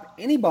couldn't stop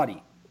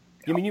anybody.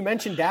 I mean, you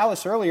mentioned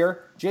Dallas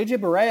earlier. J.J.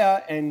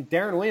 Barea and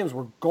Darren Williams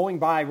were going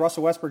by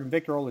Russell Westbrook and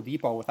Victor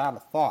Oladipo without a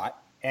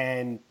thought.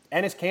 And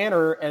Enes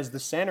Kanter as the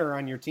center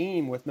on your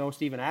team with no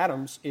Steven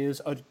Adams is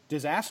a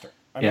disaster.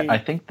 I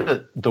think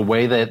that the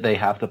way that they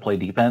have to play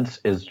defense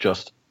is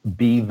just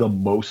be the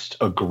most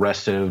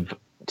aggressive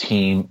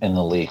team in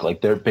the league.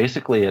 Like, they're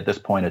basically at this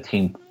point a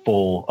team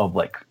full of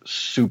like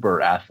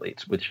super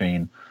athletes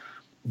between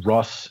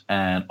Russ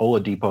and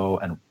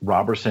Oladipo, and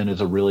Robertson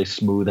is a really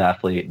smooth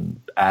athlete,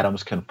 and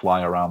Adams can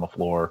fly around the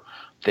floor.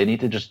 They need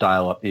to just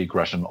dial up the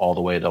aggression all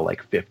the way to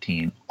like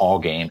 15 all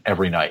game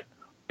every night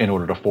in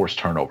order to force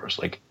turnovers.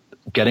 Like,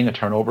 getting a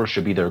turnover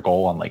should be their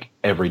goal on like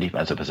every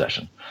defensive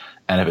possession.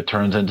 And if it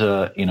turns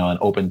into, an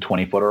open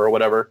 20-footer or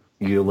whatever,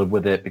 you live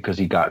with it because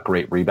you got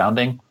great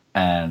rebounding.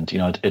 And,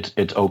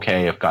 it's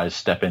okay if guys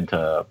step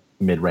into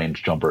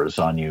mid-range jumpers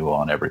on you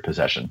on every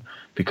possession,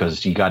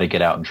 because you got to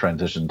get out in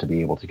transition to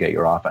be able to get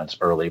your offense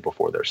early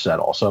before they're set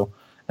also,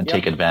 and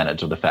take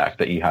advantage of the fact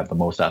that you have the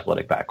most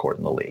athletic backcourt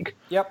in the league.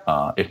 Yep.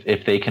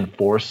 If they can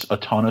force a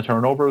ton of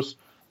turnovers,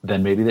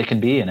 then maybe they can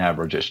be an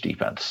average-ish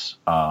defense.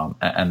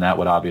 And that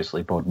would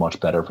obviously bode much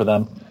better for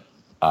them.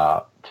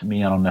 To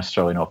me, I don't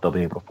necessarily know if they'll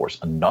be able to force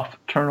enough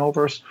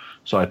turnovers.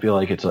 So I feel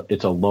like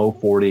it's a low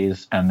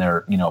 40s, and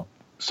they're,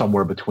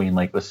 somewhere between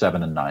like the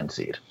 7 and 9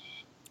 seed.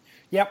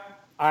 Yep.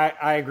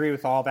 I agree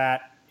with all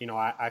that.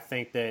 I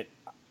think that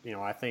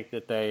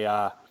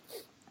they.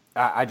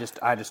 I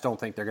just don't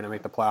think they're going to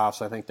make the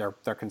playoffs. I think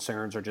their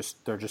concerns are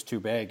just too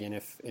big. And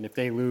if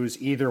they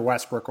lose either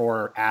Westbrook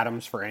or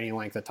Adams for any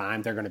length of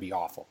time, they're going to be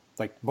awful.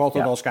 Like, both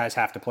of those guys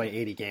have to play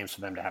 80 games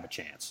for them to have a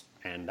chance.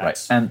 And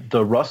that's right. And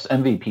the Russ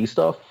MVP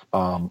stuff.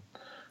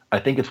 I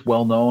think it's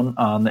well known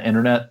on the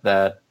internet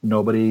that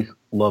nobody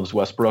loves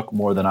Westbrook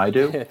more than I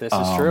do. This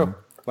is true.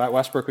 Let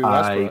Westbrook be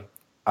Westbrook.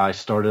 I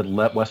started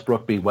Let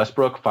Westbrook Be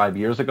Westbrook 5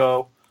 years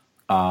ago.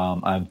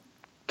 I've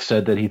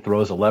said that he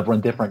throws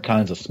 11 different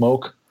kinds of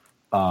smoke.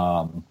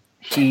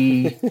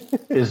 He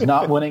is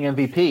not winning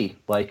MVP.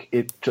 Like,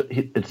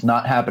 it's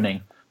not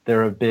happening.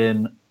 There have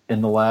been,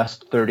 in the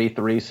last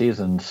 33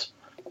 seasons,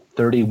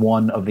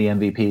 31 of the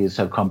MVPs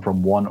have come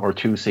from 1 or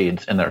 2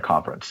 seeds in their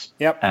conference.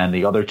 Yep. And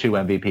the other 2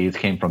 MVPs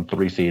came from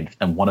 3 seeds,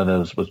 and one of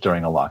those was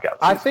during a lockout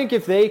season. I think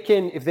if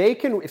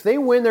they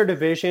win their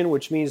division,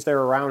 which means they're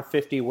around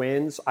 50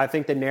 wins, I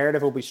think the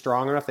narrative will be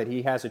strong enough that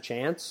he has a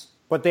chance.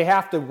 But they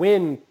have to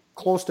win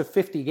close to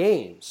 50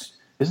 games.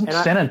 Isn't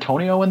San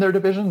Antonio in their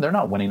division? They're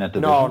not winning that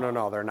division.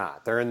 No, they're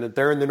not. They're in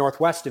the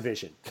Northwest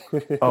division.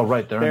 Oh,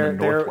 right, they're in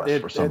the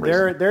Northwest for some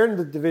reason. They're in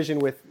the division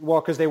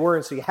because they were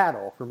in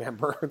Seattle.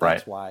 Remember,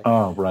 that's why.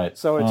 Oh, right.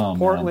 So it's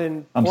Portland.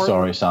 Man. I'm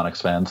sorry, Sonics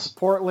fans.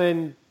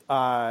 Portland.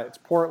 It's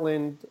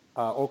Portland,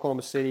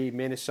 Oklahoma City,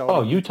 Minnesota.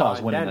 Oh,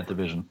 Utah's winning that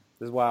division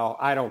as well.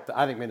 I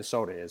think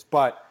Minnesota is,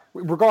 but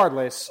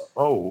regardless.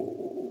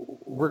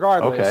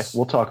 Okay,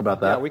 we'll talk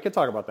about that. Yeah, we can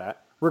talk about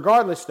that.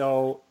 Regardless,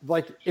 though,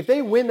 like, if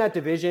they win that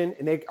division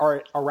and they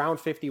are around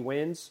 50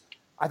 wins,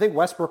 I think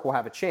Westbrook will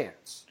have a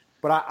chance.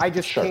 But I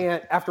just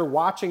can't, after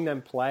watching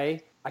them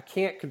play, I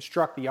can't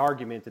construct the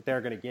argument that they're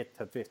going to get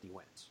to 50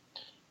 wins.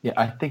 Yeah,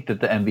 I think that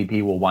the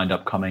MVP will wind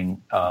up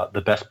coming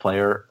the best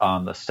player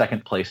on the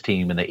second place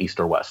team in the East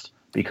or West,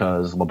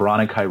 because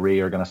LeBron and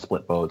Kyrie are going to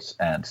split votes,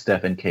 and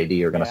Steph and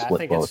KD are going to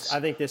split votes. I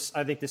think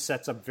this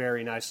sets up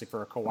very nicely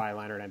for a Kawhi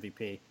Leonard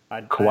MVP.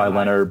 Kawhi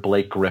Leonard,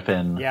 Blake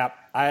Griffin. Yeah,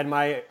 I had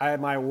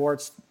my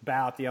awards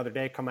ballot the other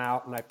day come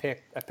out, and I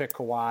picked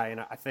Kawhi, and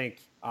I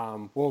think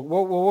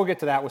we'll get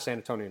to that with San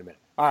Antonio in a minute.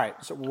 All right,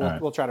 so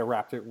we'll try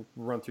to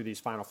run through these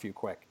final few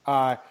quick.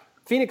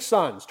 Phoenix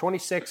Suns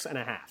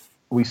 26.5.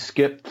 We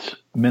skipped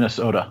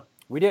Minnesota.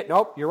 We did.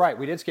 Nope, you're right.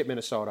 We did skip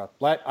Minnesota.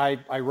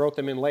 I wrote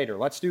them in later.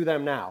 Let's do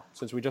them now,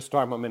 since we just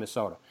talked about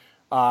Minnesota.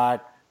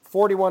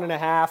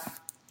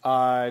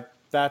 41.5.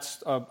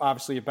 That's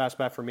obviously a best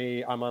bet for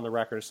me. I'm on the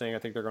record as saying I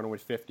think they're going to win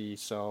 50,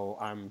 so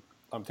I'm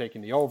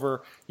taking the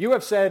over. You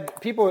have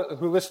said, people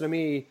who listen to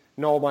me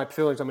know my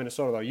feelings on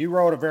Minnesota, though. You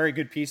wrote a very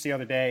good piece the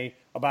other day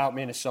about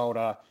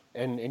Minnesota.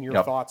 and your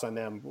Yep. thoughts on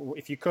them.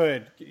 If you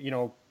could,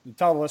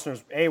 tell the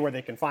listeners, A, where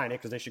they can find it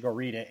because they should go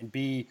read it, and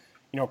B,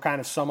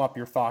 kind of sum up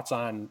your thoughts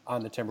on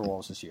the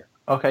Timberwolves this year.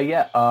 Okay,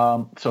 yeah.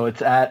 So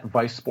it's at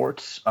Vice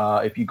Sports.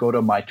 If you go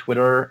to my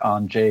Twitter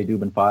on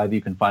JDubin5,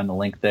 you can find the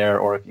link there.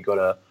 Or if you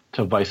go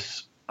to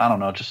Vice, I don't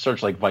know, just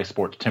search like Vice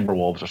Sports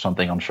Timberwolves or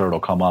something. I'm sure it'll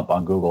come up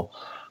on Google.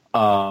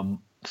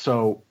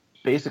 So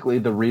basically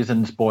the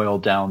reasons boil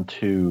down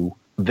to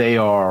they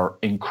are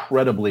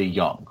incredibly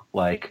young.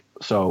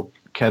 So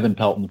Kevin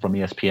Pelton from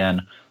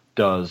ESPN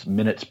does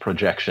minutes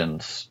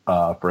projections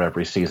for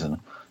every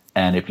season.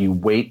 And if you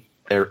weight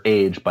their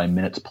age by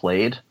minutes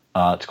played,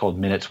 it's called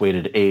minutes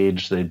weighted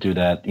age. They do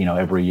that,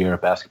 every year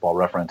at Basketball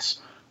Reference.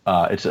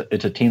 It's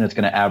a team that's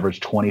going to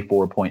average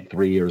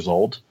 24.3 years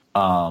old.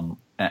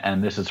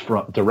 And this is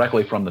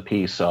directly from the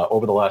piece.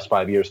 Over the last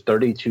 5 years,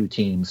 32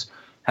 teams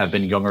have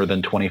been younger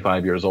than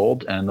 25 years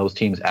old, and those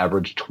teams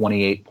averaged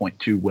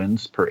 28.2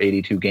 wins per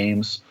 82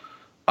 games.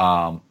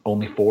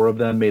 Only 4 of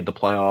them made the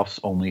playoffs.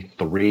 Only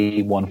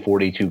 3 won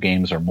 42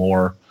 games or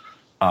more.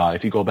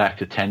 If you go back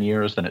to 10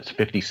 years, then it's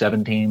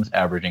 57 teams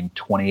averaging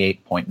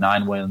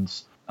 28.9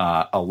 wins.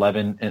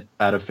 11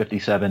 out of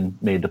 57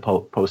 made the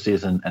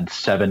postseason, and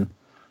 7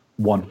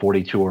 won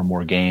 42 or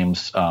more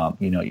games.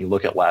 You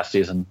look at last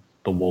season,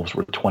 the Wolves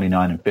were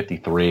 29 and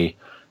 53,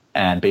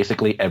 and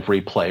basically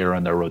every player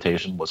in their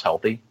rotation was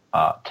healthy.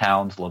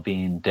 Towns,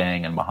 Levine,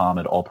 Deng, and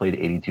Muhammad all played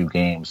 82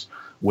 games.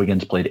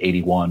 Wiggins played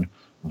 81.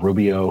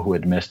 Rubio, who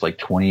had missed like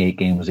 28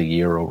 games a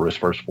year over his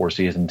first 4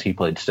 seasons, he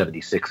played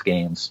 76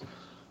 games.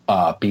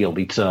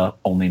 Bielitsa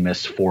only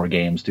missed 4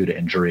 games due to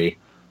injury.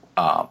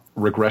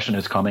 Regression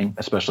is coming,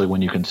 especially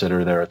when you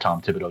consider they're a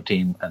Tom Thibodeau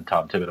team, and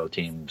Tom Thibodeau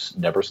teams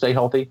never stay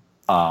healthy.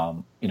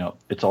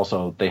 It's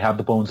also, they have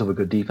the bones of a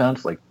good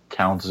defense. Like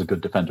Towns is a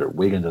good defender.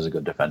 Wiggins is a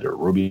good defender.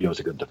 Rubio is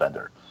a good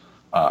defender.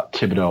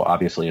 Thibodeau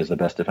obviously is the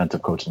best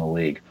defensive coach in the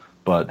league,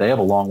 but they have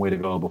a long way to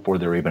go before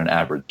they're even an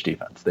average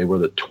defense. They were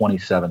the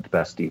 27th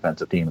best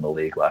defensive team in the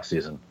league last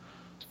season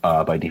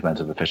by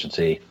defensive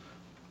efficiency.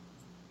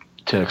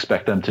 To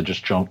expect them to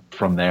just jump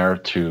from there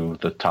to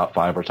the top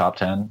 5 or top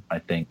 10, I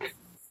think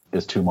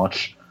is too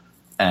much.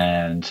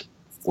 And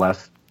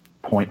last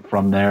point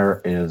from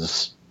there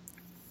is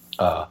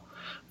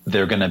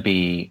they're going to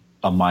be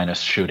a minus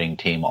shooting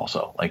team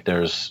also. Like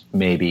there's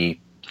maybe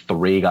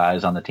 3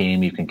 guys on the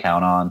team you can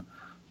count on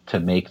to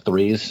make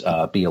threes,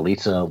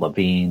 Bielitsa,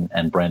 Levine,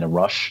 and Brandon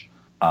Rush.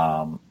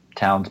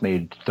 Towns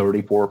made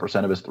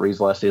 34% of his threes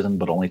last season,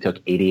 but only took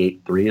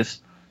 88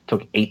 threes.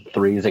 Took 8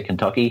 threes at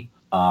Kentucky.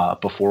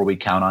 Before we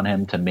count on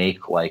him to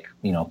make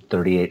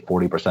 38,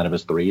 40% of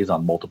his threes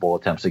on multiple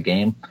attempts a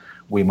game,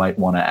 we might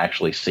want to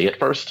actually see it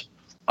first.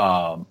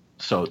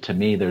 So to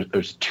me,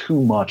 there's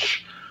too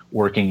much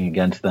working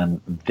against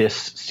them this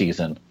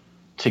season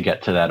to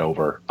get to that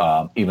over,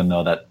 even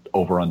though that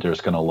over-under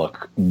is going to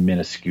look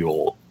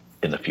minuscule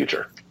in the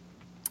future.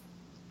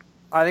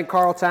 I think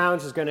Karl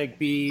Towns is going to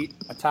be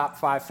a top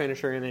 5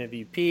 finisher in the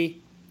MVP.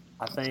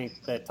 I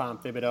think that Tom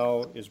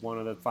Thibodeau is one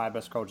of the 5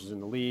 best coaches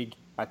in the league.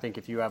 I think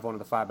if you have one of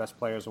the 5 best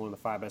players and one of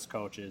the 5 best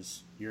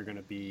coaches, you're going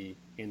to be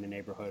in the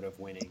neighborhood of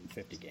winning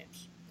 50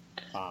 games.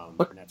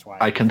 Look, and that's why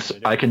I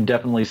can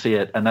definitely see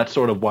it, and that's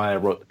sort of why I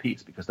wrote the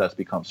piece, because that's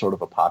become sort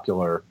of a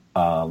popular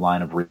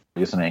line of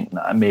reasoning.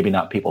 Maybe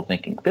not people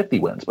thinking 50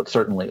 wins, but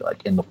certainly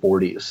like in the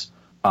 40s.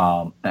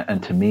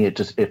 And to me,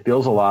 it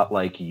feels a lot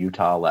like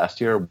Utah last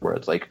year, where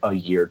it's like a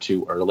year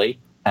too early,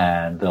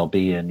 and they'll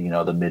be in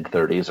the mid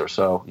 30s or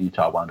so.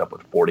 Utah wound up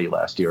with 40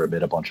 last year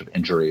amid a bunch of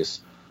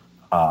injuries.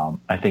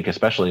 I think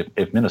especially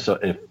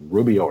if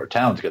Rubio or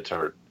Towns gets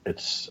hurt,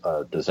 it's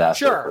a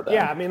disaster for them.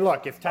 Yeah, I mean,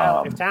 look, if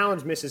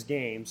Towns misses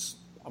games,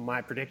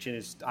 my prediction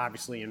is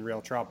obviously in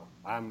real trouble.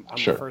 I'm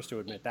sure. the first to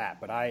admit that.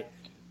 But I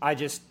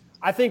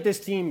think this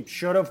team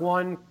should have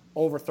won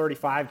over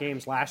 35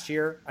 games last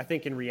year. I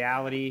think in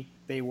reality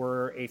they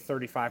were a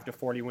 35 to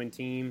 40 win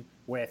team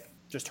with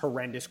just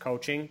horrendous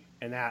coaching,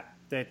 and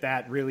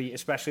that really,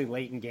 especially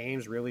late in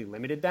games, really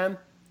limited them.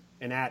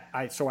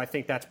 And so I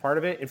think that's part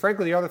of it. And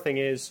frankly, the other thing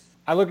is,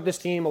 I look at this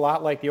team a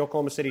lot like the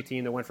Oklahoma City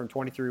team that went from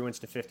 23 wins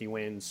to 50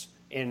 wins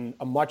in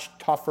a much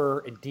tougher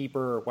and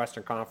deeper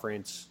Western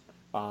Conference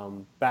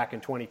back in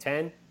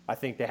 2010. I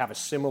think they have a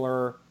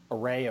similar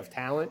array of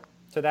talent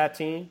to that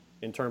team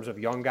in terms of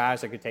young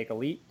guys that could take a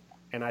leap.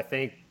 And I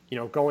think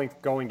going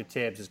to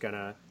Tibbs is going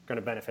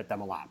to benefit them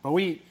a lot. But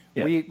we've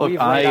laid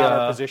out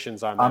our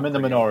positions on that. I'm in the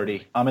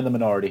minority. I'm in the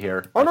minority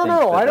here. Oh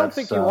no, I don't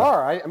think you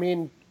are. I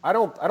mean, I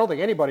don't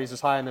think anybody's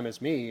as high on them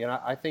as me, and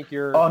I think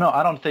you're. Oh no,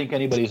 I don't think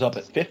anybody's up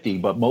at 50,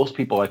 but most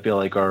people I feel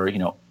like are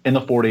in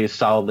the 40s,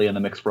 solidly in the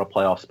mix for a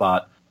playoff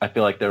spot. I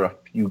feel like they're a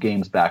few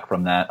games back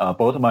from that.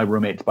 Both of my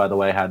roommates, by the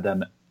way, had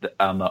them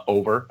on the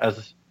over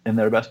as in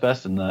their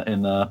best in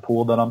the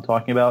pool that I'm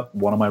talking about.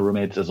 One of my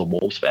roommates is a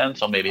Wolves fan,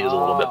 so maybe he's a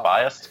little bit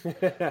biased,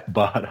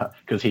 but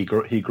because he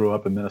grew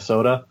up in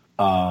Minnesota.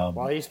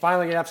 Well, he's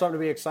finally gonna have something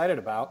to be excited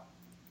about.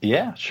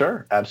 Yeah,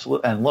 sure,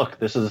 absolutely. And look,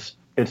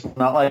 it's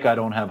not like I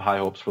don't have high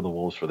hopes for the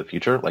Wolves for the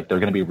future. Like, they're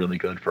going to be really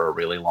good for a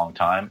really long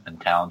time, and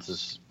Towns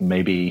is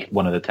maybe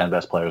one of the 10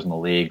 best players in the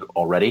league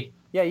already.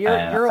 Yeah,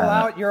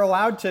 you're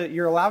allowed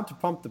to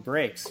pump the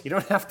brakes. You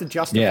don't have to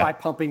justify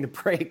pumping the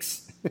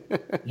brakes.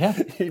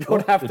 Yeah, you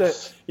don't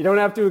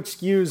have to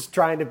excuse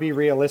trying to be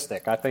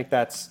realistic. I think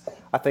that's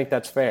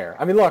fair.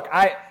 I mean, look,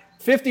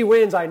 50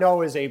 wins I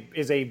know is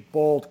a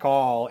bold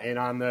call, and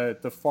on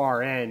the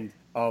far end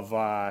of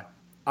it,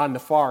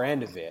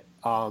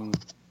 all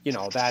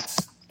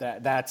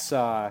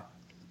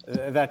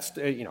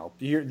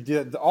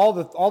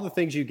the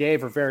things you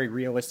gave are very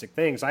realistic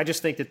things. I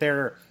just think that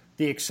they're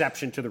the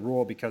exception to the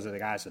rule because of the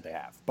guys that they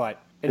have.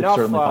 But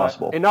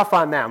enough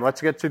on them. Let's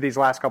get to these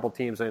last couple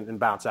teams and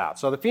bounce out.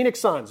 So the Phoenix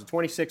Suns,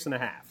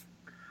 26.5.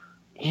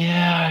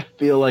 Yeah, I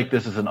feel like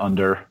this is an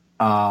under.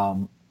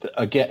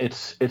 Again,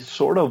 it's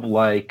sort of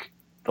like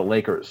the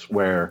Lakers,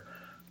 where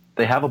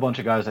they have a bunch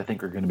of guys I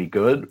think are going to be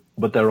good,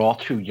 but they're all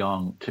too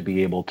young to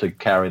be able to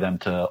carry them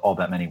to all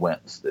that many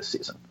wins this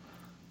season.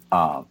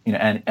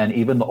 And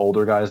even the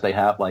older guys they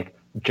have, like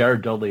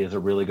Jared Dudley is a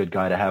really good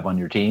guy to have on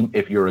your team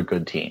if you're a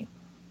good team.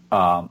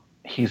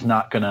 He's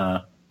not going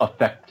to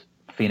affect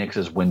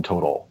Phoenix's win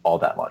total all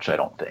that much, I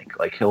don't think.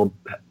 Like, he'll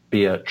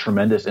be a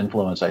tremendous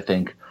influence, I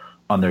think,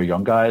 on their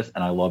young guys,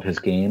 and I love his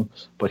game,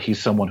 but he's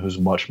someone who's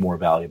much more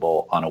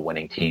valuable on a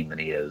winning team than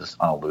he is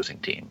on a losing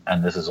team,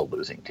 and this is a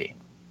losing team.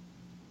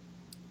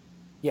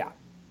 Yeah.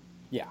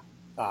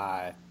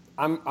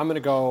 I'm gonna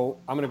go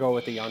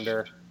with the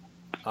under.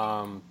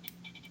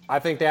 I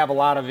think they have a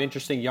lot of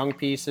interesting young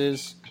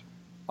pieces,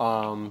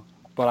 but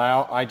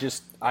I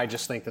just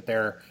think that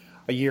they're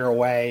a year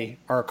away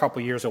or a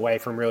couple years away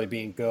from really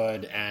being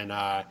good.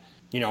 And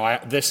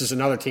this is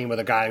another team with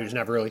a guy who's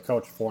never really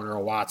coached before,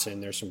 Earl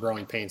Watson. There's some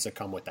growing pains that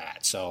come with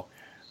that. So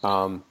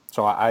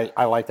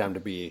I like them to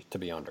be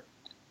under.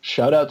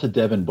 Shout out to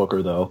Devin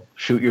Booker, though.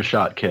 Shoot your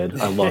shot, kid.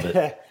 I love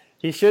it.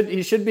 He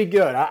should be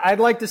good. I'd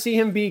like to see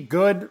him be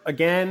good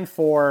again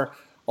for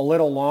a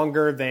little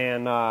longer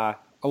than the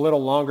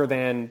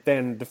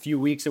few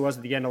weeks it was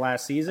at the end of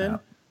last season. Yeah.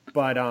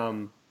 But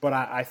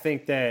I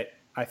think that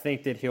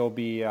he'll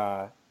be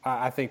a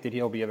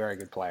very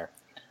good player.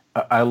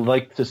 I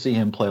like to see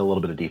him play a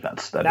little bit of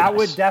defense. That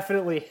would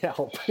definitely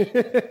help.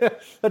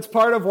 That's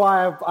part of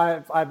why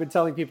I've been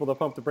telling people to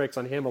pump the brakes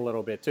on him a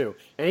little bit too.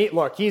 And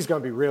he's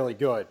going to be really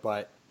good,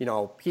 but he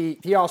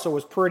also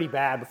was pretty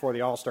bad before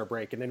the All-Star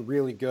break, and then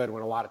really good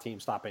when a lot of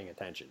teams stopped paying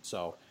attention.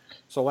 So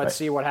let's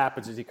see what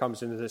happens as he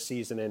comes into this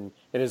season and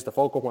it is the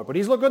focal point. But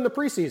he's looked good in the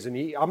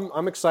preseason.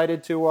 I'm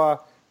excited to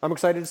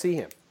see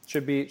him.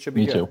 Should be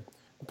Me good. Too.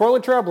 The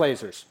Portland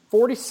Trailblazers,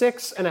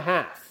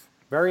 46.5.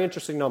 Very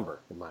interesting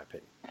number, in my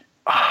opinion.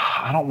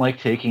 I don't like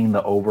taking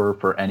the over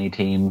for any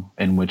team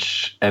in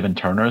which Evan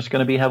Turner is going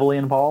to be heavily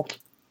involved.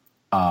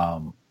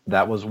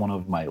 That was one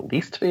of my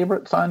least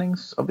favorite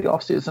signings of the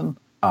offseason.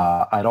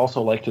 I'd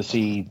also like to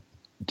see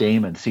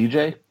Dame and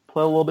CJ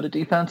play a little bit of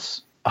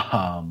defense.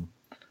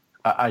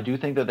 I do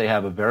think that they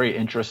have a very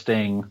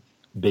interesting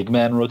big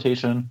man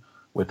rotation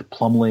with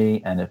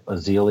Plumlee, and if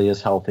Ezeli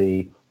is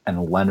healthy,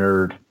 and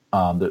Leonard.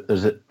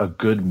 There's a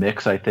good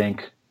mix, I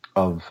think,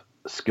 of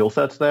skill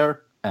sets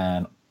there,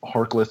 and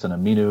Harkless and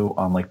Aminu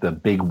on like the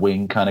big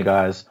wing kind of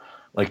guys.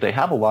 Like, they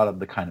have a lot of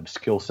the kind of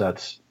skill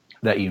sets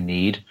that you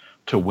need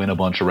to win a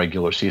bunch of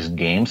regular season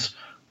games.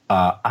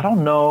 I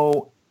don't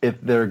know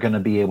if they're going to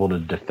be able to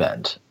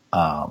defend.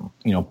 Barring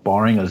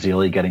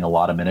Ezeli getting a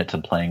lot of minutes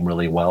and playing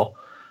really well,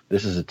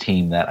 this is a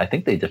team that I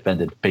think they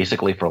defended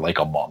basically for like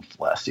a month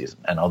last season.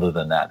 And other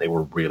than that, they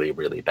were really,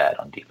 really bad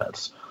on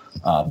defense.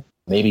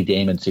 Maybe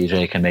Dame and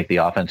CJ can make the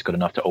offense good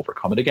enough to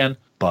overcome it again,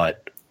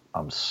 but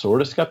I'm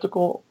sort of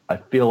skeptical. I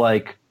feel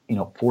like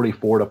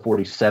 44 to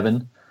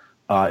 47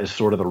 is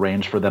sort of the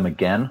range for them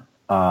again.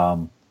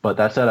 But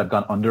that said, I've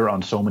gone under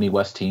on so many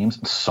West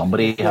teams.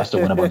 Somebody has to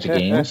win a bunch of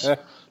games.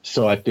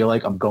 So I feel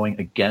like I'm going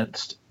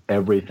against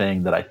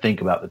everything that I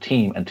think about the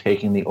team and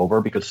taking the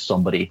over because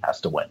somebody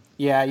has to win.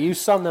 Yeah, you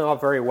summed them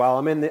up very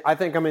well. I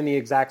think I'm in the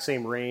exact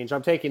same range.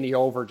 I'm taking the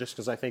over just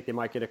because I think they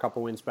might get a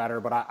couple wins better,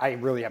 but I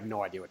really have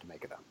no idea what to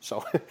make of them.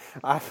 So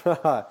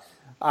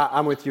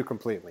I'm with you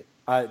completely.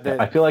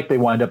 I feel like they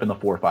wind up in the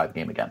 4-5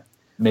 game again.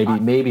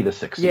 Maybe the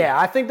 6. Yeah,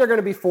 I think they're going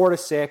to be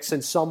 4-6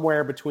 and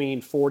somewhere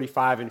between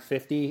 45 and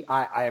 50.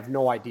 I have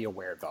no idea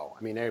where, though.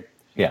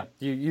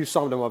 You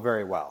summed them up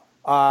very well.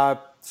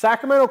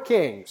 Sacramento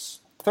Kings,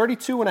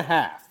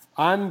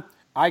 32.5.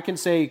 I can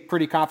say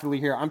pretty confidently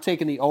here, I'm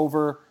taking the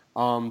over,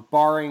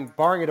 barring a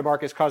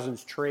DeMarcus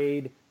Cousins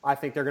trade. I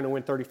think they're going to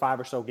win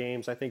 35 or so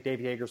games. I think Dave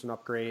Yeager's an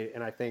upgrade,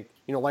 and I think,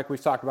 like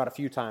we've talked about a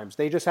few times,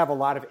 they just have a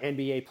lot of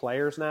NBA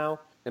players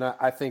now, and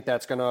I think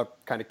that's going to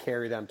kind of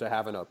carry them to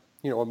having a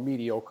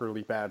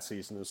mediocrely bad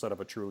season instead of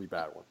a truly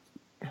bad one.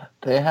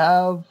 They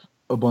have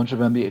a bunch of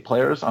NBA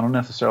players. I don't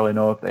necessarily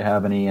know if they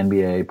have any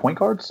NBA point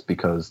guards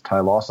because Ty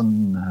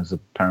Lawson has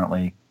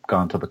apparently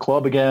gone to the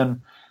club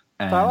again.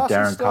 And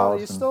Darren Collison.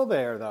 He's still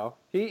there, though.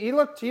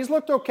 He's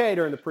looked okay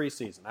during the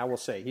preseason, I will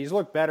say. He's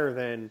looked better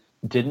than...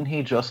 Didn't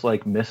he just,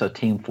 miss a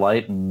team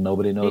flight and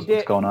nobody knows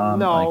what's going on?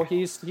 No,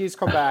 he's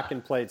come back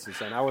and played since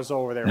then. I was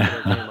over there for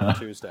their game on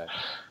Tuesday.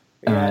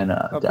 And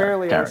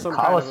apparently Darren some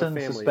Collison kind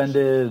of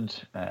suspended.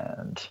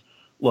 And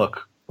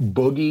look,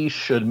 Boogie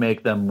should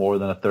make them more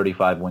than a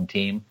 35-win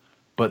team,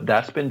 but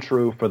that's been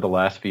true for the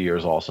last few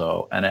years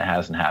also, and it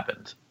hasn't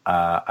happened.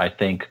 I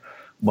think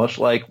much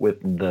like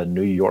with the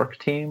New York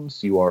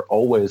teams, you are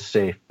always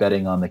safe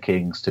betting on the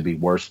Kings to be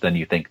worse than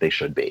you think they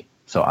should be.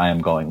 So I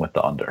am going with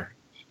the under.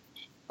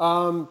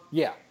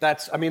 Yeah,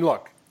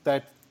 look,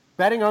 that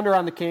betting under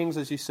on the Kings,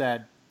 as you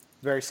said,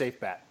 very safe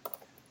bet.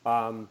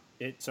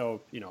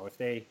 If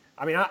they,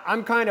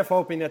 I'm kind of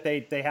hoping that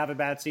they have a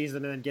bad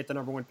season and then get the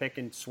number one pick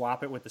and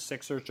swap it with the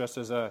Sixers just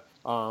as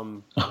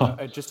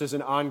just as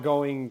an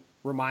ongoing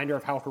reminder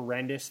of how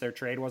horrendous their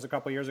trade was a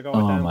couple years ago with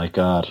them. Oh my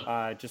God!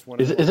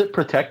 Is it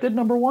protected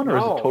number one or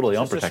is it totally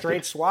unprotected? It's a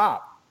straight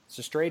swap. It's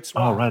a straight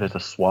swap. Oh right, it's a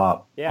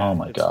swap. Yeah. Oh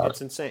my God!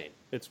 It's insane.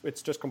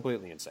 It's just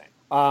completely insane.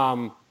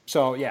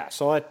 So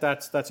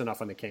that's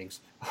enough on the Kings.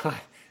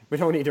 We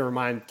don't need to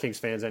remind Kings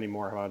fans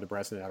anymore how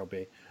depressing that'll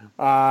be.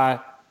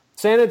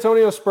 San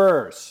Antonio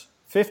Spurs,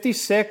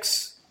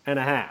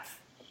 56.5.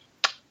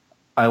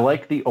 I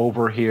like the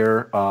over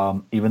here,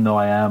 even though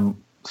I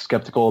am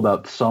skeptical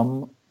about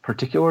some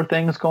particular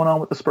things going on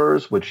with the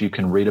Spurs, which you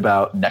can read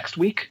about next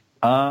week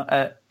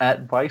at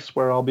Vice,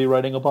 where I'll be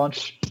writing a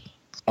bunch.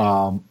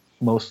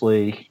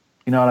 Mostly,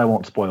 you know what, I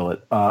won't spoil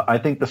it. I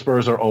think the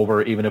Spurs are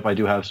over, even if I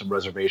do have some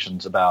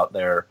reservations about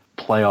their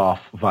playoff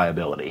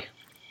viability.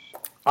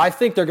 I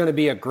think they're going to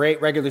be a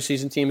great regular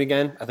season team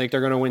again. I think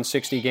they're going to win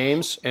 60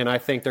 games, and I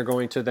think they're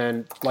going to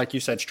then, like you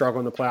said, struggle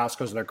in the playoffs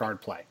because of their guard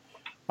play.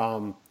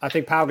 I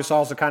think Pau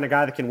Gasol's the kind of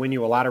guy that can win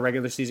you a lot of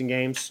regular season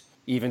games,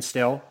 even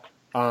still.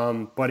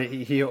 But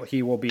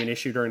he will be an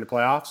issue during the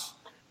playoffs,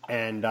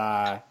 and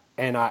I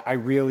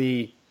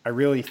really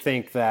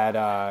think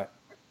that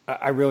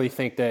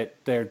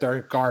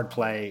their guard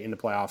play in the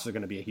playoffs is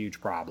going to be a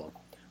huge problem.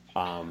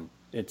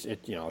 It's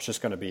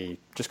just going to be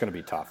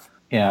tough.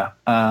 Yeah,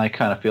 I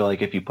kind of feel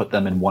like if you put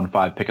them in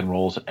 1-5 pick and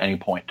rolls at any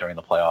point during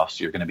the playoffs,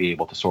 you're going to be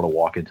able to sort of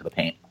walk into the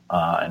paint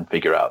and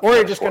figure out. Or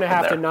you're just going to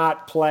have to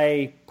not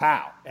play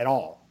Pau at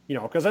all,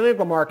 because I think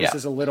LaMarcus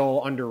is a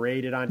little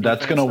underrated on defense.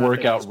 That's going to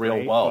work out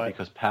real well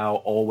because Pau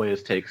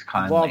always takes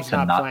kindly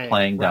to not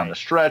playing down the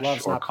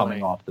stretch or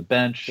coming off the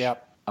bench.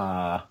 Yep.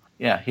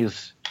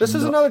 This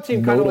is another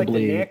team kind of like the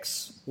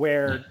Knicks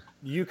where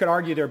you could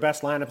argue their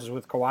best lineup is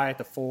with Kawhi at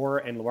the 4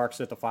 and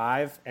LaMarcus at the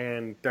 5,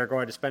 and they're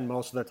going to spend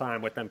most of the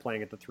time with them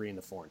playing at the 3 and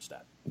the 4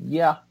 instead.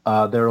 Yeah,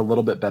 they're a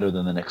little bit better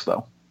than the Knicks,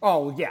 though.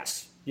 Oh,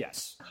 yes.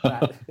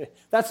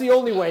 That's the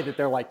only way that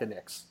they're like the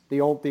Knicks,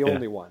 the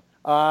only one.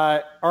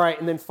 All right,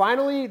 and then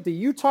finally, the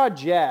Utah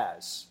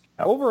Jazz,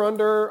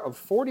 over-under of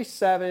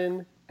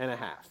 47.5.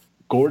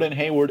 Gordon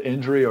Hayward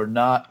injury or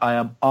not, I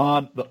am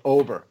on the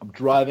over. I'm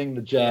driving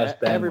the Jazz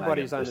bandwagon.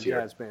 Everybody's on the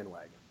Jazz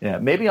bandwagon. Yeah,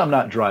 maybe I'm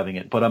not driving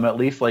it, but I'm at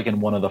least like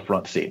in one of the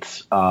front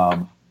seats.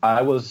 I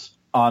was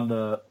on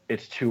the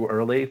it's too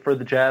early for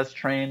the Jazz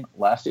train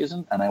last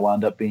season, and I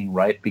wound up being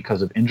right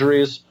because of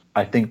injuries.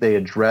 I think they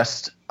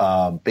addressed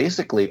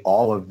basically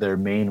all of their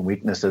main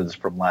weaknesses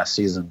from last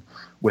season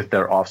with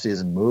their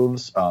offseason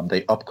moves.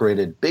 They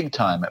upgraded big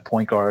time at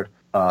point guard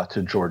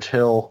to George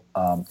Hill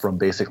from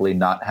basically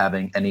not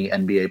having any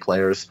NBA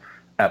players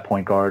at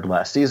point guard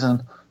last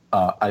season.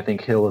 I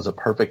think Hill is a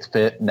perfect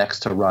fit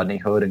next to Rodney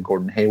Hood and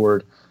Gordon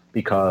Hayward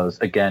because,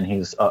 again,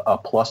 he's a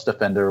plus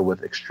defender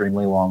with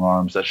extremely long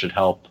arms that should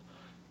help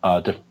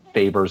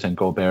Favors and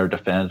Gobert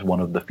defend, one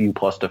of the few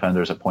plus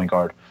defenders at point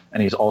guard.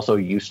 And he's also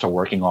used to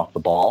working off the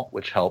ball,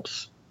 which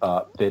helps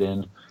fit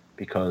in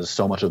because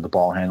so much of the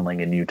ball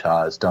handling in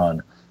Utah is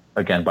done,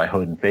 again, by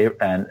Hood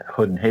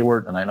and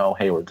Hayward. And I know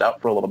Hayward's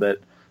out for a little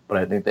bit, but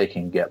I think they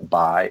can get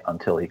by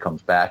until he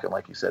comes back. And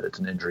like you said, it's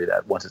an injury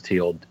that once it's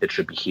healed, it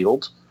should be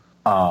healed.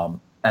 And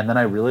then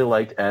I really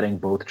liked adding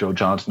both Joe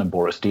Johnson and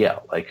Boris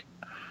Diaw. Like,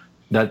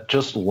 that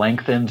just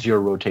lengthens your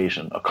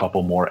rotation a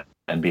couple more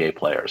NBA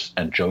players.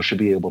 And Joe should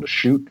be able to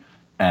shoot,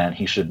 and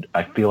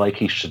I feel like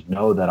he should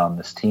know that on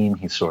this team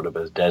he's sort of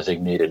a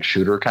designated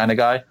shooter kind of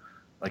guy,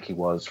 like he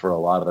was for a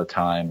lot of the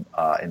time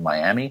in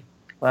Miami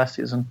last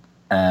season.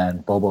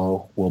 And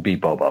Bobo will be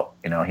Bobo.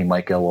 He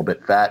might get a little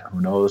bit fat,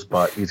 who knows,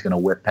 but he's going to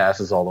whip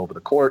passes all over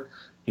the court.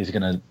 He's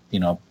going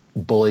to,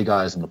 bully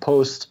guys in the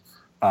post.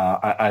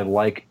 I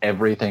like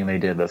everything they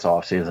did this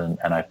offseason,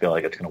 and I feel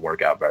like it's going to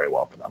work out very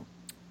well for them.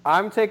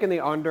 I'm taking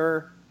the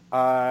under.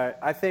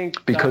 I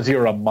think because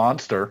you're a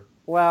monster.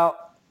 Well,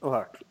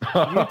 look,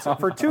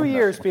 for 2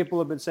 years, people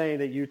have been saying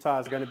that Utah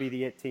is going to be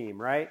the it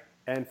team, right?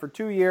 And for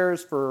 2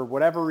 years, for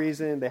whatever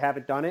reason, they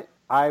haven't done it.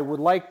 I would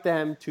like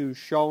them to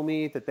show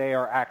me that they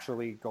are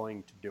actually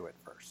going to do it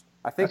first.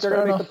 I think they're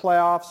going to make the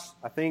playoffs.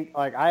 I think,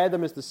 I had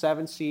them as the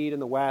 7th seed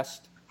in the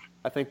West.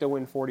 I think they'll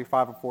win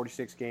 45 or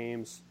 46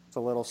 games. It's a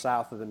little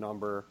south of the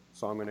number,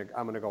 so I'm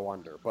gonna go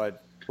under.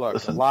 But look,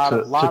 listen, a lot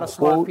of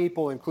smart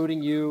people,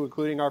 including you,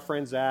 including our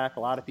friend Zach. A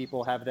lot of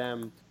people have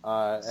them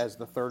as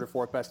the 3rd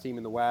or 4th best team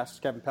in the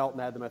West. Kevin Pelton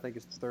had them, I think,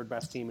 as the 3rd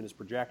best team in his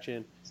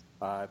projection.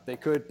 They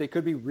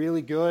could be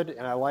really good,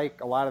 and I like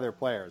a lot of their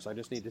players. I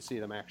just need to see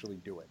them actually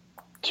do it.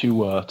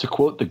 To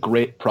quote the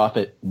great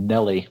prophet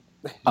Nelly,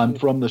 I'm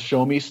from the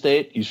show me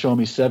state. You show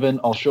me 7,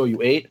 I'll show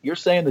you 8. You're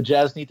saying the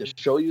Jazz need to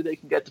show you they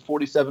can get to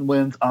 47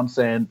 wins. I'm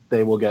saying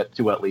they will get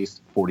to at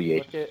least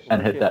 48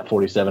 and hit that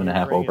 47 and a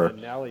half over. A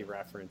Nelly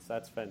reference.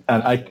 That's fantastic.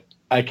 And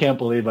I can't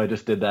believe I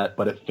just did that,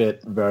 but it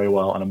fit very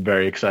well, and I'm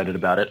very excited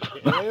about it.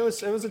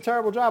 It was a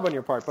terrible job on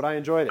your part, but I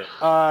enjoyed it.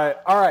 All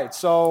right,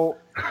 so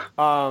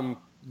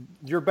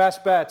your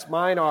best bets,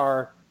 mine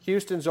are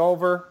Houston's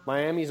over,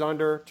 Miami's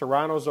under,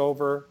 Toronto's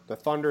over, the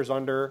Thunder's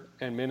under,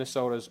 and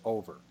Minnesota's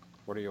over.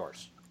 What are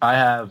yours? I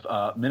have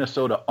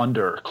Minnesota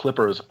under,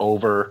 Clippers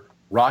over,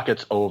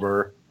 Rockets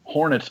over,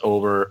 Hornets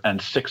over, and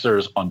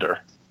Sixers under.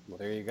 Well,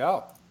 there you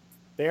go.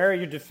 There are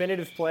your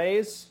definitive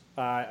plays.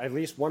 At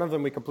least one of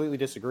them we completely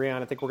disagree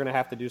on. I think we're going to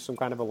have to do some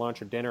kind of a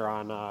lunch or dinner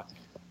on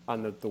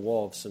the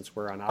Wolves since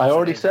we're on. I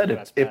already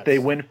said if they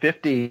win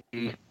 50,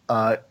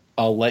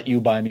 I'll let you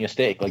buy me a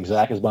steak. Like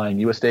Zach is buying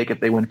you a steak if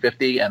they win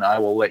 50, and I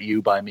will let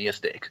you buy me a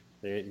steak.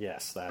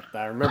 Yes,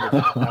 I remember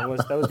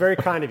that. That was very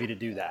kind of you to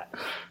do that.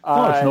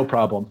 No, it's no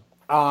problem.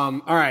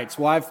 All right,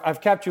 so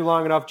I've kept you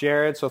long enough,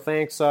 Jared. So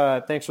thanks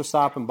for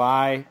stopping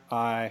by.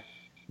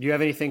 Do you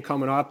have anything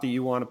coming up that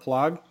you want to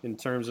plug in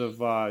terms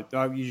of? I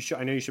know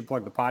you should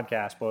plug the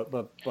podcast,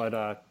 but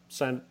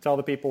tell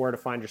the people where to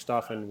find your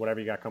stuff and whatever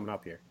you got coming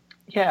up here.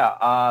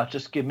 Yeah,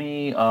 just give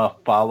me a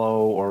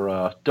follow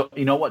or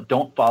you know what?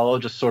 Don't follow.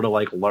 Just sort of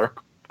like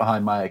lurk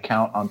behind my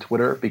account on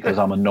Twitter because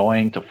I'm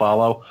annoying to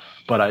follow.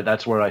 But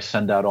that's where I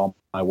send out all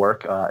my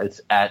work.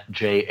 It's at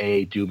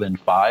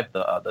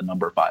JADubin5, the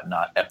number 5,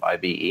 not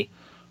FIVE.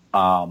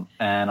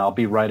 And I'll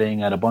be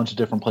writing at a bunch of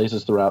different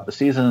places throughout the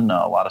season.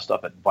 A lot of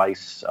stuff at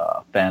Vice,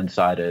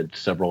 Fansided,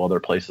 several other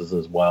places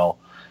as well.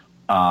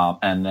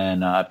 And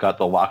then I've got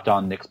the Locked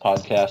On Knicks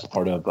podcast,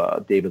 part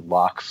of David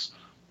Locke's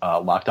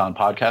Locked On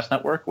Podcast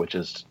Network, which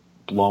is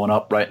blowing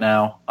up right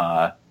now.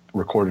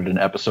 Recorded an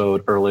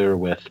episode earlier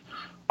with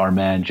our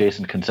man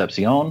Jason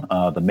Concepcion,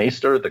 the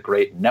Maester, the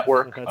great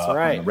network. That's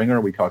right. On The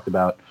Ringer, we talked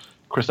about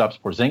Kristaps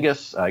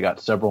Porzingis. I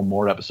got several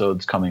more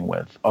episodes coming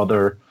with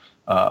other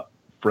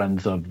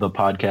friends of the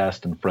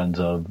podcast and friends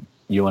of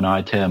you and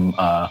I, Tim,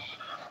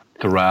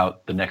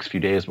 throughout the next few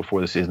days before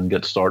the season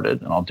gets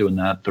started. And I'll doing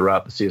that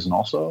throughout the season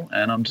also.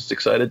 And I'm just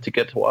excited to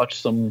get to watch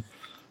some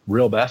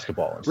real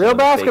basketball. Real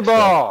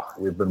basketball.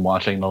 We've been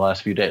watching the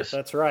last few days.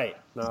 That's right.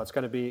 No, it's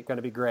going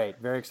to be great.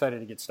 Very excited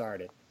to get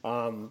started.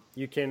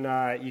 You can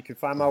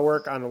find my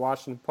work on the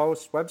Washington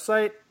Post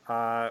website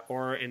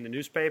or in the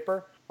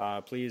newspaper.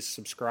 Please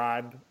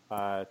subscribe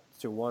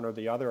to one or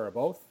the other or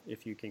both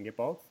if you can get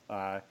both.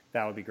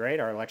 That would be great.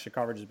 Our election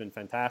coverage has been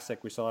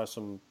fantastic. We still have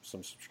some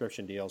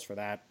subscription deals for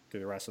that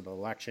through the rest of the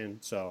election.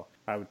 So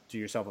I would do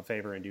yourself a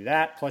favor and do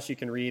that. Plus, you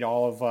can read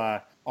all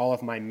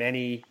of my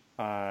many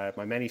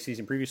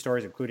season preview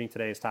stories, including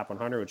today's Top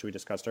 100, which we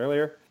discussed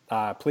earlier.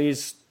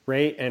 Please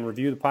rate and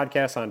review the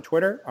podcast on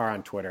iTunes,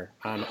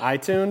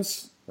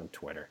 on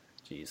Twitter.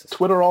 Jesus.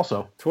 Twitter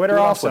also. Twitter.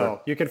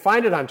 You can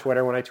find it on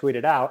Twitter when I tweet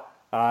it out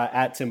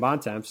at Tim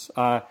Bontemps.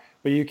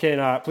 But you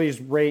can please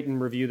rate and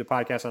review the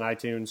podcast on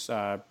iTunes.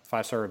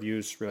 5-star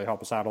reviews really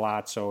help us out a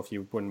lot. So if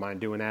you wouldn't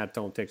mind doing that,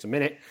 don't take a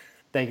minute.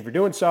 Thank you for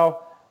doing so.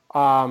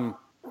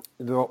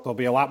 There'll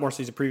be a lot more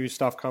season preview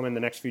stuff coming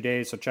the next few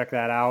days, so check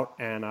that out.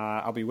 And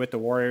I'll be with the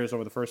Warriors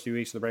over the first few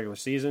weeks of the regular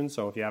season.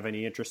 So if you have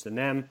any interest in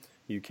them,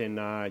 you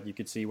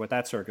can see what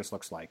that circus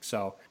looks like.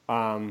 So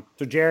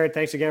Jared,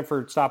 thanks again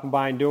for stopping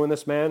by and doing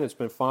this, man. It's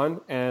been fun.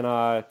 And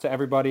to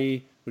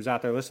everybody who's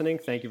out there listening,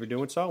 thank you for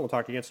doing so. We'll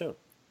talk to you again soon.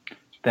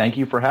 Thank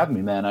you for having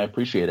me, man. I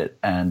appreciate it.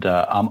 And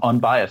I'm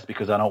unbiased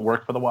because I don't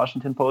work for the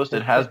Washington Post.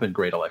 It has been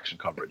great election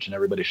coverage, and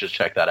everybody should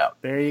check that out.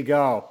 There you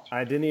go.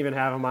 I didn't even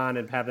have him on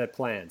and have that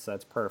planned, so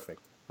that's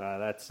perfect.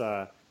 That's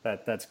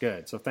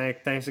good. So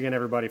thanks again,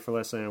 everybody, for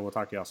listening, and we'll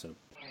talk to y'all soon.